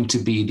it's going to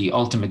be the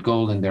ultimate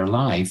goal in their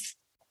life.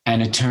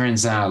 And it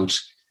turns out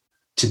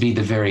to be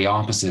the very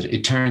opposite.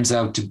 It turns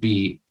out to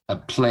be a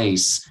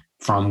place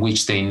from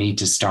which they need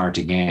to start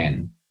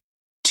again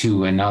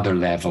to another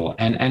level.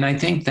 And I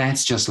think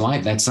that's just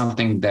life. That's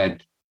something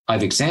that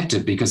I've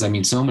accepted, because I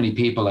mean, so many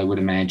people, I would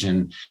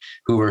imagine,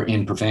 who are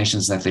in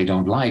professions that they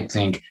don't like,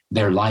 think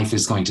their life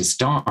is going to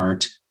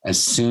start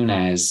as soon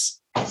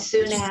as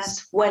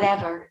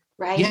whatever,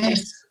 right?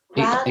 Yes,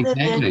 Rather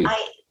exactly. than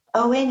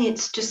Owen,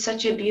 it's just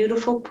such a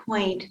beautiful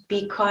point,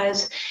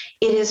 because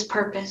it is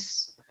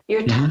purpose.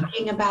 You're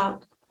talking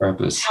about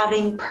purpose,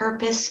 having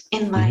purpose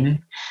in life.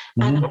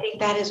 And I think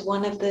that is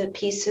one of the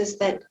pieces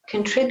that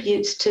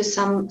contributes to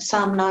some,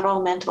 not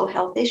all, mental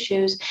health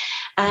issues.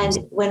 And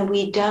when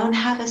we don't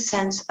have a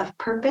sense of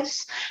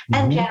purpose,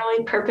 and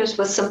generally purpose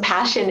with some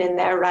passion in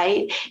there,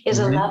 right, is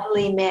a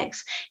lovely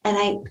mix. And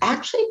I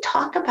actually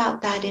talk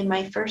about that in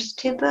my first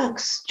 2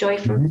 books, Joy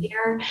from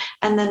Fear,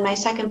 and then my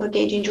second book,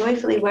 Aging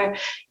Joyfully, where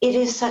it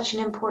is such an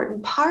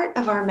important part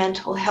of our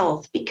mental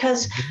health,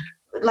 because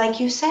like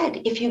you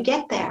said, if you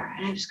get there,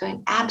 and I was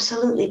going,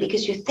 absolutely,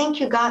 because you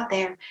think you got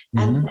there,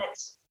 and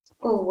it's,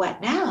 well,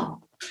 what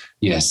now?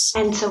 Yes.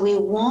 And so we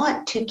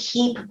want to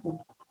keep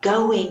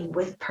going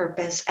with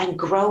purpose and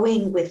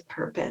growing with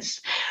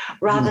purpose,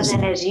 rather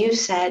than, as you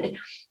said,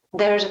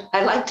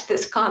 I liked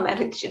this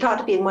comment, it ought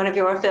to be in one of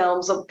your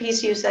films, a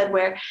piece you said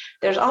where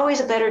there's always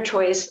a better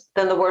choice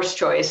than the worst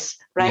choice,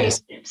 right?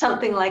 Yes.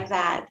 Something like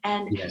that.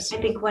 And I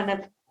think one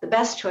of the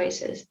best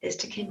choices is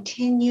to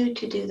continue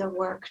to do the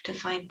work to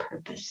find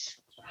purpose.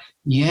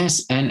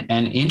 Yes, and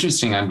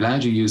interesting. I'm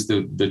glad you used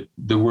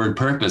the word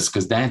purpose,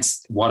 because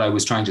that's what I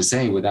was trying to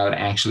say without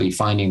actually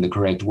finding the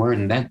correct word.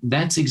 And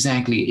that's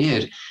exactly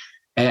it.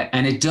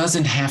 And it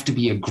doesn't have to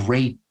be a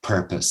great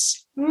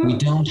purpose. We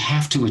don't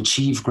have to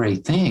achieve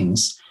great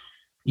things.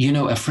 You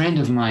know, a friend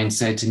of mine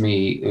said to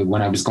me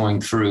when I was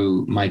going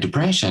through my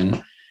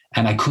depression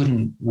and I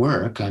couldn't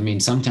work. I mean,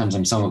 sometimes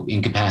I'm so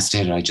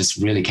incapacitated, I just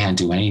really can't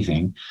do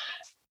anything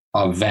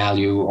of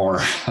value or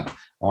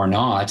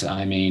not.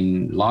 I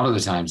mean, a lot of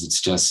the times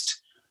it's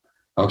just,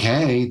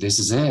 okay, this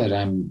is it.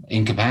 I'm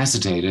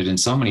incapacitated in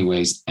so many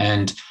ways.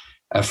 And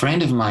a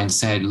friend of mine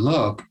said,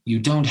 look, you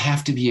don't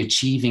have to be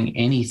achieving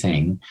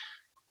anything.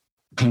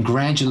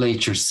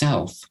 Congratulate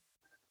yourself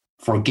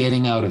for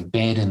getting out of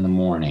bed in the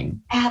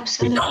morning.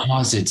 Absolutely.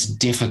 Because it's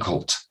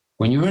difficult.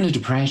 When you're in a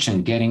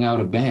depression, getting out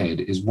of bed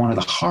is one of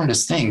the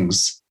hardest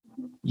things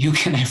you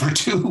can ever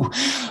do,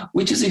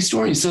 which is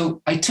extraordinary.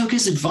 So I took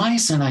his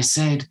advice and I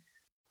said,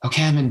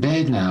 okay, I'm in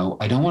bed now.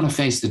 I don't want to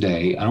face the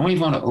day. I don't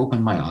even want to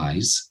open my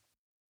eyes.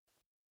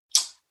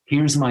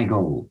 Here's my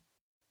goal.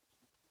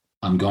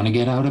 I'm going to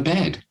get out of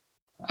bed.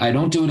 I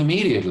don't do it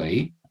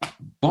immediately,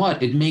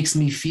 but it makes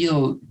me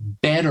feel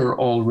better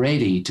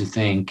already to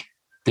think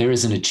there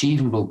is an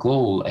achievable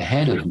goal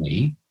ahead of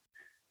me.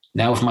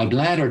 Now, if my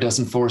bladder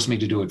doesn't force me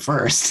to do it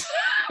first,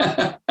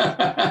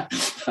 I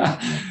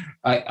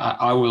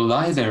will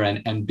lie there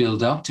and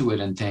build up to it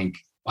and think,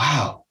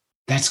 wow,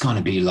 that's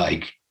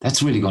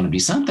really going to be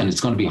something.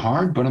 It's going to be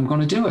hard, but I'm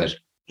going to do it.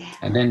 Yeah.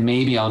 And then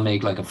maybe I'll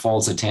make like a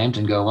false attempt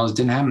and go, well, it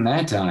didn't happen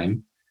that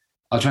time.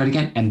 I'll try it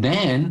again. And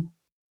then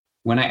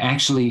when I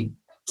actually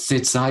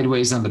sit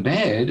sideways on the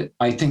bed,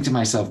 I think to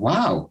myself,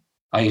 wow,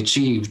 I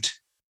achieved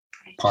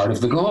part of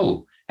the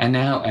goal. And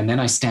then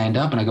I stand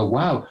up and I go,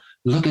 wow,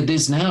 look at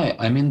this now.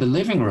 I'm in the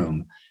living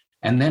room.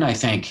 And then I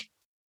think,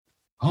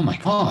 oh my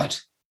God,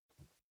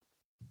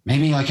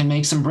 maybe I can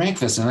make some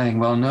breakfast. And I think,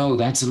 well, no,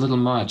 that's a little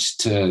much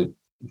to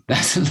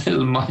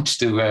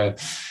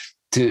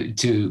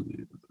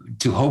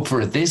hope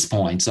for at this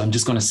point. So I'm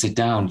just going to sit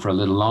down for a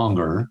little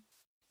longer.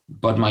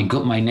 But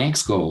my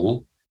next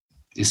goal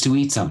is to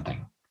eat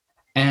something.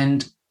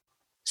 And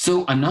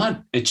so I'm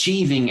not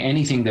achieving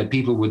anything that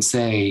people would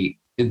say,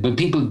 but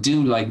people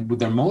do, like with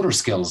their motor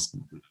skills,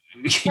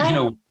 you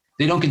know,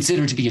 they don't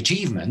consider to be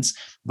achievements.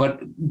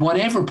 But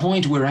whatever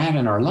point we're at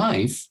in our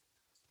life,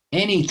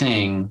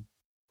 anything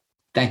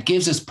that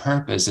gives us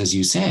purpose, as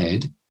you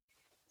said,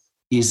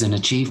 is an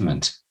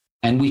achievement.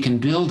 And we can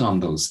build on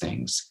those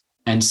things.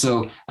 And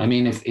so, I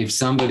mean, if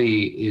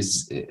somebody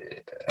is,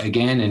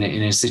 again, in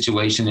a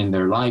situation in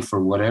their life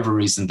for whatever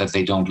reason that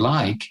they don't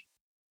like,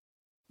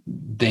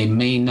 they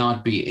may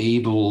not be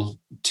able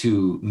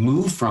to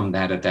move from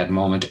that at that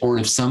moment. Or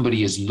if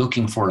somebody is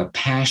looking for a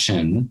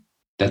passion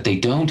that they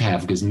don't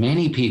have, because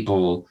many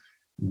people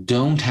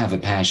don't have a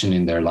passion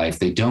in their life.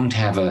 They don't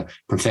have a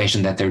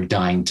profession that they're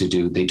dying to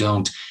do. They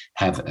don't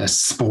have a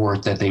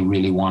sport that they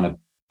really want to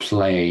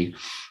play.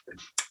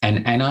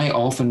 And I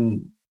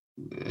often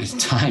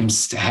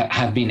times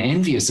have been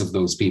envious of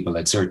those people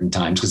at certain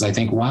times, because I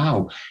think,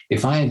 wow,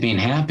 if I had been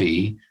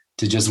happy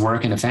to just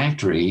work in a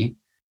factory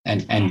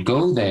and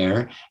go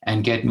there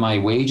and get my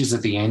wages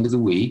at the end of the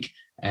week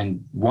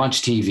and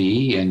watch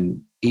TV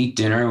and eat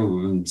dinner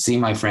and see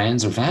my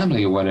friends or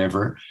family or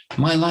whatever,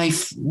 my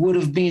life would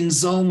have been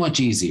so much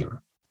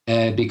easier.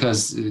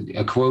 Because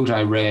a quote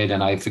I read,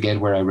 and I forget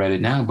where I read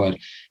it now, but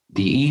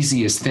the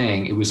easiest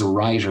thing, it was a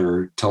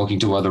writer talking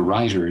to other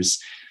writers,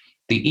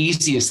 the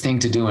easiest thing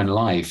to do in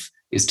life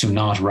is to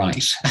not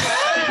write.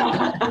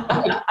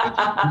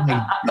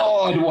 My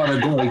God, what a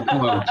great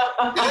quote.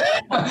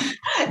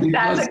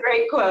 That's a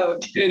great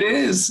quote. It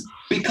is,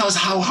 because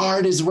how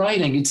hard is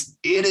writing?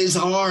 It is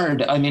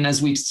hard. I mean,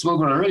 as we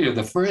spoke about earlier,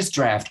 the first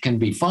draft can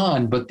be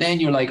fun, but then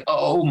you're like,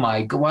 oh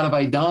my God, what have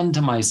I done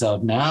to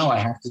myself? Now I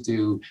have to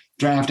do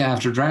draft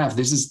after draft.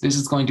 This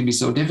is going to be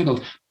so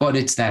difficult, but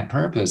it's that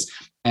purpose.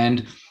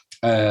 And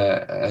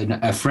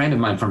a friend of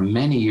mine from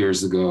many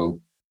years ago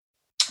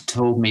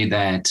told me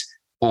that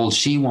all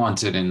she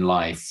wanted in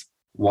life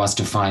was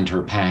to find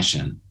her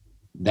passion.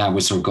 That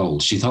was her goal.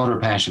 She thought her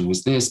passion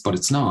was this, but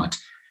it's not.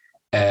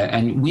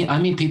 I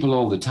meet people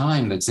all the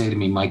time that say to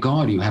me, my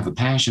God, you have a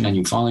passion and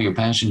you follow your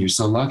passion. You're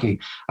so lucky.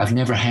 I've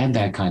never had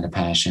that kind of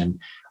passion.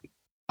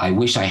 I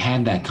wish I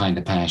had that kind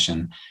of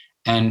passion.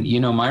 And,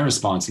 my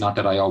response, not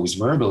that I always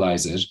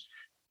verbalize it,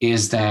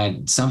 is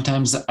that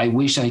sometimes I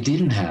wish I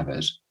didn't have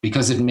it,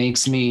 because it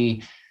makes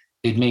me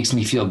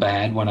feel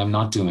bad when I'm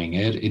not doing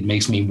it. It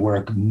makes me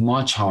work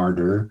much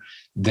harder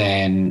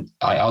than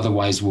I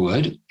otherwise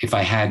would if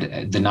I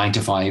had the 9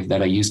 to 5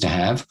 that I used to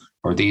have,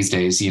 or these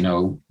days,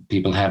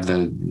 people have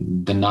the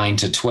 9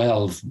 to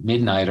 12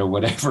 midnight or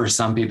whatever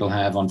some people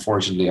have.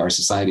 Unfortunately, our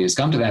society has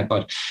come to that.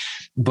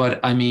 But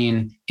I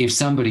mean, if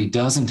somebody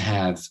doesn't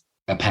have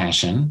a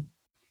passion,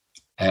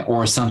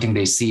 or something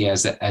they see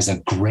as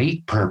a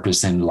great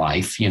purpose in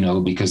life,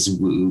 because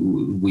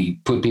we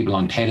put people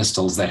on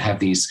pedestals that have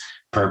these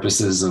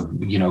purposes of,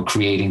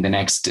 creating the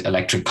next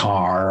electric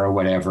car or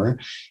whatever.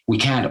 We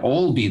can't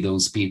all be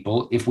those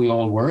people. If we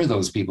all were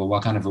those people,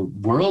 what kind of a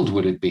world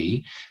would it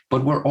be?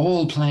 But we're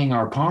all playing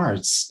our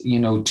parts,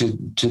 to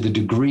the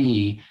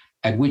degree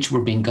at which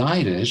we're being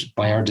guided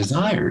by our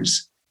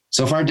desires.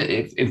 So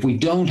if we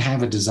don't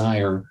have a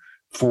desire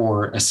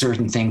for a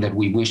certain thing that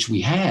we wish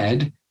we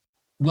had,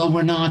 well,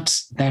 we're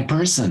not that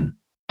person.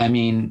 I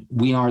mean,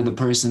 we are the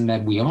person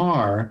that we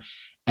are.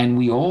 And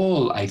we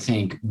all, I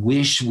think,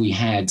 wish we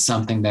had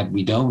something that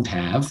we don't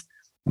have.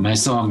 And I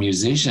saw a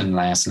musician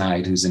last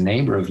night who's a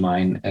neighbor of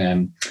mine,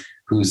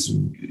 who's,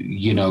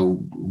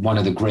 one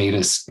of the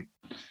greatest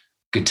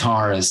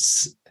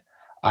guitarists.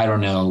 I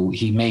don't know.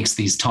 He makes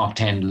these top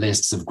 10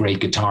 lists of great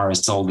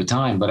guitarists all the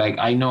time, but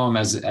I know him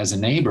as a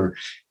neighbor.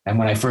 And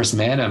when I first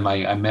met him,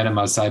 I met him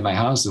outside my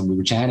house and we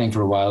were chatting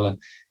for a while. And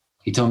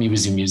he told me he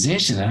was a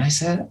musician. And I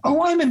said,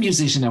 oh, I'm a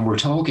musician. And we're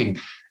talking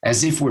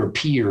as if we're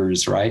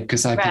peers, right?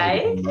 Because I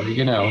play,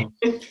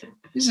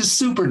 he's a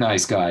super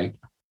nice guy.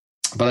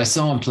 But I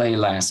saw him play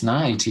last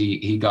night.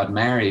 He got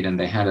married and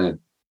they had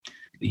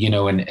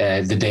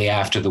the day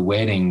after the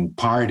wedding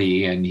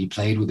party, and he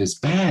played with his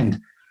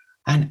band.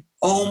 And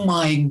oh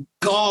my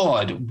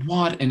God,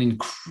 what an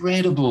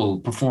incredible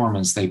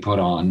performance they put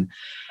on.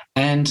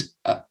 And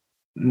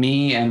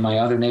me and my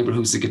other neighbor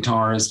who's a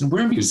guitarist, and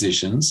we're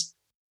musicians,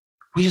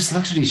 we just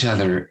looked at each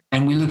other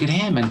and we look at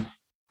him, and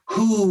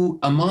who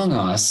among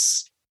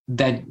us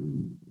that,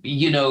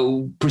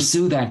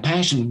 pursue that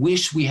passion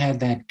wish we had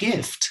that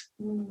gift?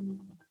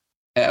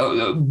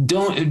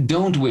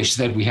 Don't wish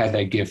that we had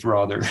that gift,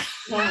 rather.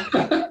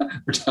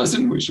 Or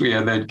doesn't wish we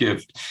had that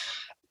gift.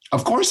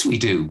 Of course we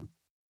do.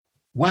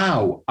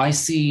 Wow, I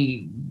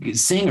see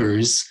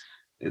singers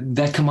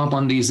that come up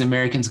on these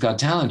Americans Got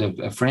Talent.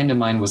 A friend of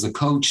mine was a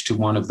coach to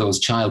one of those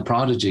child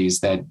prodigies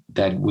that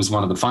was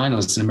one of the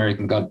finalists in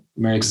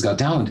America's Got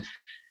Talent.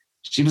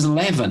 She was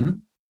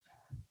 11.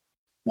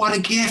 What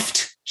a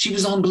gift. She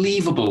was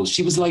unbelievable.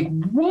 She was like,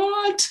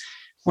 what?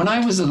 When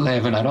I was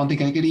 11, I don't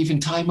think I could even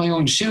tie my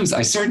own shoes.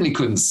 I certainly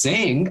couldn't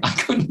sing. I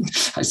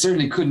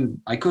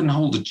couldn't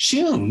hold a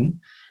tune.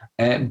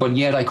 But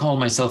yet I call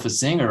myself a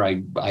singer.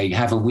 I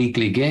have a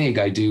weekly gig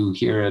I do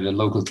here at a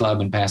local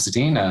club in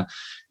Pasadena,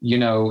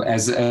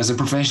 as a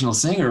professional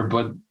singer.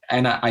 But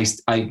I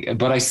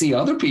see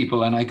other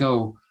people and I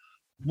go,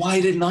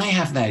 why didn't I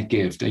have that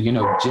gift?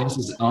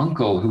 Jess's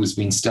uncle, who's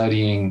been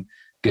studying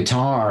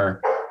guitar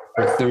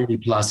for 30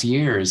 plus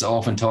years,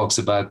 often talks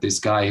about this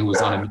guy who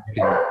was on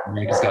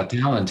America's Got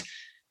Talent,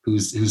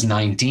 who's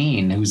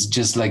 19, who's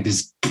just like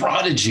this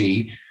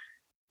prodigy,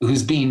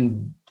 who's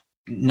been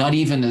not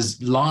even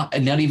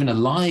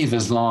alive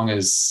as long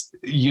as,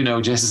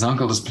 Jess's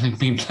uncle has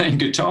been playing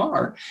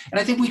guitar. And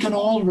I think we can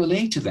all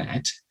relate to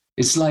that.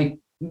 It's like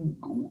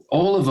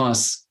all of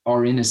us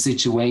are in a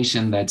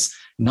situation that's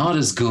not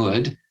as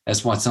good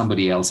as what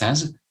somebody else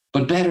has,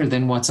 but better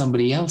than what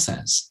somebody else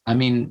has. I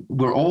mean,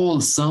 we're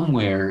all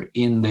somewhere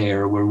in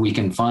there where we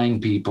can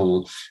find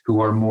people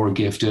who are more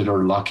gifted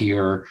or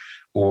luckier,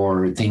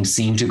 or things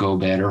seem to go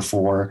better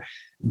for.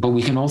 But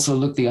we can also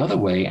look the other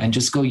way and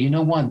just go, you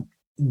know what?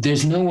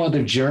 There's no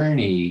other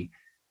journey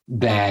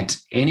that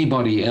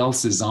anybody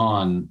else is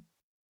on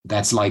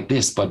that's like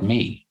this but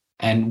me.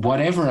 And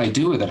whatever I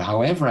do with it,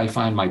 however I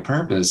find my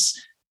purpose,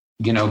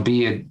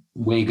 be it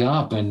wake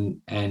up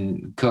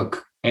and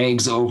cook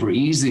eggs over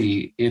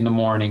easy in the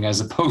morning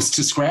as opposed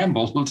to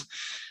scrambled,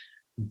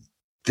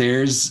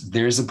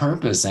 there's a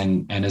purpose.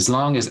 And as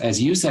long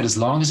as you said, as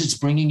long as it's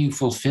bringing you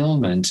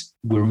fulfillment,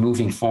 we're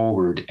moving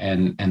forward.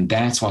 And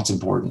that's what's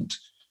important.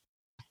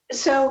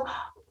 So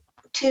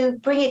to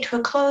bring it to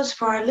a close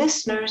for our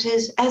listeners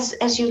is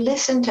as you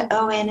listen to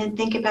Owen and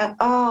think about,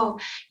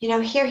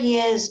 here he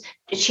is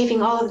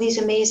achieving all of these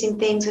amazing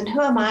things, and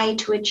who am I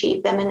to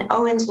achieve them? And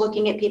Owen's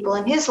looking at people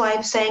in his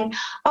life saying,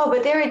 oh,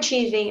 but they're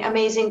achieving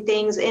amazing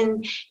things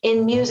in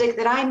music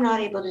that I'm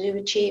not able to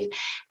achieve.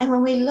 And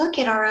when we look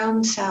at our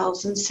own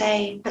selves and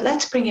say, but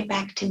let's bring it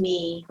back to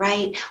me,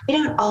 right? We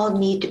don't all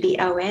need to be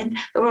Owen.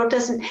 The world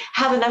doesn't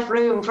have enough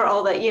room for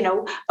all that,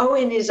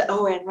 Owen is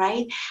Owen,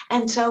 right?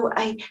 And so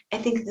I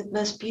think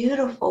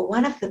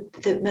one of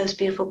the most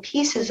beautiful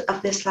pieces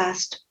of this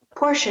last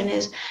portion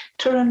is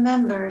to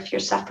remember, if you're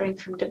suffering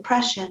from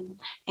depression,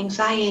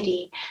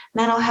 anxiety,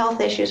 mental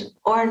health issues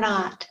or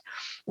not,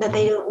 that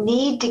they don't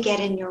need to get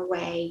in your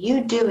way.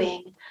 You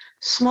doing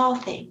small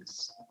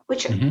things,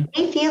 which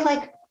may feel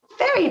like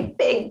very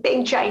big,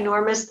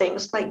 ginormous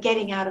things, like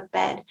getting out of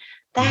bed.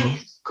 That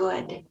is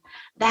good.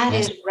 That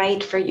is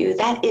right for you.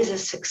 That is a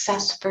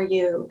success for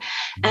you.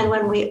 And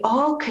when we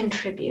all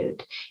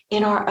contribute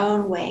in our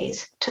own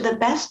ways to the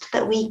best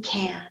that we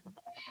can,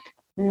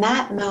 in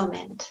that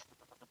moment,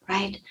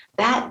 right,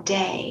 that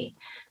day,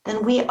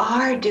 then we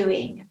are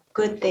doing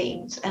good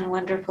things and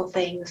wonderful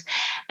things.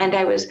 And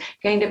I was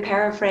going to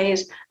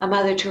paraphrase a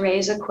Mother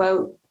Teresa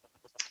quote.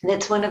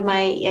 That's one of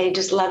I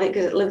just love it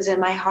because it lives in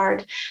my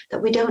heart,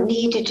 that we don't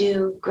need to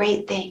do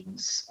great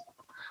things.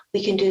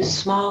 We can do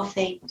small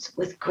things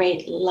with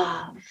great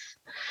love.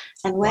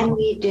 And when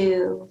we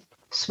do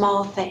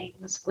small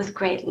things with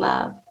great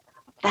love,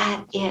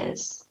 that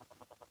is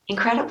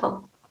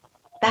incredible.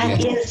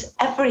 That is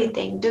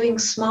everything. Doing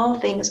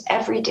small things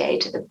every day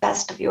to the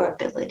best of your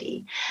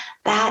ability.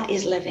 That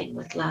is living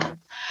with love.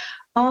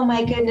 Oh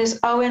my goodness.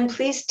 Owen,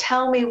 please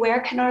tell me,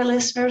 where can our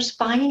listeners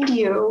find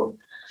you?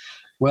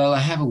 Well, I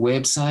have a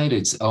website.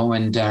 It's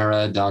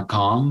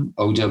owendara.com,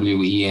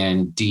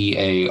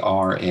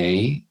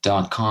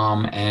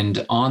 OWENDARA.com.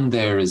 And on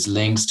there is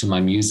links to my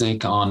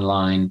music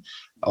online,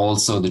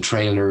 also the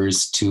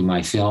trailers to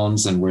my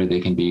films and where they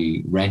can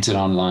be rented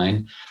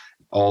online.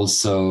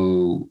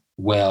 Also,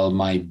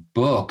 my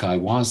book I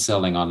was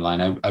selling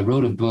online. I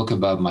wrote a book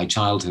about my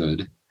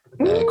childhood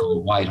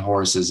called White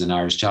Horses in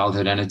Irish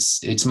Childhood. And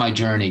it's my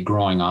journey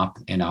growing up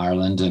in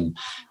Ireland, and,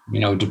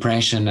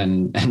 depression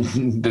and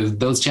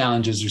those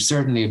challenges are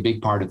certainly a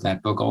big part of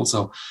that book.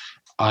 Also,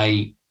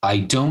 I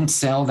don't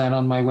sell that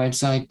on my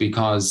website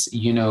because,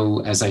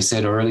 as I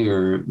said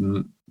earlier,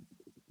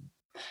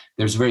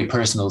 there's very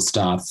personal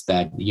stuff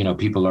that,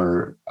 people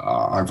are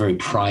very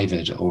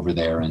private over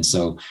there. And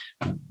so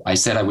I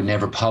said I would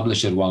never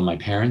publish it while my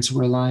parents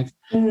were alive.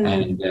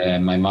 And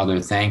my mother,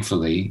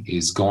 thankfully,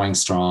 is going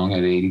strong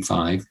at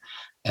 85.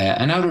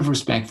 And out of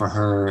respect for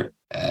her,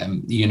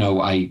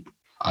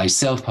 I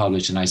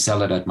self-publish and I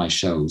sell it at my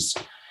shows,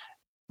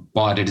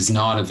 but it is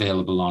not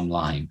available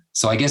online.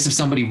 So I guess if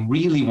somebody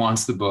really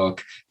wants the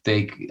book,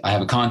 I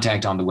have a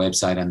contact on the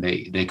website, and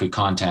they could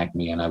contact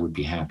me, and I would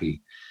be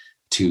happy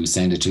to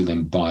send it to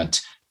them. But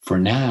for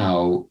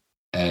now,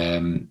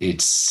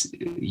 it's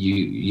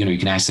you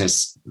can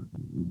access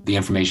the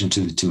information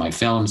to my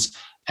films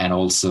and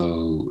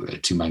also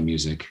to my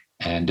music.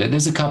 And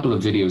there's a couple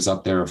of videos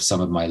up there of some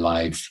of my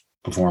live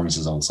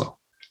performances also.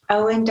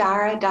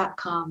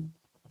 owendara.com.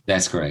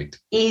 That's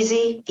correct.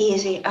 Easy.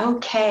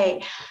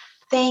 Okay.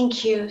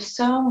 Thank you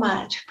so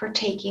much for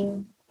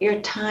taking your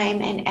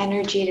time and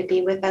energy to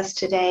be with us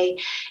today.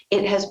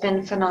 It has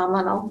been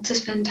phenomenal to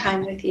spend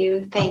time with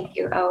you. Thank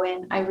you,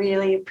 Owen. I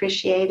really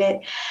appreciate it.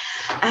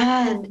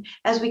 And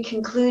as we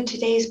conclude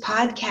today's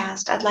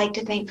podcast, I'd like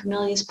to thank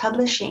Familius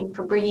Publishing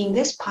for bringing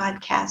this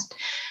podcast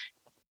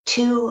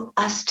to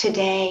us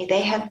today.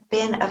 They have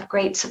been of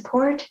great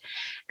support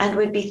and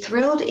would be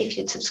thrilled if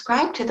you'd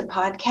subscribe to the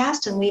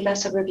podcast and leave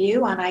us a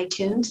review on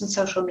iTunes and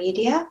social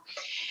media.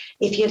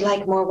 If you'd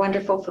like more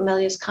wonderful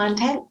Familius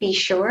content, be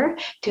sure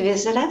to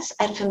visit us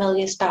at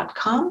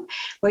familius.com,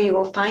 where you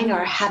will find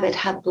our Habit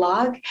Hub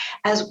blog,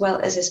 as well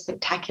as a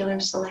spectacular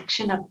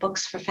selection of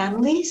books for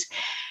families.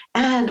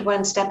 And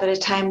one step at a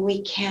time,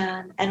 we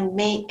can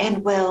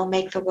and will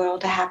make the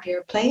world a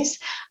happier place.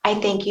 I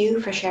thank you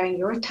for sharing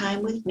your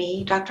time with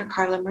me, Dr.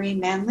 Carla Marie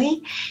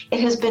Manley. It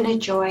has been a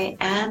joy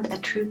and a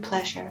true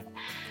pleasure.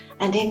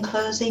 And in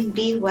closing,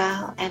 be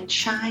well and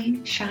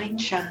shine, shine,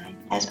 shine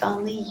as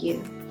only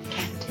you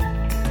can.